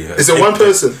times 3. Is it one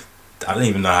person? I don't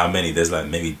even know how many. There's like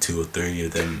maybe 2 or 3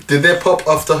 of them. Did they pop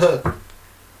after her?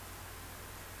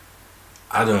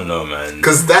 I don't know, man.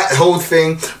 Because that whole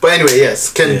thing. But anyway,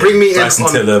 yes. Bring me Bryson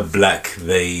in. Tiller, Black,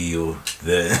 they, or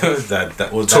that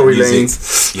was Tory that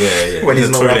music. Yeah. When he's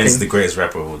not Tory rapping. Lanez is the greatest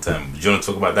rapper of all time. Do you want to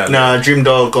talk about that? Nah, Dream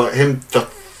Doll got him the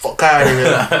fuck out of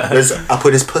here. I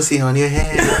put his pussy on your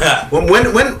head.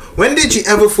 When did you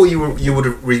ever thought you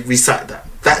would recite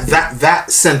that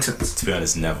sentence? To be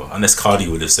honest, never. Unless Cardi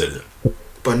would have said it.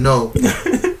 But no.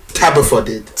 Tabitha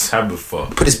did. Tabitha.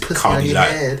 Put his pussy Cardi on your like.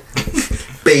 head.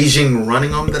 Beijing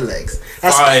running on the legs.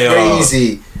 That's Fire.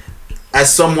 crazy.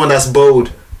 As someone that's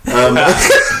bold. Ain't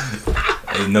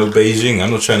no Beijing.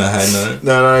 I'm not trying to hide nothing.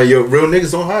 No, your real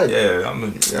niggas don't hide. Yeah, you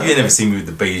ain't never seen me with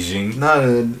the Beijing.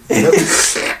 No.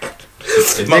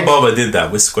 If my barber did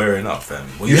that, we're squaring up, fam.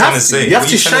 What are you trying to say? You have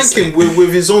to shank him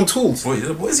with his own tools.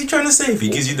 What is he trying to say if he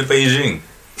gives you the Beijing?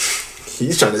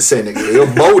 He's trying to say, nigga,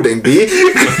 you're molding, B.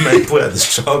 Man, put out the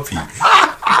Sharpie.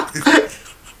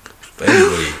 But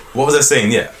anyway, what was I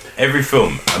saying? Yeah, every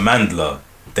film, Amanda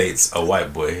dates a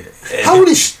white boy. How old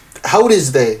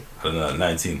is they? I don't know,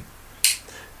 19.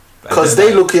 Because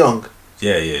they look young.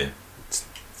 Yeah. You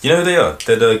know who they are?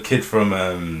 They're the kid from...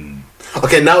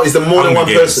 Okay, now is there more than one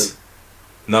person?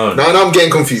 No, I'm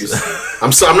getting confused.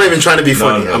 I'm not even trying to be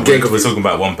funny. I'm getting confused. We're talking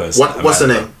about one person. What's the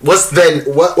name?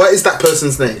 What is that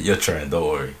person's name? You're trying, don't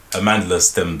worry. Amanda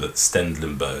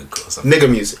Stendenberg or something. Nigga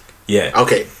music. Yeah.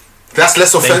 Okay. That's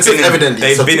less offensive, evidently.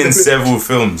 They've been in several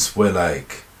films where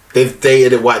like they've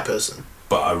dated a white person,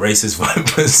 but a racist white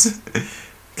person.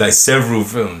 Like several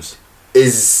films.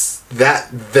 Is that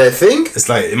their thing? It's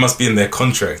like it must be in their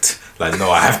contract. Like,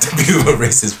 no, I have to be with a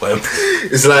racist white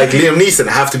person. It's like Liam Neeson.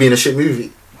 I have to be in a shit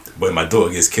movie. When my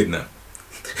daughter gets kidnapped.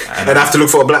 And I have to look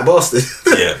for a black bastard.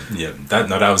 Yeah.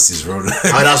 That was his role.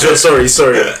 Sorry.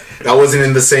 I wasn't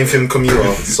in the same film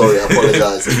Commuter. Sorry, I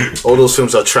apologize. All those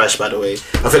films are trash, by the way.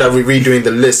 I feel like we're redoing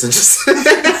the list and just. Oh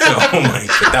my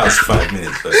god, that was 5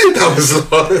 minutes. But... That was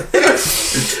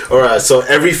long. Alright, so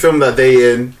every film that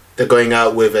they're going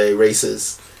out with a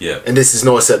racist. Yeah. And this is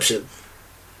no exception.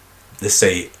 Let's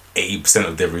say 80%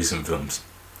 of their recent films.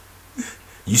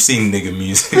 You seen Nigga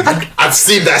Music? I've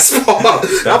seen that spot.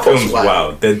 That film's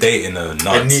wild. They're dating a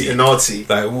Nazi. A Nazi.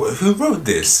 Like, who wrote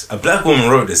this? A black woman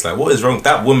wrote this. Like, what is wrong with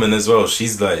that woman as well?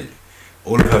 She's like,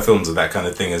 all of her films are that kind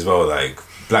of thing as well. Like,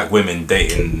 black women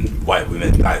dating white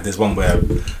women. Like, there's one where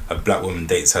a black woman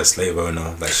dates her slave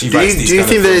owner. Like, she writes these kind of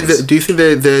films. Do you think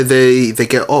they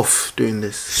get off doing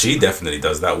this? She definitely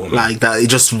does, that woman. Like that, it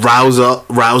just rouse her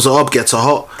up, gets her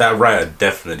hot. That writer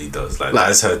definitely does. Like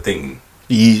that's her thing.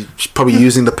 She's probably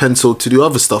using the pencil to do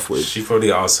other stuff with. She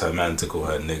probably asked her man to call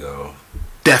her nigga. Or...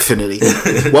 Definitely.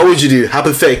 What would you do,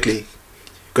 hypothetically?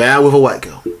 Go out with a white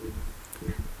girl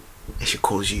and she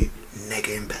calls you nigga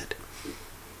in bed.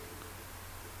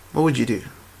 What would you do?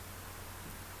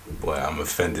 Boy, I'm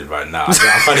offended right now. I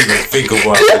can't even think of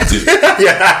what I would do.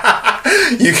 Yeah.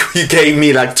 You gave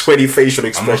me like 20 facial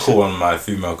expressions. I'm gonna call one of my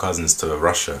female cousins to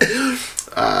Russia.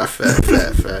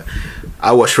 Fair.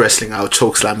 I watch wrestling, I'll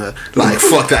choke slam her. Like,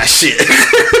 fuck that shit.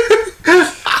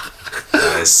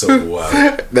 That is so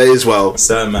wild. That is wild.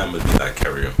 Certain man would be like,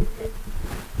 carry on.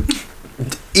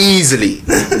 Easily.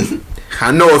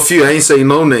 I know a few, I ain't saying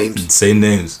no names. Say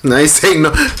names. I ain't saying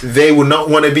no. They will not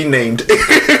want to be named.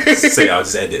 Say, I'll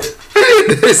just edit it.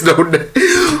 There's no name.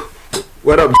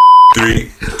 What up? 3,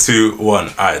 2, 1.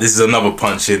 Alright, this is another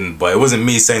punch in, but it wasn't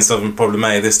me saying something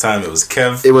problematic this time. It was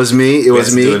Kev. It was me. We had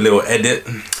to do a little edit.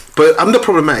 But I'm the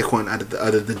problematic one out of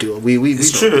the duo.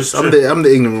 It's true. I'm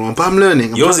the ignorant one, but I'm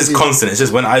learning. Yours is constant. It's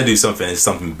just when I do something, it's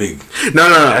something big. No.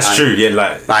 That's true. Yeah,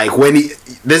 like when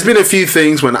there's been a few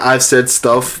things when I've said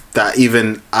stuff that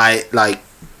even I like.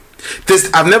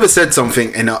 I've never said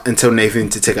something until Nathan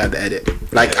to take out the edit.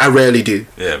 Like I rarely do.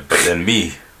 Yeah, but then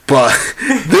me. But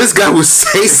this guy will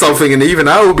say something and even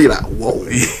I will be like, whoa.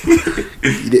 You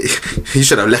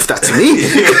should have left that to me.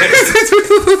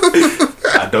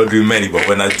 I don't do many, but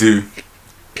when I do,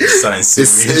 it's something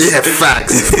serious. Yeah,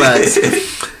 facts.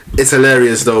 It's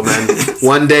hilarious though, man.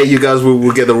 One day you guys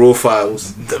will get the raw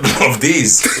files. Of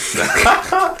these.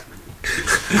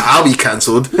 I'll be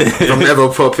cancelled if I'm ever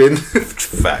popping.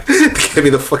 Facts. Get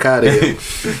me the fuck out of here.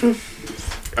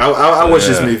 I watch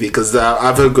this movie because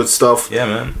I've heard good stuff. Yeah,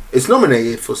 man. It's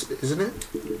nominated for, isn't it?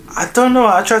 I don't know.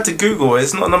 I tried to Google.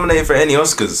 It's not nominated for any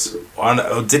Oscars. Or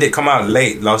did it come out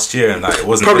late last year and like it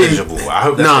wasn't eligible? I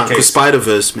hope that's the case. Because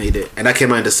Spider-Verse made it and that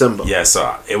came out in December. Yeah,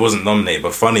 so it wasn't nominated.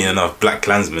 But funny enough, Black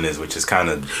Klansman is, which is kind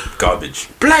of garbage.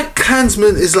 Black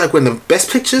Klansman is like when the Best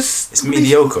Pictures. It's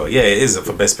mediocre. Yeah, it is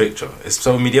for Best Picture. It's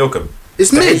so mediocre.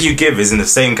 It's the mid. Hate You Give is in the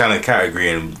same kind of category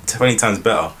and 20 times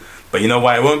better. But you know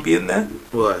why it won't be in there?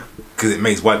 Why? Because it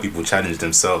makes white people challenge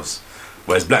themselves.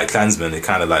 Whereas Black Klansman, it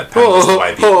kind of like panders to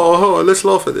white people. Let's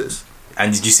laugh at this.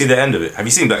 And did you see the end of it? Have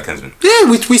you seen Black Klansman? Yeah,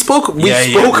 we spoke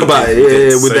about it.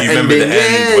 Yeah, with so the you remember ending. the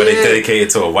end where they dedicated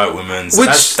to a white woman. So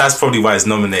Which that's probably why it's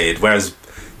nominated. Whereas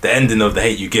the ending of The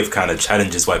Hate You Give kind of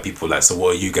challenges white people. Like, so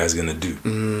what are you guys gonna do?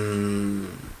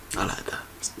 I like that.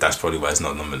 That's probably why it's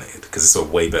not nominated because it's a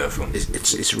way better film.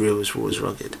 It's real. It's raw. It's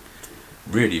rugged.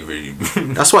 Really, really.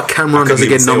 That's why Cameron doesn't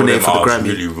get nominated for the Grammy.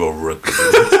 Really raw rugged.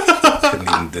 Couldn't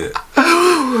even do it.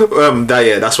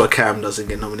 That's why Cam doesn't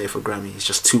get nominated for Grammy. He's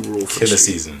just too raw for Killer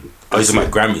Season. Oh, you're talking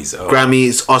about Grammys. Oh.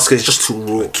 Grammys, Oscars, just too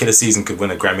raw. Killer Season could win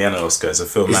a Grammy and an Oscar. It's a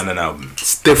film and an album.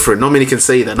 It's different. Not many can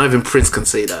say that. Not even Prince can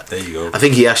say that. There you go. I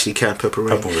think he actually can. Purple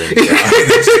Rain.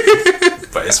 Yeah.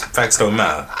 But facts don't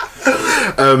matter.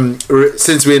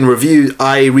 Since we're in review,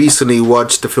 I recently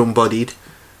watched the film Bodied.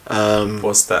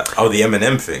 What's that? Oh, the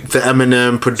Eminem thing. The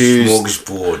Eminem produced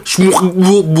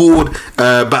Smorgasbord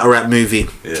battle rap movie.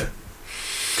 Yeah.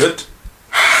 Good.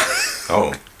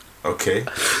 Oh, okay.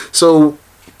 So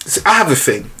I have a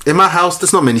thing in my house.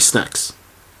 There's not many snacks.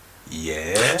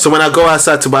 Yeah. So when I go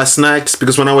outside to buy snacks,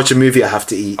 because when I watch a movie, I have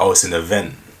to eat. Oh, it's an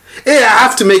event. Yeah, I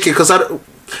have to make it because I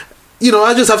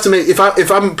just have to make.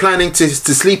 If I'm planning to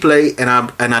sleep late and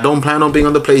I don't plan on being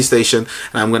on the PlayStation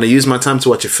and I'm gonna use my time to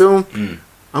watch a film,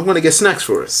 I'm gonna get snacks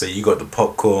for it. So you got the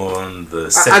popcorn, the I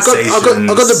sensations.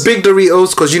 got the big Doritos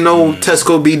because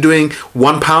Tesco be doing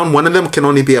 £1. One of them can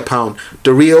only be £1.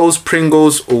 Doritos,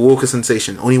 Pringles, or Walker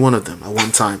Sensation. Only one of them at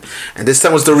one time. And this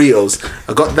time was Doritos.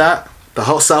 I got that, the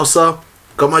hot salsa,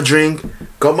 got my drink,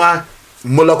 got my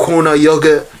Mulakona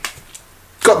yogurt,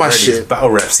 got my shit. Battle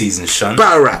rap season, Sean.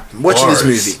 Battle rap. Watching this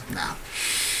movie. Nah.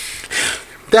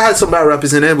 They had some battle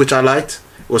rappers in it, which I liked.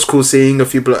 It was cool seeing a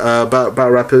few battle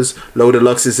rappers. Low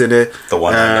Deluxe is in it. The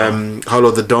one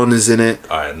Hollow the Don is in it.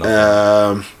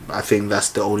 I think that's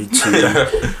the only two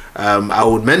I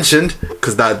would mention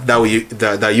because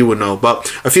that you would know.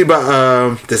 But a few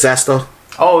about Disaster.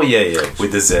 Oh yeah,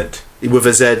 with the Z. With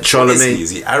a Z. Charlemagne.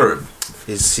 Is he Arab?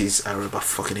 He's Arab. I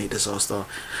fucking hate Disaster.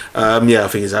 Yeah, I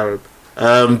think he's Arab.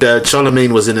 The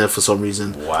Charlemagne was in there for some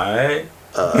reason. Why?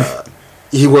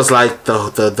 He was like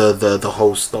the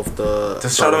host of the.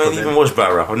 Does Charlemagne even watch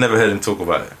battle rap? I've never heard him talk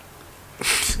about it.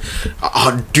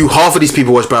 Do half of these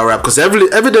people watch battle rap? Because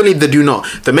evidently they do not.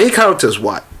 The main character is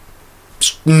white.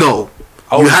 No.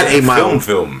 Oh, you had 8 Mile.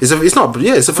 Film. It's not.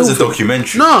 Yeah, it's a film. It's a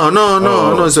documentary.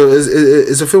 No. So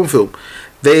it's a film.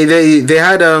 They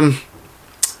had a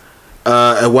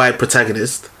white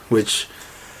protagonist, which,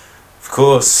 of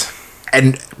course,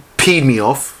 and peed me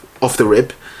off the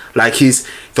rip. Like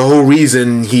the whole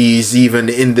reason he's even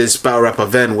in this battle rap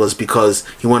event was because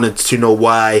he wanted to know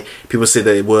why people say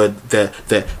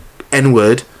the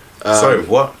N-word. Sorry,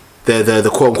 what? The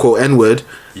quote unquote N-word.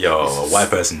 Yo, a white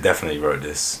person definitely wrote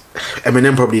this.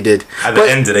 Eminem probably did. At the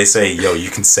end, they say, "Yo, you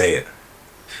can say it,"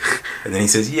 and then he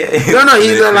says, "Yeah." No,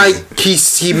 he's like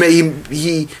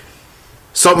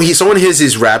someone hears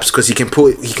his raps because he can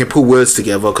put words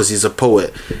together because he's a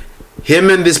poet. Him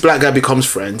and this black guy becomes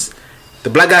friends. The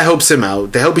black guy helps him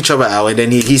out. They help each other out, and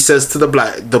then he says to the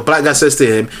black guy says to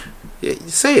him, "Yeah,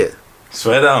 say it.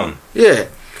 Swear down." Yeah.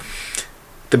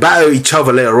 They battle each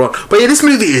other later on, but yeah, this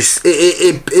movie is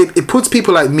it puts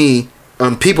people like me,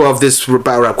 people of this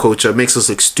battle rap culture, makes us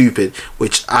look stupid,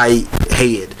 which I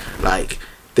hated. Like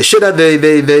the shit that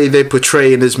they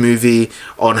portray in this movie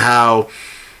on how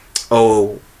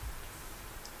only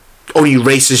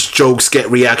racist jokes get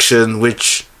reaction,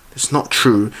 which is not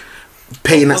true.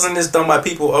 Wasn't this done by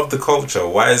people of the culture?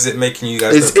 Why is it making you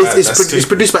guys? It's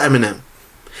produced by Eminem.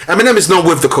 Eminem is not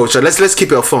with the culture. Let's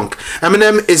keep it a funk.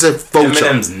 Eminem is a vulture.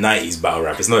 Eminem's 90s battle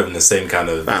rap. It's not even the same kind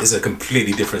of. It's a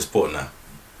completely different sport now.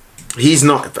 He's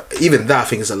not. Even that I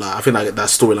think is a lie. I think like that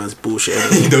storyline's bullshit.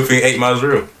 You don't think 8 Mile's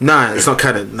real? Nah, it's not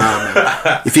canon. Nah,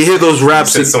 man. If you hear those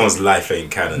raps, someone's life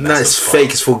ain't canon. Nah, it's fake.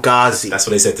 It's fugazi. That's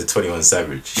what they said to 21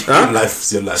 Savage. Huh? Your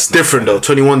life's it's different though.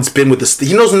 21's been with the.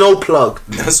 He knows no plug.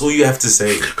 That's all you have to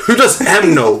say. Who does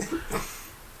M know?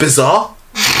 Bizarre.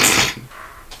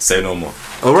 Say no more.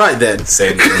 All right then.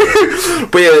 Say no more.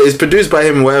 But yeah, it's produced by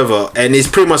him, whatever, and it's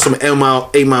pretty much some 8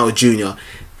 Mile Jr.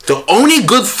 The only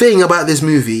good thing about this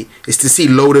movie is to see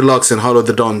Low Deluxe and Hollow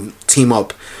the Don team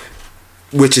up,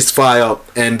 which is fire,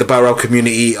 and the battle rap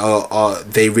community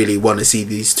they really want to see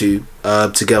these two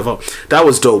together. That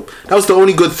was dope. That was the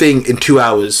only good thing in 2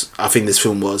 hours. I think this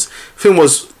film was.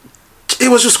 It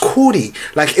was just corny.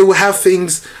 Like it would have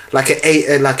things like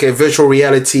a virtual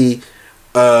reality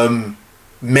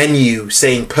menu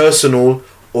saying personal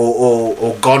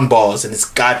or gun bars, and this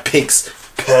guy picks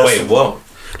personal. Wait, what?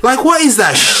 Like, what is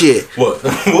that shit? What?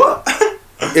 What?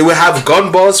 It would have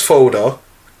gun bars folder,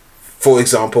 for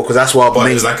example, because that's what.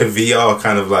 But it's like a VR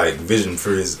kind of like vision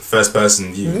for his first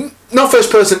person view. Not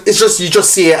first person. It's just you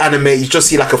just see it animated. You just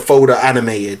see like a folder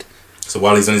animated. So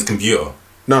while he's on his computer.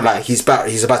 No, like he's about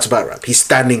to battle rap. He's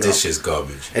standing this up. This shit's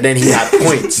garbage. And then he had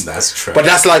points. That's trash. But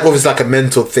that's like obviously like a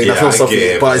mental thing. Yeah, that's not something.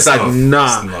 It, but it's like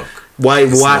nah. Why?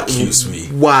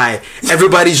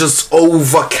 Everybody's just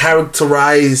over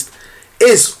characterized.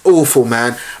 It's awful,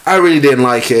 man. I really didn't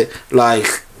like it.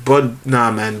 Like, but nah,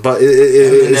 man. But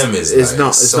it's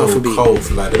not for me. Cold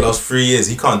for like the last 3 years.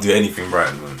 He can't do anything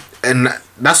right, man. And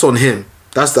that's on him.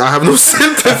 I have no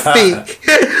sympathy.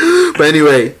 But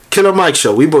anyway, Killer Mike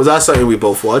show. That's something we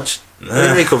both watched. What do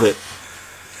you make of it?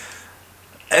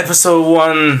 Episode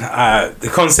 1, the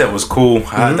concept was cool.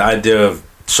 I had the idea of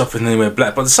shopping anywhere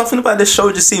black, but something about this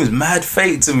show just seems mad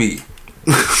fake to me.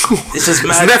 It's just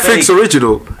mad. It's Netflix fake.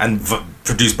 Original and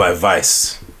produced by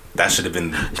Vice. That should have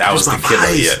been. That was the killer.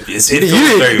 Vice. Yeah,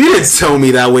 you didn't tell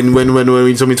me that when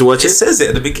you told me to watch it. It says it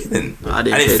at the beginning, and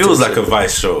it feels like a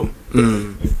Vice show.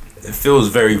 It feels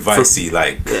very Vicey,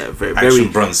 like very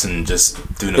Bronson just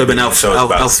doing urban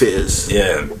outfitters.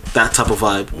 Yeah, that type of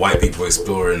vibe. White people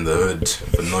exploring the hood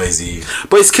for noisy.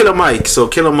 But it's Killer Mike, so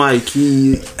Killer Mike. I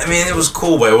mean, it was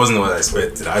cool, but it wasn't what I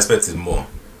expected. I expected more.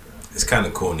 It's kind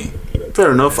of corny.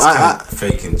 Fair enough. It's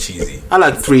fake and cheesy. I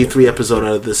like three episodes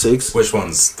out of the 6. Which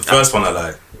ones? The first one I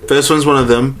like. First one's one of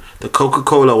them. The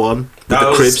Coca-Cola one with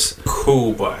the Crips.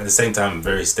 Cool, but at the same time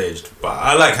very staged. But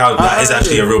I like how that is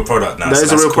actually a real product now. That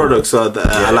is a real product, so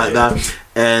I like that.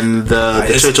 And the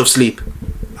Church of Sleep.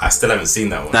 I still haven't seen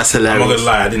that one. That's hilarious. I'm not gonna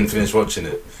lie, I didn't finish watching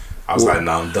it. I was like,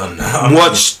 no, I'm done now.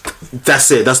 That's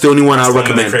it. That's the only one I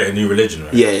recommend. Create a new religion,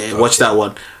 right? Yeah, watch that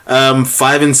one.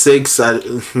 5 and 6,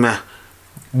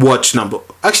 watch number.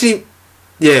 Actually,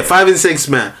 5 and 6,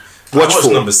 man. Watch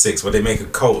 4. Number 6 where they make a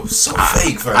cult. So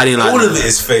fake, bro. I didn't like all that. of it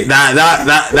is fake.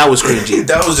 That was crazy.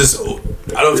 That was just.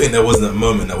 I don't think there wasn't a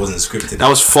moment that wasn't scripted. That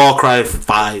was Far Cry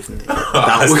 5.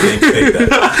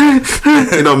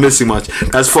 You're not missing much.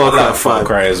 That's Far Cry 5. Far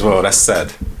Cry as well. That's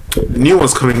sad. New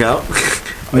one's coming out.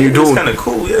 New Dawn. It's kind of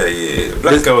cool. Yeah.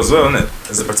 Black girl as well, isn't it?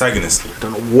 As a protagonist. I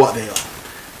don't know what they are.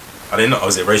 Are they not? Or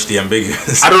is it racially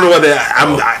ambiguous? I don't know what they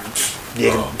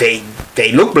are.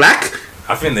 They look black.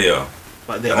 I think they are.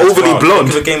 But they're overly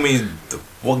blonde.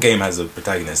 What game has a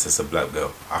protagonist that's a black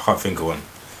girl? I can't think of one.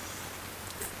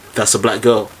 That's a black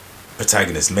girl.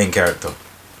 Protagonist, main character.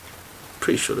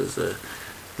 Pretty sure there's a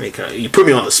main character. You put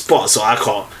me on the spot, so I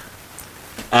can't.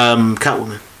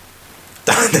 Catwoman.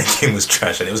 That game was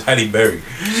trash, and it was Halle Berry.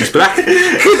 She's black.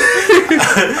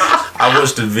 I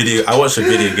watched a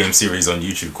video game series on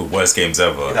YouTube called Worst Games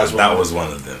Ever. That was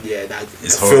one of them. Yeah,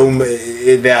 it's horrible.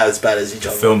 Film. They're as bad as each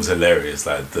other. The film's hilarious.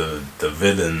 Like the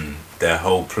villain, their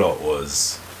whole plot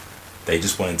was they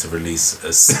just wanted to release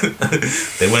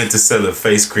they wanted to sell a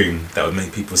face cream that would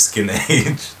make people's skin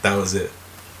age. That was it.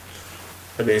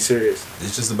 I'm being serious.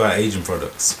 It's just about aging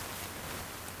products.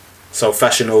 So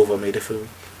Fashion Nova made a film.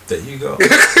 There you go.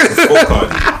 Before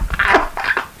Cardi.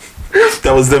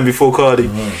 That was them before Cardi.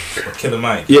 Killer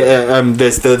Mike. Yeah,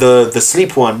 there's the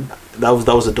sleep one. That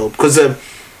was a dope because it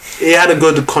had a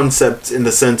good concept in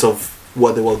the sense of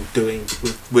what they were doing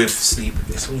with sleep.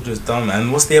 It's all just dumb,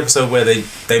 man. What's the episode where they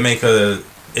make a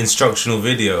instructional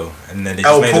video and then they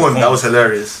just made porn. That was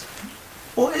hilarious.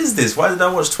 What is this? Why did I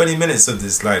watch 20 minutes of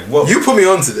this? Like, what? You put me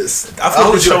onto this. I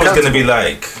thought the show was gonna be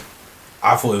like.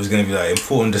 I thought it was going to be like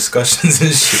important discussions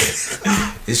and shit.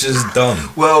 It's just dumb.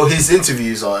 Well, his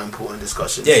interviews are important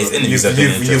discussions. Yeah, his interviews are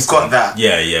interesting. You've got that.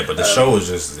 Yeah, but the show was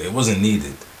just, it wasn't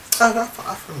needed. I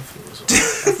think it was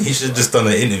alright. He should have just done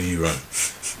an interview run.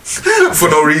 For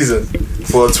no reason.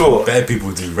 For a tour. Bad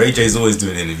people do. Ray J's always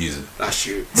doing interviews. That's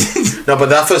true. No, but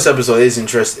that first episode is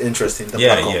interesting.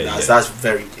 That's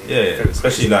very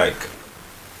especially like,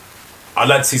 I'd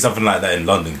like to see something like that in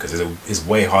London because it's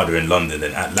way harder in London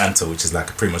than Atlanta, which is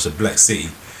like pretty much a black city.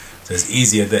 So it's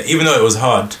easier there. Even though it was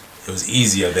hard, it was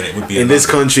easier than it would be in this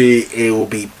country. It will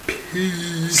be peak.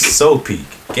 So peak.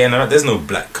 There's no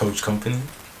black coach company.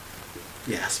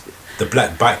 Yes. The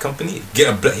black bike company. He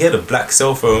had a black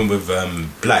cell phone with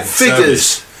black figures.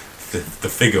 Service. The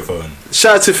figure phone.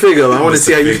 Shout out to Figure. I want to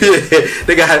see how you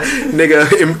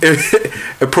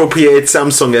nigga appropriated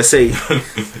Samsung SA.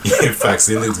 Yeah, in fact,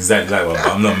 it looks exactly like one, but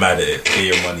I'm not mad at it. Get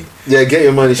your money. Yeah, get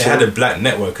your money. They had a black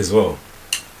network as well.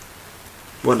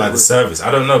 What like the service? I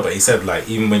don't know, but he said like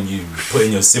even when you put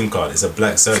in your SIM card, it's a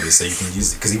black service, so you can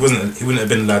use it because he wouldn't have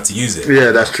been allowed to use it.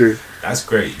 Yeah, that's true. That's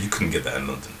great. You couldn't get that in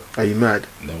London though. Are you mad?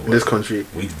 No. In this country,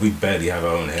 we barely have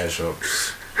our own hair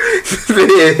shops.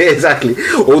 Yeah, exactly.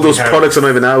 All those products are not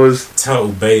even ours. Turtle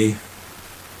Bay,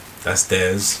 that's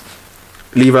theirs.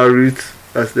 Levi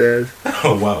Ruth, that's theirs.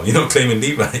 Oh wow, you're not claiming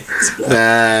Levi.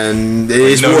 And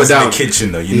it's more down. In the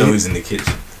kitchen though. You know he's in the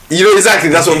kitchen. You know exactly.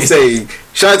 That's what I'm saying.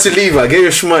 Shout out to Levi, get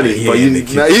your shmoney. Yeah, but in the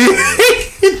kitchen.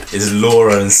 It's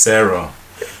Laura and Sarah.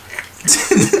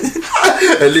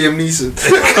 And Liam Neeson.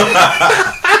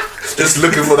 Just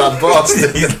looking for that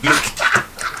bastard.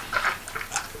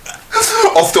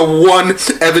 Of the one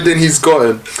evidence he's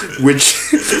gotten,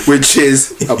 which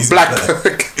is a black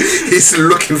perk, he's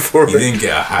looking for he didn't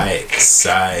get a high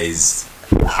size,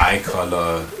 high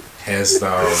color,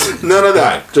 hairstyle. None of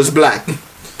that. Just black.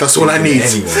 That's all I need.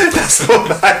 That's all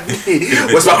I need.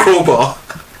 Where's my crowbar?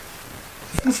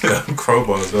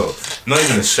 Crowbar as well. Not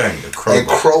even a shank, a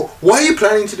crowbar. What are you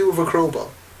planning to do with a crowbar?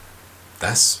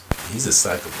 He's a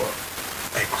psychopath.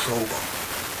 A crowbar.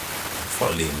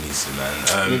 Fuck Liam Neeson,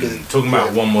 man. Talking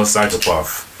about one more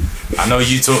psychopath. I know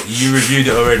you reviewed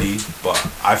it already, but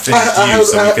I finished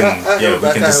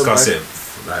we can discuss it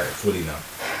like fully now.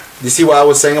 You see what I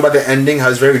was saying about the ending? How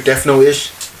it's very Death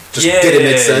Note-ish. Didn't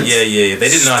make sense. Yeah. They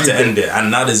didn't know how to end it, and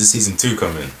now there's a season 2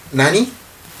 coming. Nani?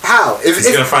 How? He's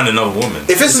gonna find another woman.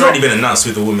 If it's already been announced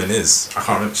who the woman is. I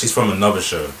can't remember. She's from another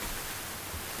show.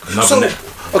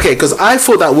 Okay, because I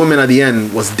thought that woman at the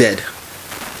end was dead.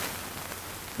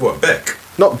 What, Beck?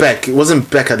 Not Beck. It wasn't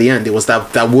Beck at the end. It was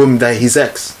that woman, that his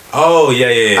ex. Oh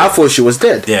yeah. I thought she was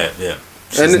dead. Yeah.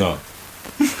 She's not.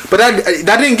 But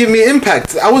that didn't give me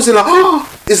impact. I wasn't like,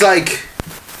 oh, it's like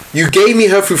you gave me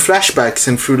her through flashbacks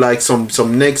and through like some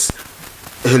next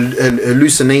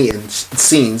hallucinating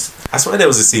scenes. That's why there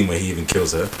was a scene where he even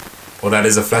kills her. Or that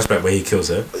is a flashback where he kills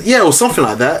her. Yeah, or something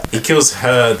like that. He kills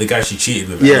her, the guy she cheated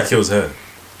with. Yeah. And he kills her.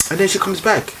 And then she comes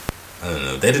back. I don't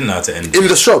know. They didn't know how to end it. In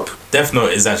the shop. Death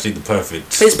Note is actually the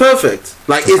perfect. It's perfect.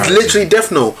 Like, it's literally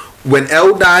Death Note. When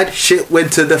L died, shit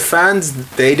went to the fans.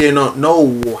 They did not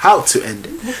know how to end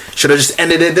it. Should have just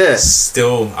ended it there.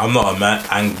 Still, I'm not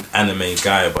a anime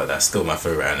guy, but that's still my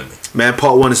favorite anime. Man,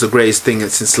 part 1 is the greatest thing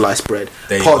since sliced bread.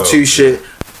 There Part 2 shit,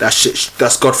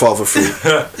 that's Godfather food.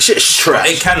 Shit's trash. But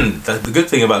it can. The good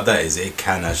thing about that is it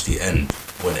can actually end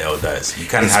when L dies. You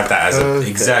can have that as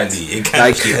exactly. It can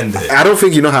actually end it. I don't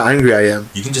think you know how angry I am.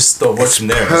 You can just stop watching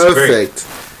there. Perfect. It's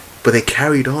great. But they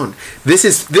carried on. This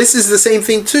is the same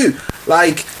thing too.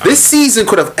 Like, this season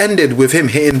could have ended with him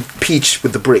hitting Peach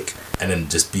with the brick. And then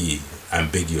just be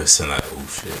ambiguous and like, oh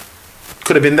shit.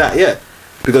 Could have been that, yeah.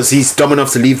 Because he's dumb enough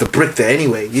to leave the brick there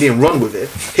anyway. He didn't run with it.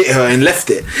 Hit her and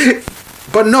left it.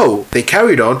 But no, they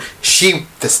carried on.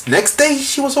 This next day,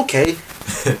 she was okay.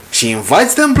 She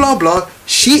invites them, blah, blah.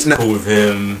 She's cool with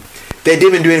him. They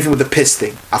didn't even do anything with the piss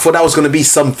thing. I thought that was going to be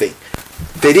something.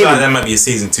 They didn't. That might be a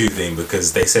season 2 thing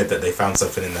because they said that they found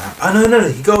something in the house. Oh no,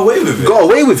 he got away with it. Got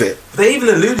away with it. They even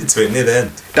alluded to it near the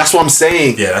end. That's what I'm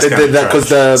saying. Yeah, that's because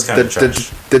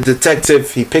the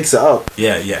detective, he picks it up.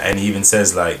 Yeah, and he even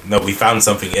says like, no, we found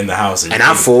something in the house, and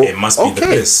I thought it must be the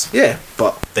piss. Yeah,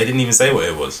 but they didn't even say what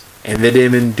it was. And they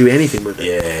didn't even do anything with it.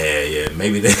 Yeah.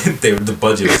 Maybe the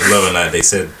budget was low, and like they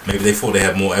said, maybe they thought they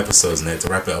had more episodes and they had to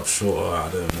wrap it up short.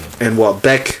 I don't know. And what,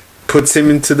 Beck puts him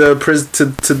into the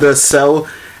to the cell,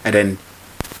 and then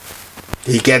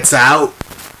he gets out.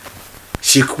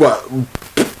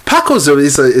 Paco's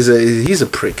he's a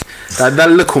prick.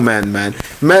 That little man,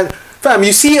 fam.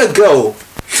 You see a girl,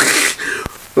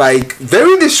 like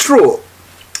very distraught,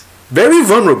 very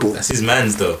vulnerable. That's his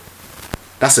man's though.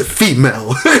 That's a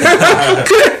female. He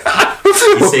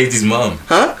saved his mom.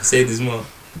 Huh? He saved his mom.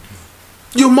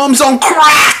 Your mom's on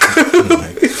crack.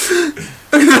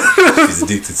 She's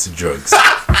addicted to drugs.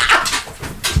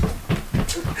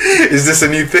 Is this a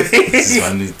new thing? This is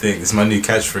my new thing. It's my new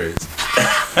catchphrase.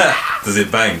 Does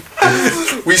it bang?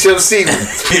 We shall see.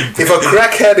 If a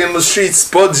crackhead in the street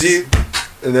spots you,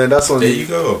 and then that's on there you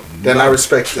go. Then I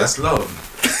respect it. That's love.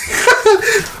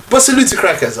 But salute to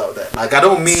crackheads out there. Like, I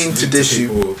don't mean to dish you.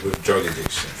 People with drug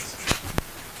addictions.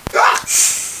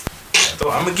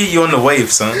 I'm gonna get you on the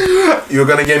wave, son. You're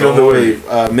gonna get me on the wave.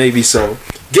 Maybe so.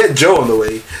 Get Joe on the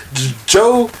wave.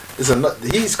 Joe is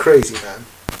he's crazy, man.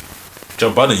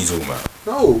 Joe Budden you talking about?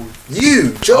 No,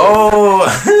 you, Joe. Oh,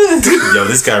 yo,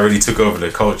 this guy really took over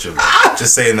the culture.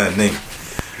 Just saying that name.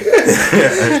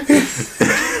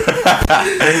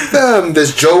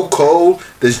 There's Joe Cole.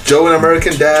 There's Joe in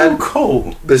American Dad. Joe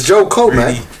Cole. The's Joe Cole,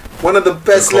 really? Man. One of the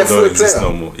best left-foot players.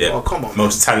 No more. Yeah. Oh, come on.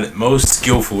 Most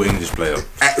skillful English player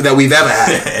that we've ever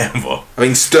had. Ever. I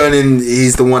mean, Sterling.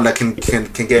 He's the one that can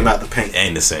get him out the paint. It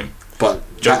ain't the same. But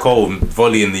Joe Cole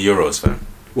volley in the Euros, fam.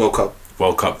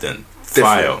 World Cup then.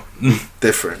 Fire.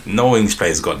 Different. No English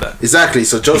player's got that. Exactly.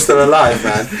 So Joe's still alive,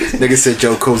 man. Nigga said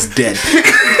Joe Cole's dead.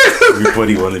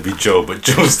 Everybody want to be Joe, but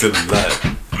Joe's still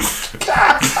alive.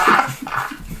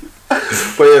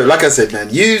 But yeah, like I said, man,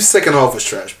 second half was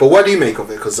trash. But what do you make of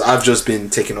it? Because I've just been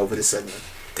taking over this segment.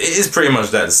 It is pretty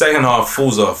much that. The second half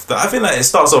falls off. I feel like it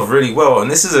starts off really well,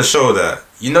 and this is a show that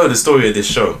you know the story of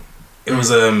this show. It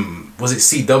was it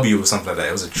CW or something like that?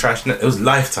 It was it was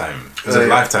Lifetime. It was a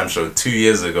Lifetime show 2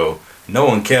 years ago. No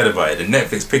one cared about it. And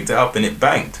Netflix picked it up and it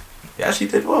banged. It actually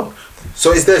did well.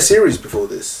 So is there a series before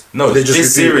this? No,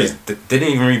 this series they didn't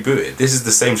even reboot it. This is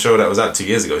the same show that was out 2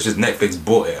 years ago. It's just Netflix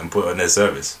bought it and put it on their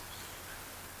service.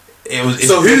 It's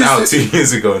been out 2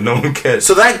 years ago. No one cared.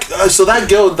 So that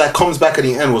girl that comes back at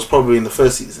the end was probably in the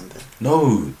first season then.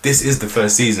 No, this is the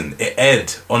first season. It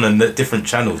aired on a different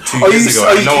channel 2 years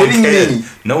ago. And no one cared. Me?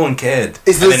 No one cared.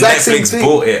 It's the exact same thing. Netflix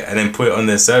bought it and then put it on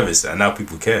their service, and now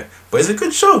people care. But it's a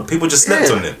good show. People just slept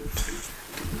on it.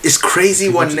 It's crazy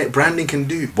what net branding can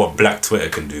do. What Black Twitter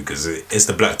can do, because it's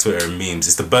the Black Twitter and memes.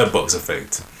 It's the Bird Box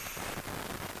effect.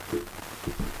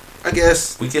 I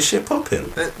guess we get shit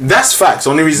popping. That's facts.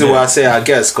 Only reason why I say I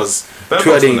guess because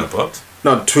Twitter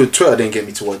didn't get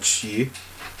me to watch you.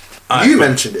 You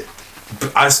mentioned it.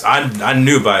 I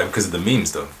knew about it because of the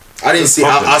memes though. I didn't see.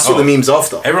 I saw the memes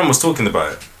after. Everyone was talking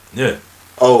about it. Yeah.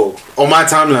 Oh, on my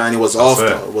timeline it was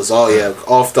after. It was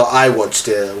after I watched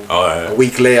it. A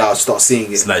week later I start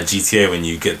seeing it. It's like GTA when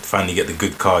you finally get the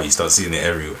good car, you start seeing it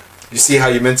everywhere. You see how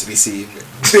you're meant to be seeing it.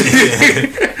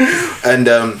 And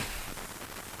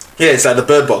it's like the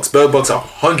Bird Box. Bird Box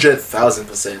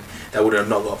 100,000%. That would have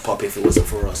not got pop if it wasn't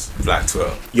for us. Black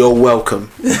 12. You're welcome.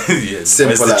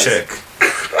 Simple as. Check?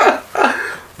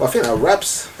 I think that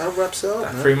wraps it up.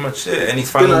 That's pretty much it. Any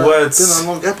final words? It's been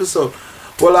a long episode.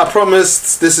 Well, I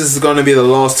promised this is going to be the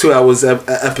last 2 hours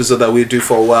episode that we do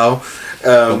for a while.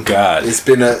 Oh God! It's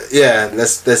been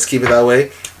let's keep it that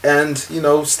way. And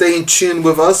stay in tune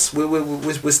with us.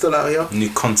 We're still out here. New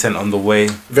content on the way.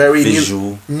 Very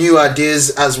visual. New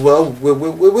ideas as well.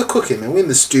 We're cooking, man. We're in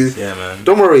the stew. Yeah, man.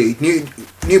 Don't worry.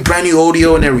 Brand new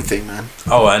audio and everything, man.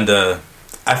 Oh, and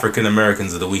African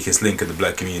Americans are the weakest link of the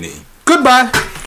black community. Goodbye.